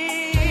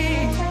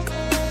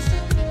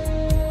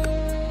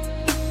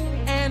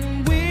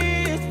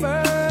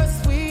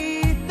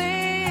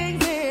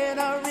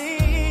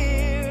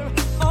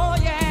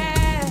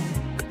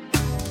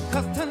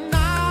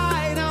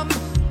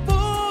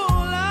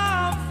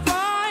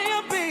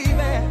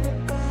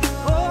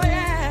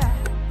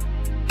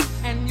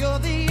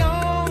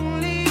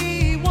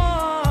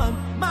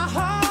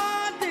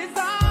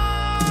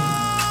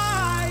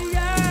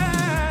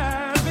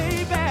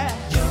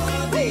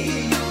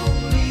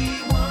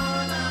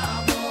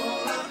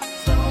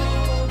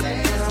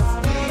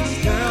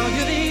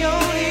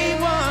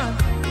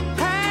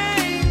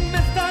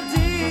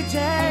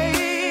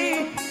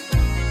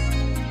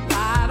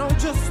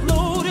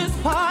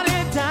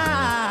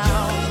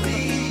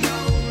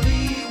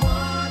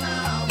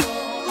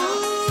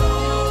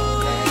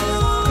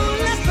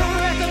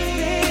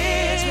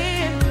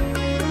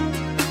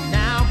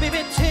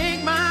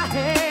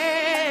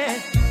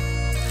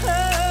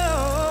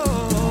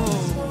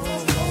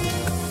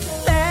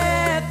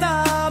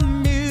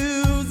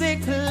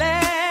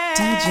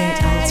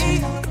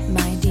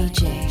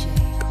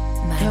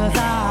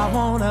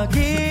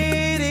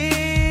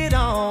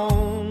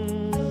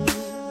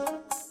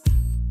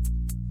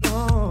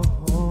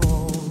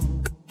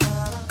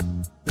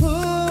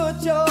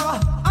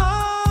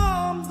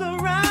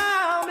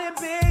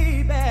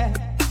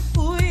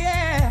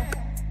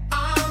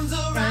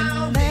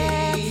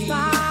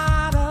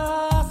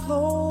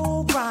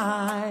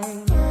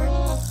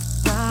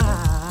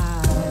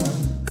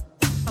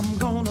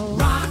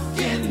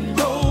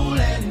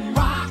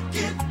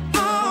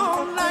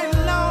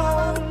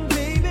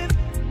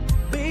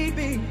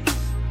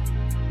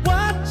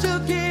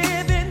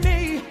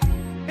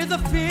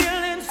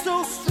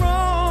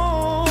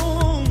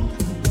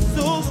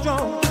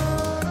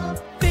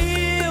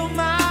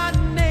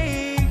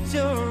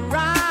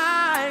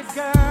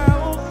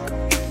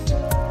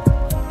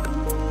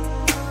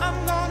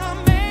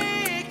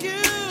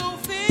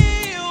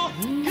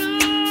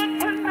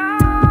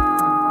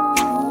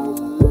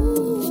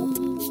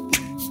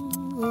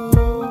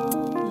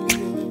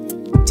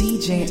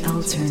 DJ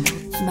Elton,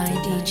 my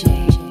DJ,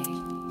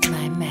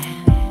 my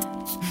man.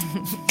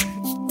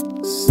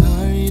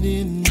 Sorry,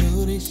 didn't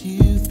notice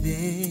you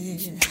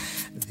there.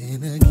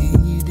 Then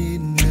again, you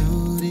didn't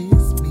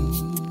notice me.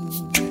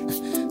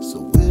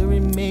 So we'll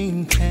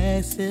remain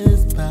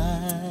passers-by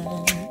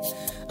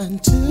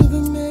until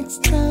the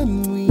next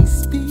time we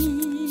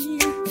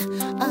speak.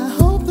 I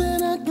hope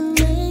that I can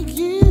make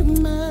you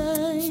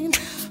mine.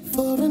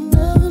 For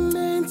another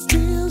man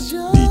steals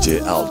your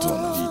DJ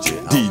Alton.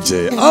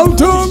 DJ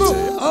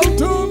Alton.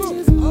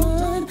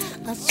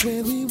 I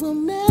swear we will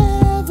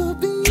never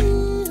be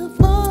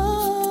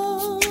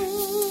apart.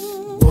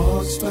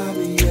 Walks by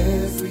me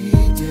every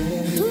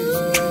day.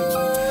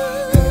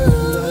 Her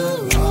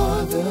love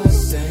are the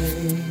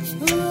same.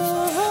 The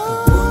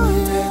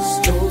woman that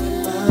stole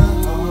my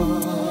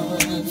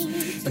heart.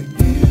 The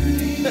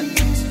beauty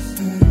is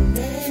her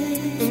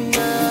name.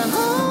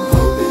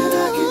 Hope that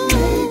I can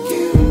make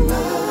you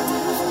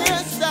mine.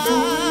 Yes,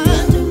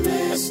 another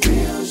man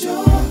steals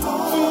your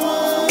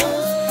heart.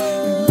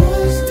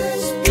 Once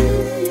this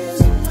beauty is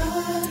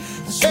mine,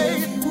 I swear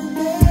we will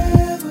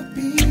never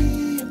be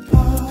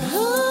apart.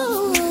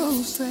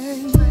 Oh, say,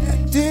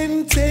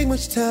 didn't take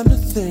much time to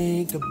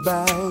think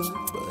about,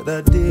 but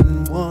I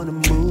didn't want to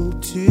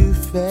move too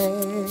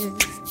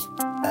fast.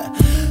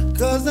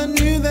 Cause I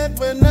knew that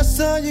when I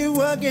saw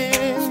you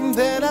again,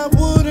 that I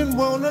wouldn't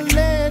want to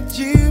let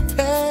you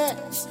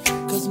pass.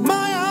 Cause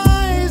my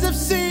eyes have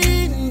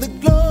seen the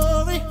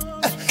glory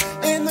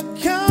in the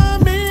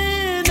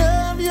coming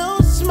of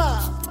your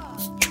smile.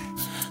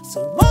 So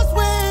I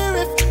swear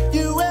if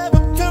you ever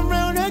come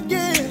round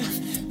again,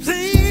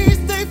 please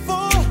stay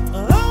for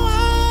a while.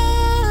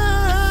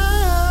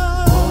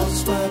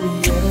 Walks by me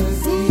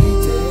every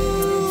day.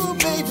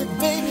 Baby,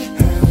 baby.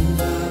 Her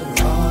love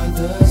are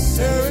the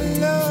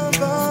same. Her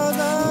love are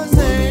the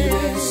same. The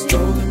woman that's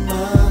stolen my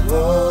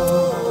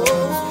heart.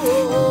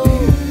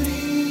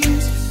 Beauty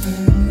is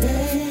her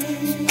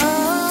name.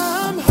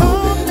 I'm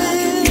hoping I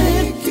can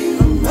make you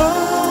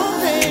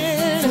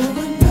mine. For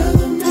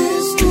another man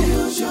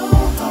steals your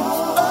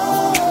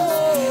heart.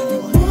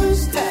 And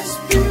once that's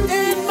beauty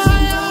in my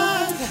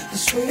eyes, I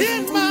swear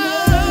in my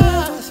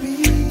eyes,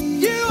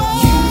 you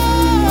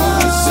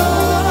are so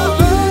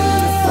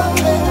beautiful.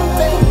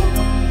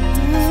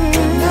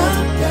 When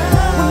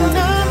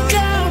I'm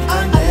down, I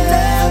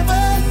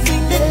never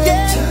seem to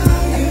get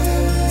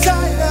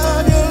tired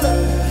of your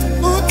love.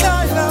 Ooh,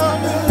 tired of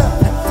your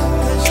love.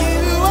 'Cause you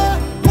are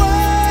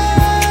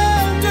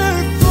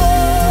wonderful.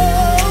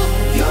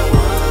 You're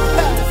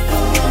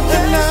wonderful.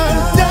 And I'm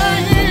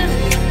dying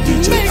to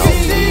make you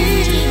see.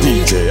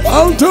 DJ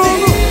Alton.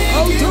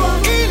 You are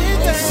really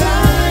the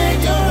sign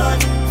your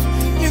heart.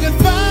 You can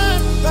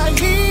find right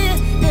here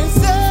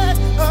inside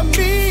of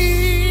me.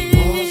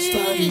 Walks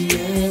by me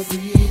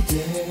every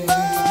day.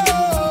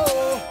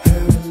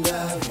 Her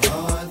love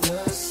are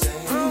the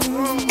same.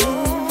 The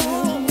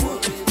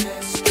woman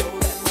that stole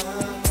my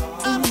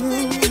heart.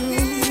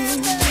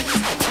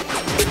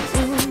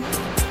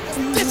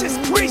 This is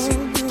crazy.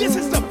 This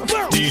is the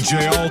world. DJ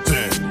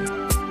Alton,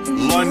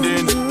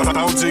 London's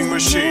bouncing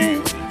machine.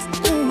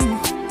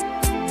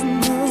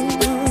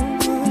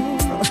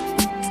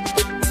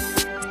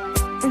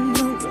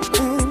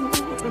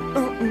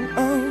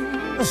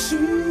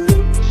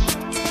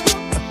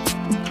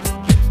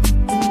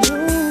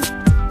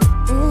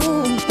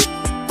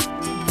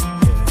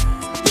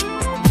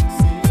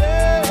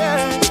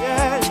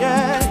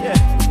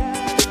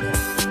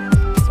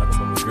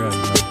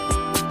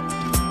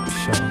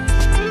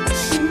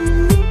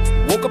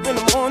 Woke up in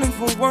the morning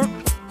for work,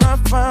 around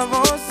 5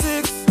 or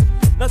 6.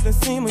 Nothing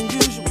seemed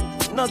unusual.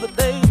 Another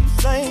day,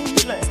 same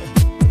plan.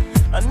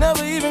 I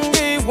never even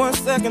gave 1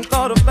 second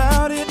thought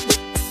about it,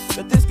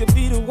 that this could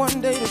be the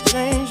one day to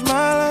change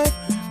my life.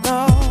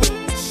 No,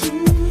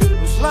 it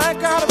was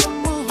like out of a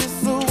movie,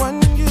 so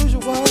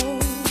unusual.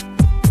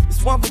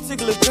 This one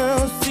particular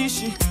girl, see,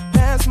 she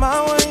passed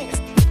my way.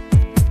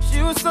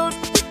 She was so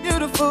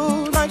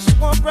beautiful, like she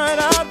walked right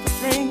out the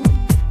dream.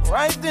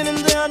 Right then and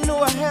there, I knew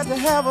I had to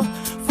have her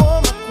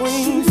for my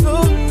queen. So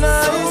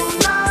nice,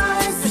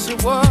 yes, she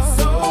was.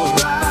 So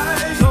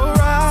right, so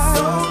right,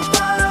 so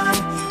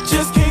fine.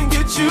 Just can't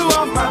get you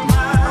off my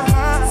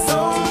mind. So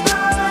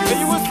nice, yeah,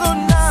 you were so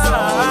nice. So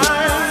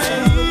right,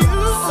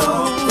 so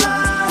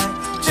right.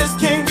 Just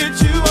can't get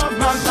you off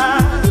my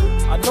mind.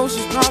 I know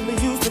she's probably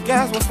used to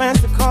guys with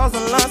fancy cars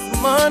and lots of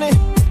money,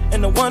 and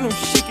the one who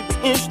she could be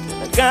interested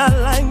in a guy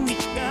like me.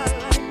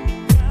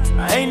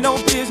 I ain't no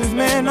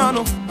businessman or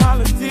no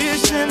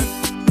politician,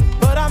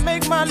 but I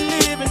make my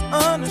living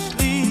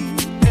honestly.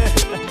 Yeah.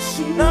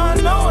 Now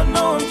I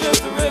know I'm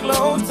just a regular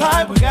old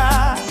type of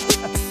guy,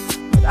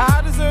 but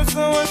I deserve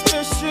someone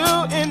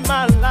special in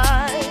my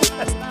life.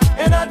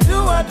 And I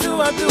do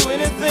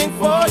anything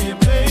for you,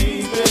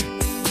 baby.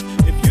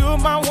 If you're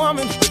my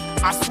woman,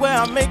 I swear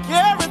I'll make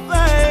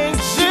everything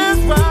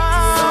just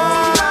right. So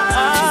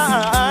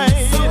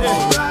right, so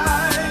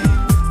right,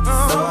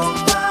 so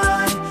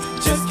fine.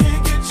 Just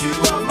can't get you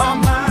off my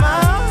mind.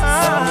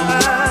 So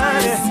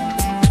right,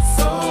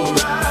 so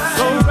right,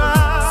 so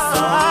right.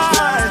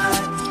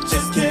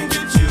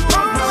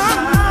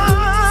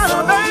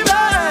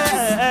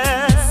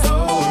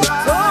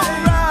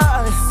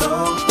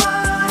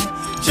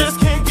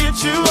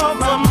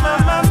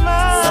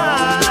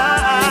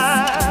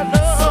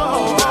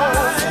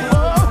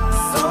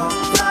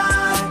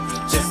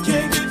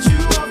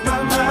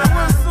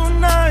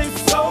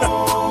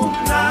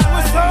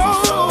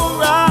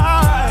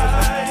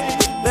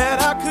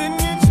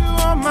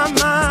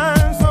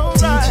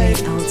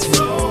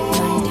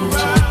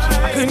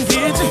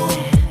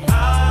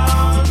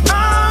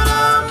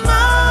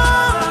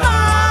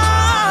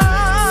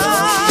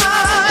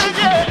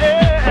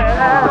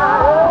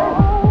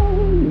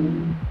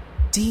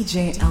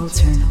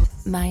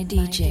 my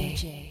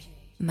DJ,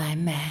 my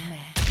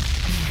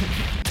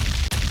man.